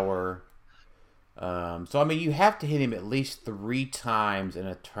willpower. So I mean, you have to hit him at least 3 times in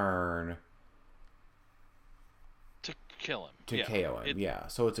a turn to kill him. To KO him, yeah.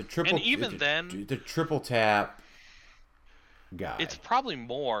 So it's a triple. And even then, the triple tap guy. It's probably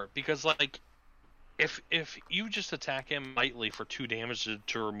more because like. If you just attack him lightly for 2 damage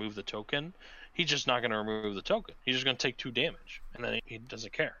to remove the token, he's just not going to remove the token. He's just going to take 2 damage, and then he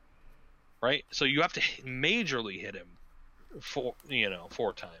doesn't care, right? So you have to majorly hit him 4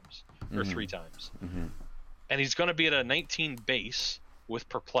 times or 3 times, and he's going to be at a 19 base with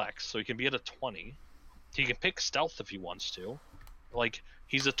Perplex, so he can be at a 20. He can pick Stealth if he wants to. Like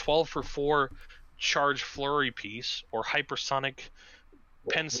he's a 12 for 4 charge flurry piece or hypersonic.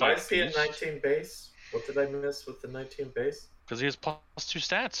 Why is he at 19 base? What did I miss with the 19 base? because he has +2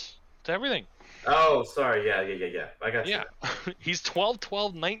 stats to everything. Oh, sorry. Yeah. I got you. Yeah, he's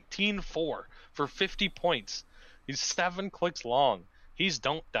 12-12, 19-4 for 50 points. He's 7 clicks long. He's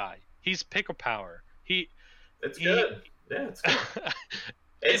don't die. He's pick a power. It's good. Yeah, it's good.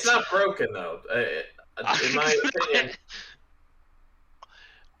 It's not broken though. In my opinion.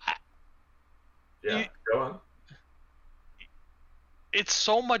 Yeah, go on. It's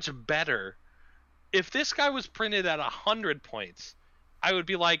so much better. If this guy was printed at 100 points, I would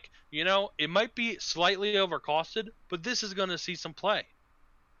be like, it might be slightly overcosted, but this is going to see some play.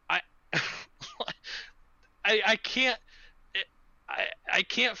 I can't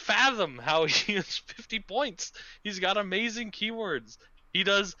fathom how he has 50 points. He's got amazing keywords. He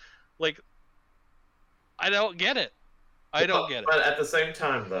does, I don't get it. But at the same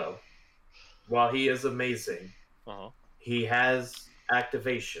time, though, while he is amazing, he has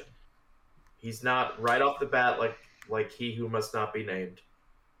activation. He's not right off the bat like he who must not be named,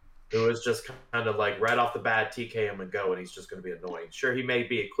 who is just kind of like right off the bat TK him and go, and he's just going to be annoying. Sure, he may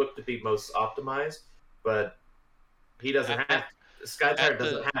be equipped to be most optimized, but he doesn't have to. Sky Tyrant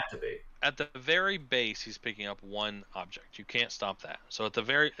doesn't have to be. At the very base, he's picking up one object. You can't stop that. So at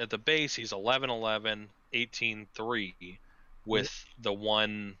the base, he's 11-11, 18-3 with the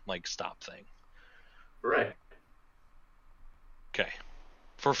one stop thing. Right. Okay.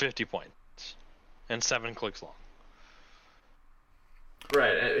 For 50 points and 7 clicks long.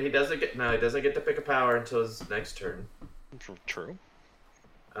 Right. He doesn't get to pick a power until his next turn. True.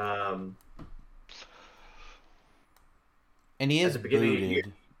 And he is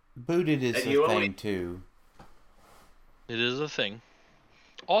booted. Booted is a thing too. It is a thing.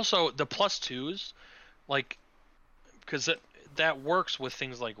 Also, the +2s, because that works with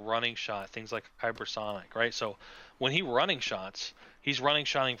things like running shot, things like hypersonic, right? So when he running shots, he's running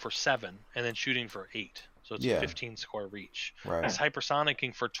shotting for 7 and then shooting for 8. So it's a 15 square reach. Right. He's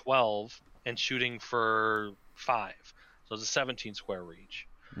hypersonicking for 12 and shooting for 5. So it's a 17 square reach.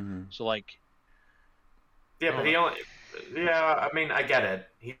 Mm-hmm. So yeah, but he only. Yeah, I mean, I get it.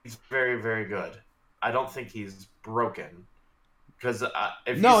 He's very, very good. I don't think he's broken. Because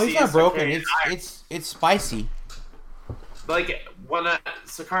he's not broken. It's spicy. When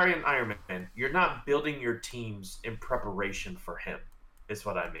Sakarian Iron Man, you're not building your teams in preparation for him. Is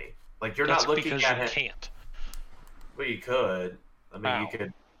what I mean. You're That's not looking because at you him. Can't. Well, you could. I mean, Wow. you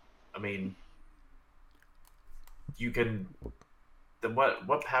could. I mean, you can.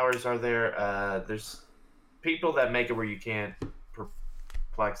 What powers are there? There's people that make it where you can't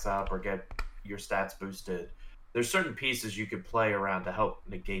perplex up or get your stats boosted. There's certain pieces you could play around to help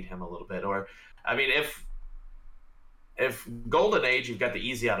negate him a little bit. Or, I mean, if Golden Age, you've got the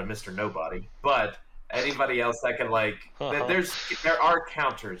easy out of Mr. Nobody, but anybody else that can there are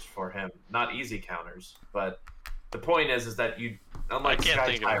counters for him, not easy counters. But the point is that you, unlike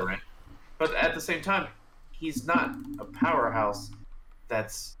Sky Tyrant, but at the same time, he's not a powerhouse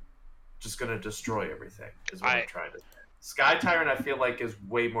that's just going to destroy everything. Is what I'm trying to say. Sky Tyrant, I feel like, is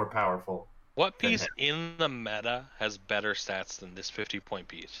way more powerful. What piece in the meta has better stats than this 50-point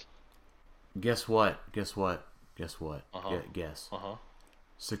piece? Guess what? Guess.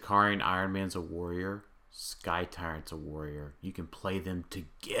 Sakarian Iron Man's a warrior. Sky Tyrant's a warrior. You can play them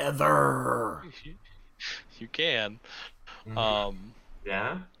together. You can.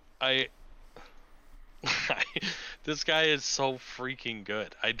 Yeah. This guy is so freaking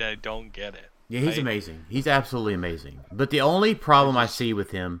good. I don't get it. Yeah, he's amazing. He's absolutely amazing. But the only problem I see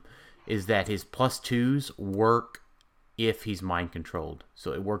with him is that his +2s work if he's mind controlled.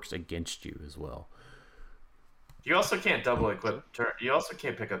 So it works against you as well. You also can't double equip. You also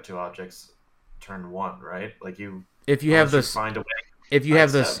can't pick up 2 objects turn 1, right? If you have this, find a way. if you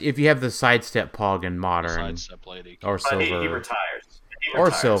have the sidestep pog in modern Sidestep lady. or silver, he retires. or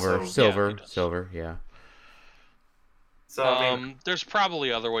silver, yeah. So I mean, there's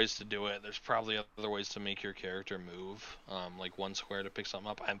probably other ways to do it. There's probably other ways to make your character move, like 1 square to pick something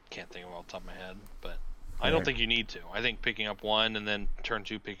up. I can't think of it off the top of my head, but I don't think you need to. I think picking up 1 and then turn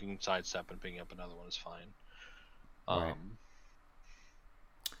 2 picking sidestep and picking up another one is fine. Right.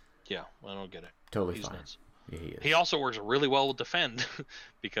 Yeah, I don't get it. Totally He's fine. nuts. Yeah, he is. He also works really well with defend,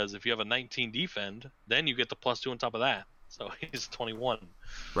 because if you have a 19 defend, then you get the +2 on top of that. So he's 21.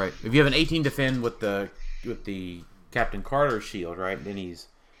 Right. If you have an 18 defend with the Captain Carter shield, right, then he's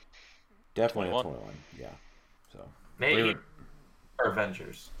definitely 21. 21. Yeah. So maybe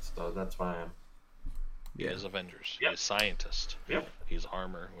Avengers. So that's why I'm. He is Avengers. Yep. He's scientist. Yep. He's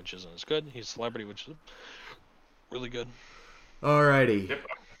armor, which isn't as good. He's celebrity, which is really good. Alrighty. Yep.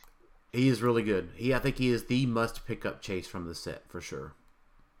 He is really good. I think he is the must pick up chase from the set for sure.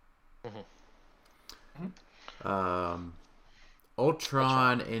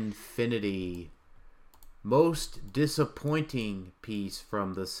 Ultron Infinity. Most disappointing piece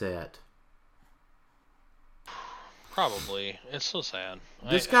from the set. Probably. It's so sad.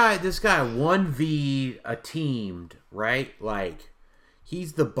 This guy 1v a teamed, right? Like,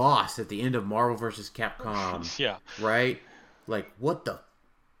 he's the boss at the end of Marvel vs. Capcom. Yeah. Right? Like, what?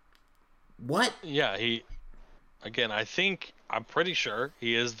 Yeah, I'm pretty sure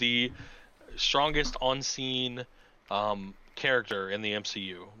he is the strongest on-scene character in the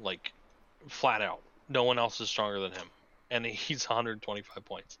MCU. Like, flat out. No one else is stronger than him. And he's 125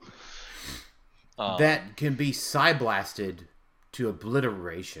 points. That can be blasted to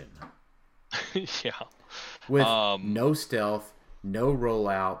obliteration. Yeah. With no stealth, no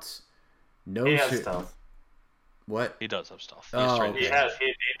rollouts, no he has stealth. What? He does have stealth. He does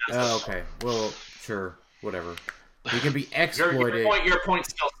okay. Well, sure. Whatever. He can be exploited. Your point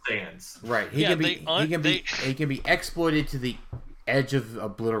still stands. Right. He can be exploited to the edge of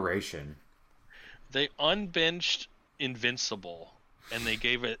obliteration. They unbenched Invincible, and they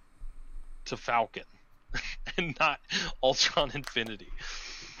gave it to Falcon, and not Ultron Infinity.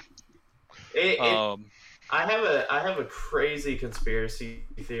 I have a crazy conspiracy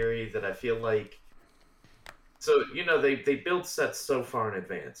theory that I feel like. So they build sets so far in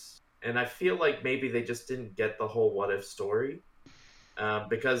advance, and I feel like maybe they just didn't get the whole what if story,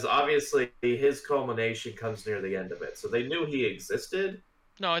 because obviously his culmination comes near the end of it. So they knew he existed.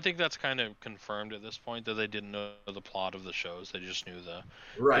 No, I think that's kind of confirmed at this point that they didn't know the plot of the shows. They just knew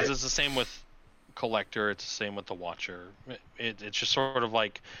right. Because it's the same with Collector. It's the same with the Watcher. It's just sort of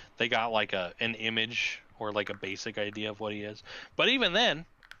like they got like an image or like a basic idea of what he is. But even then,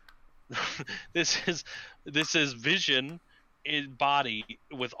 this is Vision in body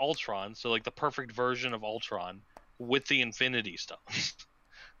with Ultron. So like the perfect version of Ultron with the Infinity Stones.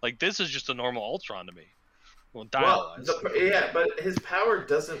 Like this is just a normal Ultron to me. Well, but his power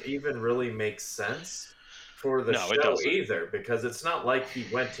doesn't even really make sense for the show either, because it's not like he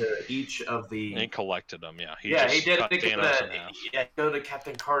went to each of the. He collected them, yeah. He did. Go to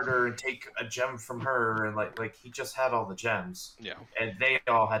Captain Carter and take a gem from her, and like he just had all the gems. Yeah, and they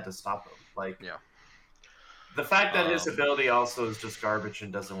all had to stop him. The fact that his ability also is just garbage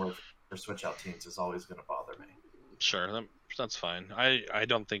and doesn't work for switch out teams is always going to bother me. Sure, that's fine. I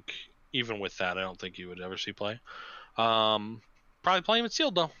don't think. Even with that, I don't think you would ever see play. Probably play him at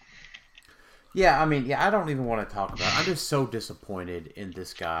sealed, though. Yeah, I mean, I don't even want to talk about it. I'm just so disappointed in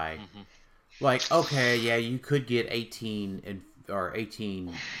this guy. Mm-hmm. Like, okay, yeah, you could get 18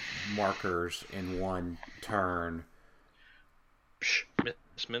 markers in one turn.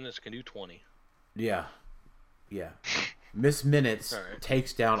 Miss Minutes can do 20. Yeah. Miss Minutes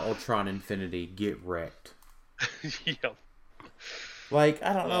takes down Ultron Infinity. Get wrecked. Yep. Like,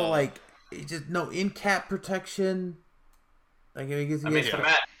 I don't know, like, just no in-cap protection. Like,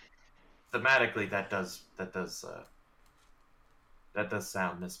 thematically, that does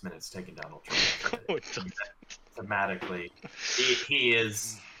sound Miss Minutes taking down Ultron. Thematically, he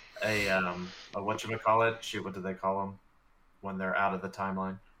is a whatchamacallit? Shoot, what do they call him when they're out of the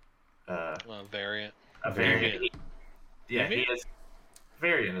timeline? Variant. A variant. He is.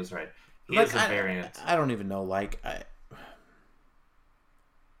 Variant is right. He is a variant. I don't even know. Like,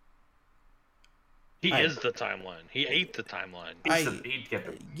 He is the timeline. He ate the timeline.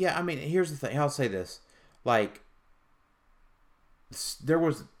 Yeah, I mean, here's the thing. I'll say this: like,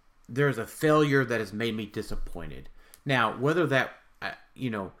 there's a failure that has made me disappointed. Now, whether that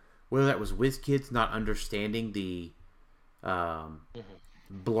was WizKids not understanding the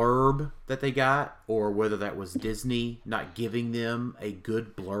blurb that they got, or whether that was Disney not giving them a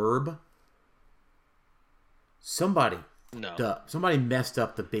good blurb, somebody messed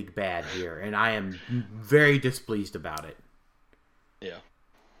up the big bad here, and I am very displeased about it. Yeah,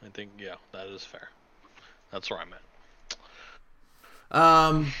 I think that is fair. That's where I'm at.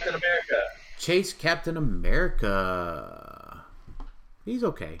 Captain America. Chase Captain America. He's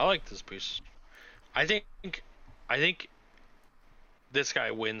okay. I like this piece. I think this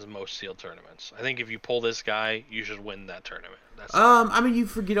guy wins most sealed tournaments. I think if you pull this guy, you should win that tournament. I mean,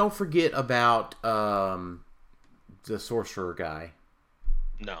 don't forget about the Sorcerer guy.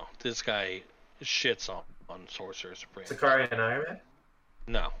 No, this guy shits on Sorcerer Supreme. Sakari and Iron Man?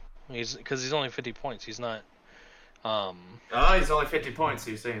 No, because he's only 50 points. He's not. He's only 50 points. So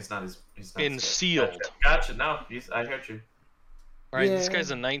you're saying he's not in sealed. Gotcha. No, I heard you. Right, this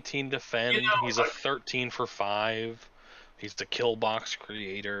guy's a 19 defend. He's a 13 for 5. He's the kill box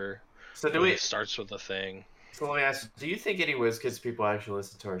creator. So he starts with a thing. So let me ask you, do you think any WizKids people actually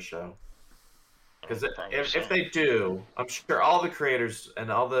listen to our show? Because if they do, I'm sure all the creators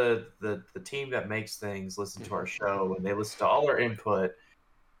and all the team that makes things listen to our show, and they listen to all our input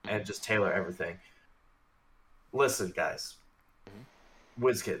and just tailor everything. Listen, guys,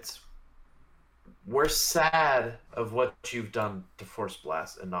 WizKids, we're sad of what you've done to Force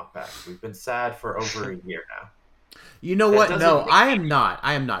Blast and Knockback. We've been sad for over a year now. You know what? No, I am not.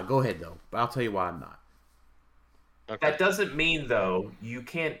 I am not. Go ahead, though. But I'll tell you why I'm not. Okay. That doesn't mean, though, you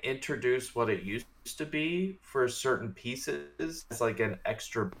can't introduce what it used to be for certain pieces as like an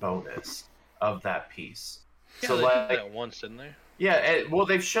extra bonus of that piece. Yeah, so they like did that once, didn't they? Yeah, well,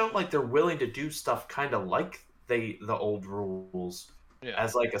 they've shown like they're willing to do stuff kind of like the old rules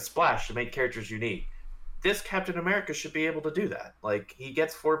as like a splash to make characters unique. This Captain America should be able to do that. Like he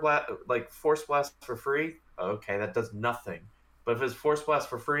gets Force Blast for free. Okay, that does nothing. But if it's Force Blast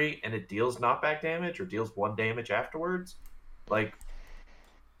for free and it deals knockback damage or deals 1 damage afterwards, like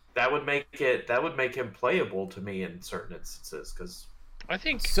that would make him playable to me in certain instances. Because I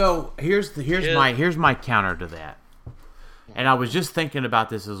think so. Here's my counter to that. And I was just thinking about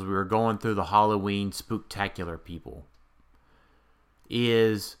this as we were going through the Halloween spooktacular, people.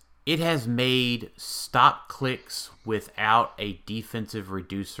 It has made stop clicks without a defensive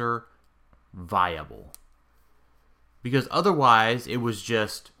reducer viable. Because otherwise, it was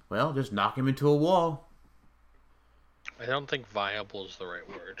just knock him into a wall. I don't think viable is the right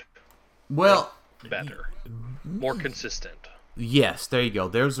word. Well, better. More consistent. Yes, there you go.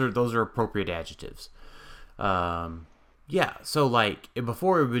 Those are appropriate adjectives. Yeah, so like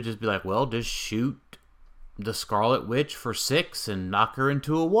before it would just be like, well, just shoot the Scarlet Witch for 6 and knock her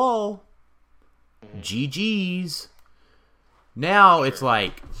into a wall. GG's. Now it's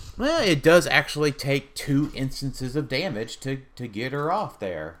like, well, it does actually take 2 instances of damage to get her off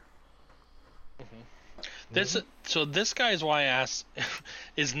there. So this guy is why I asked,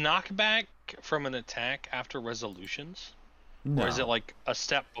 is knockback from an attack after resolutions? No. Or is it like a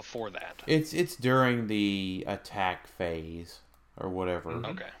step before that? It's during the attack phase or whatever.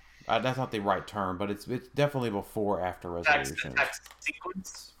 Okay. That's not the right term, but it's definitely before or after resolution. Attack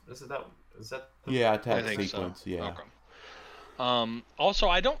sequence? Is that? Yeah, attack sequence. So. Yeah. Okay.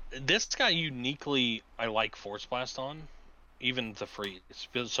 Also, this guy uniquely I like Force Blast on, even the freeze.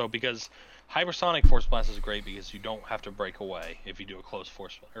 So because hypersonic Force Blast is great because you don't have to break away if you do a close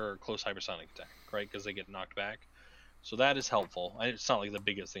hypersonic attack, right? Because they get knocked back. So that is helpful. It's not like the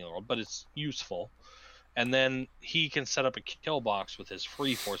biggest thing in the world, but it's useful. And then he can set up a kill box with his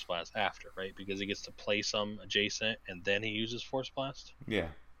free Force Blast after, right? Because he gets to play some adjacent, and then he uses Force Blast. Yeah.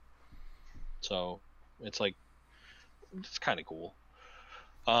 So it's kind of cool.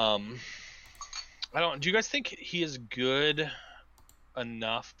 Do you guys think he is good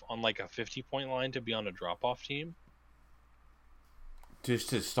enough on like a 50-point line to be on a drop-off team? Just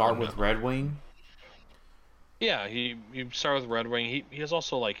to start with Red Wing? Yeah, you start with Red Wing. He is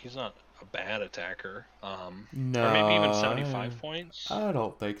also he's not a bad attacker. No, or maybe even 75 points. I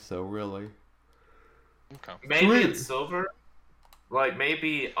don't think so, really. Okay. Maybe in silver, like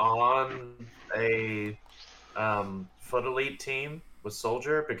maybe on a Foot Elite team with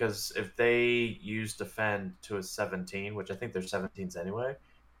Soldier, because if they use defend to a 17, which I think they're 17s anyway,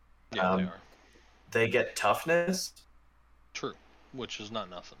 yeah, they are. They get toughness. True, which is not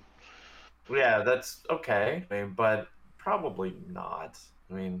nothing. Yeah, that's okay. I mean, but probably not.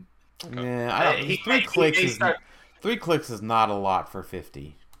 I mean, yeah, 3 clicks is not a lot for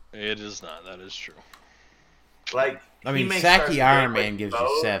 50. It is not. That is true. Like, I mean, Saki Iron Man gives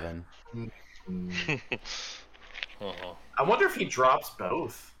you 7. I wonder if he drops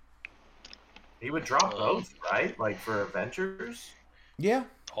both. He would drop both, right? Like for Avengers. Yeah.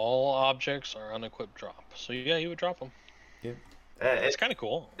 All objects are unequipped drop. So yeah, he would drop them. Yeah. It's kind of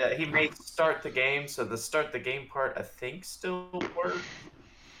cool. He may start the game, so the start the game part I think still works.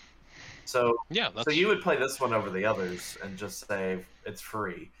 So yeah, so you would play this one over the others and just say it's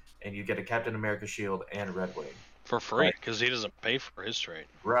free, and you get a Captain America shield and a Red Wing for free because he doesn't pay for his trait.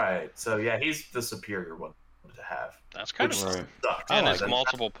 Right. So yeah, he's the superior one to have. That's kind of right. And there's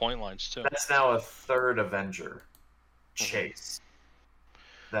multiple point lines too. That's now a 3rd Avenger chase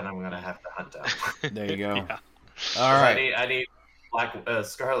that I'm gonna have to hunt down. There you go. Yeah. All right. I need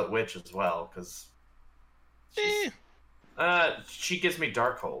Scarlet Witch as well because she gives me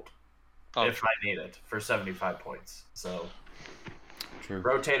Darkhold if I need it for 75 points. So true.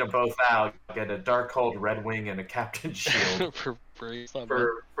 Rotate them both out. Get a Darkhold, Red Wing, and a Captain Shield for free.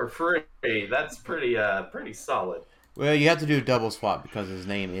 For free. That's pretty solid. Well, you have to do a double swap because his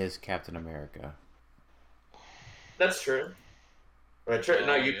name is Captain America. That's true. Right,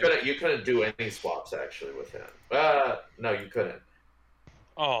 no, you couldn't do any swaps actually with him. No, you couldn't.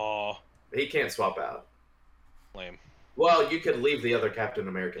 Oh. He can't swap out. Lame. Well, you could leave the other Captain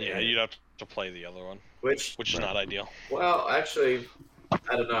America. Yeah, you'd have to play the other one, which is not ideal. Well, actually,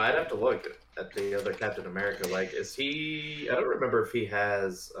 I don't know. I'd have to look at the other Captain America. Like, is he? I don't remember if he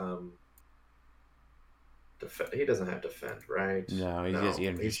has. He doesn't have defend, right? No, he has the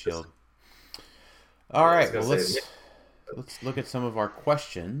energy shield. Just... All right, well let's look at some of our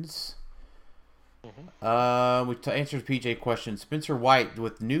questions. We answered PJ question. Spencer White,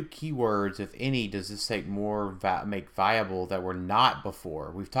 with new keywords, if any, does this take more make viable that were not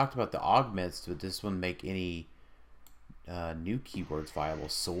before? We've talked about the augments. Would this one make any new keywords viable?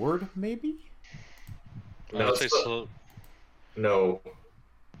 Sword, maybe? No, I would say no.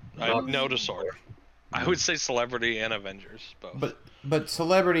 No to sword. I would say celebrity and Avengers both. But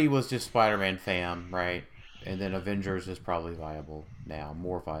celebrity was just Spider-Man fam, right? And then Avengers is probably viable now,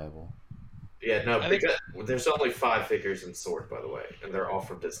 more viable. Yeah, no, because there's only 5 figures in Sword, by the way, and they're all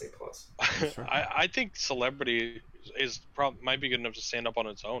from Disney Plus. I think celebrity might be good enough to stand up on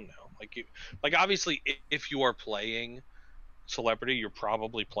its own now. Like obviously, if you are playing celebrity, you're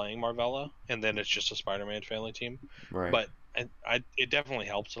probably playing Marvella, and then it's just a Spider-Man family team. Right. But it definitely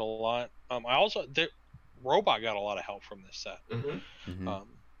helps it a lot. Robot got a lot of help from this set.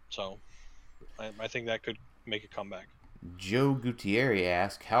 So I think that could make a comeback. Joe Gutierrez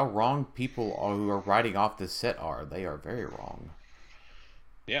asks, how wrong people who are writing off this set are. They are very wrong.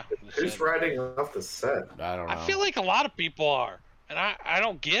 Yeah. Who's writing off the set? I don't know. I feel like a lot of people are, and I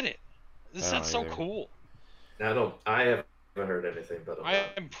don't get it. This set's so cool. I haven't heard anything but I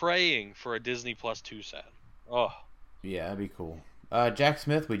am praying for a Disney Plus 2 set. Oh. Yeah, that'd be cool. Jack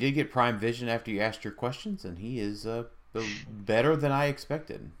Smith, we did get Prime Vision after you asked your questions, and he is better than I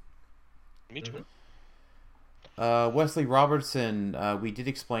expected. Me too. Wesley Robertson, we did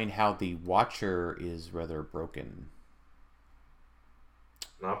explain how the Watcher is rather broken.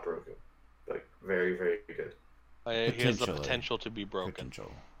 Not broken, but very, very good. He has the potential to be broken.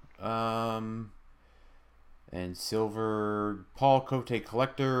 And Silver, Paul Cote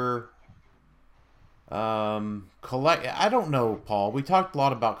Collector. I don't know, Paul. We talked a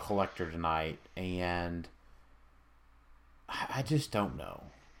lot about Collector tonight, and I just don't know.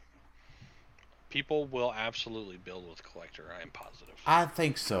 People will absolutely build with Collector. I am positive. I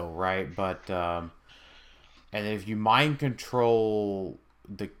think so, right? But and if you mind control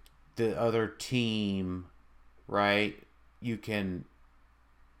the other team, right, you can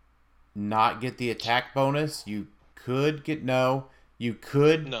not get the attack bonus. You could get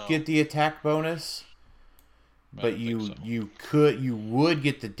get the attack bonus, but you would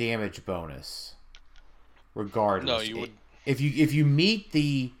get the damage bonus regardless. No, you would. If you meet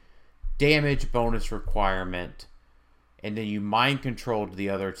the damage bonus requirement and then you mind controlled the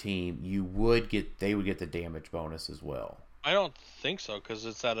other team, they would get the damage bonus as well. I don't think so, because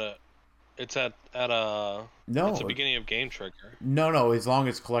it's the beginning of game trigger. No, as long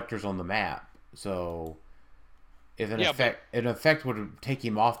as Collector's on the map. So if an effect would take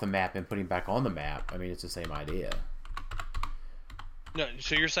him off the map and put him back on the map, I mean, it's the same idea. No,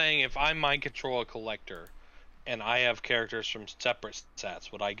 so you're saying if I mind control a Collector and I have characters from separate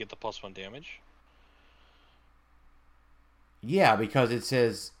sets, would I get the +1 damage? Yeah, because it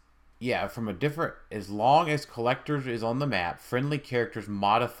says, as long as Collectors is on the map, friendly characters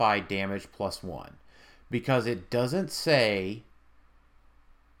modify damage +1. Because it doesn't say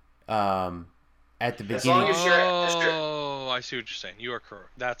at the beginning. As long as I see what you're saying. You are correct.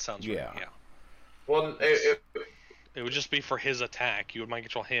 That sounds right. Yeah. Well, it would just be for his attack. You would mind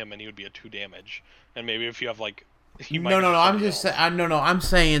control him, and he would be a 2 damage. And maybe if you have I'm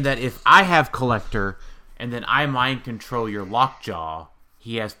saying that if I have Collector, and then I mind control your Lockjaw,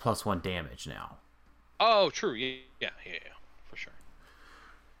 he has +1 damage now. Oh, true. Yeah, for sure.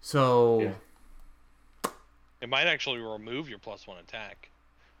 So it might actually remove your +1 attack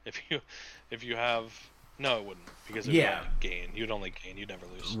if you have. No, it wouldn't, because it would gain. You'd only gain. You'd never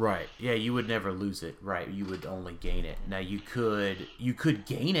lose. Right. Yeah, you would never lose it. Right. You would only gain it. Now you could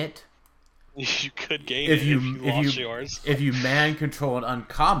gain it. You could gain it if you lost yours. If you man control an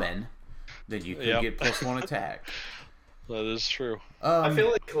uncommon, then you could get +1 attack. That is true. I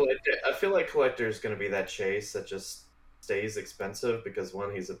feel like Collector is going to be that chase that just stays expensive because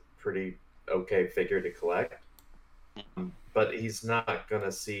he's a pretty okay figure to collect, but he's not going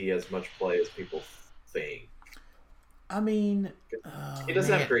to see as much play as people think. I mean, he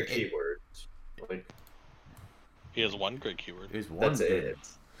doesn't have great keywords. He has one great keyword. That's it.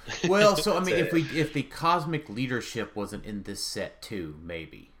 Well, so I mean, if the Cosmic Leadership wasn't in this set too,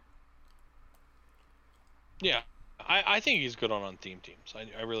 maybe. Yeah, I think he's good on theme teams.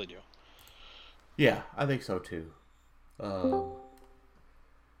 I really do. Yeah, I think so too.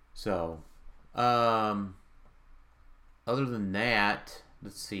 So, other than that,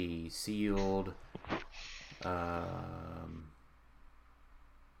 let's see, sealed.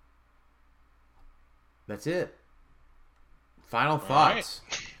 That's it. Final thoughts.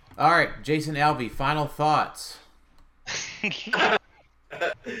 All right, Jason Alvey, final thoughts. Jason,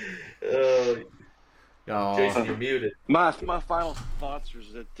 you're muted. My final thoughts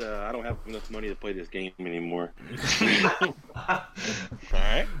is that I don't have enough money to play this game anymore. All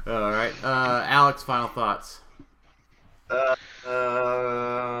right. Alex, final thoughts. I'm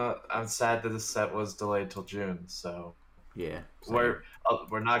sad that this set was delayed till June, so yeah, we're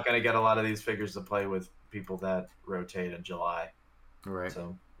not going to get a lot of these figures to play with people that rotate in July. Right.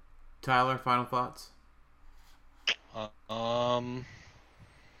 So, Tyler, final thoughts. I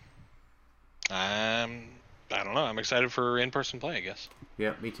don't know. I'm excited for in-person play, I guess.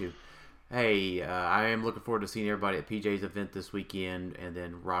 Yeah, me too. Hey, I am looking forward to seeing everybody at PJ's event this weekend, and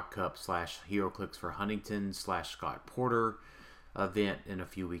then Rock Cup / HeroClix for Huntington / Scott Porter event in a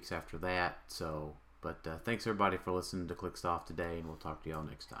few weeks after that. So, but thanks everybody for listening to Clickstuff today, and we'll talk to y'all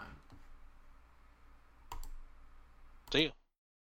next time. See you.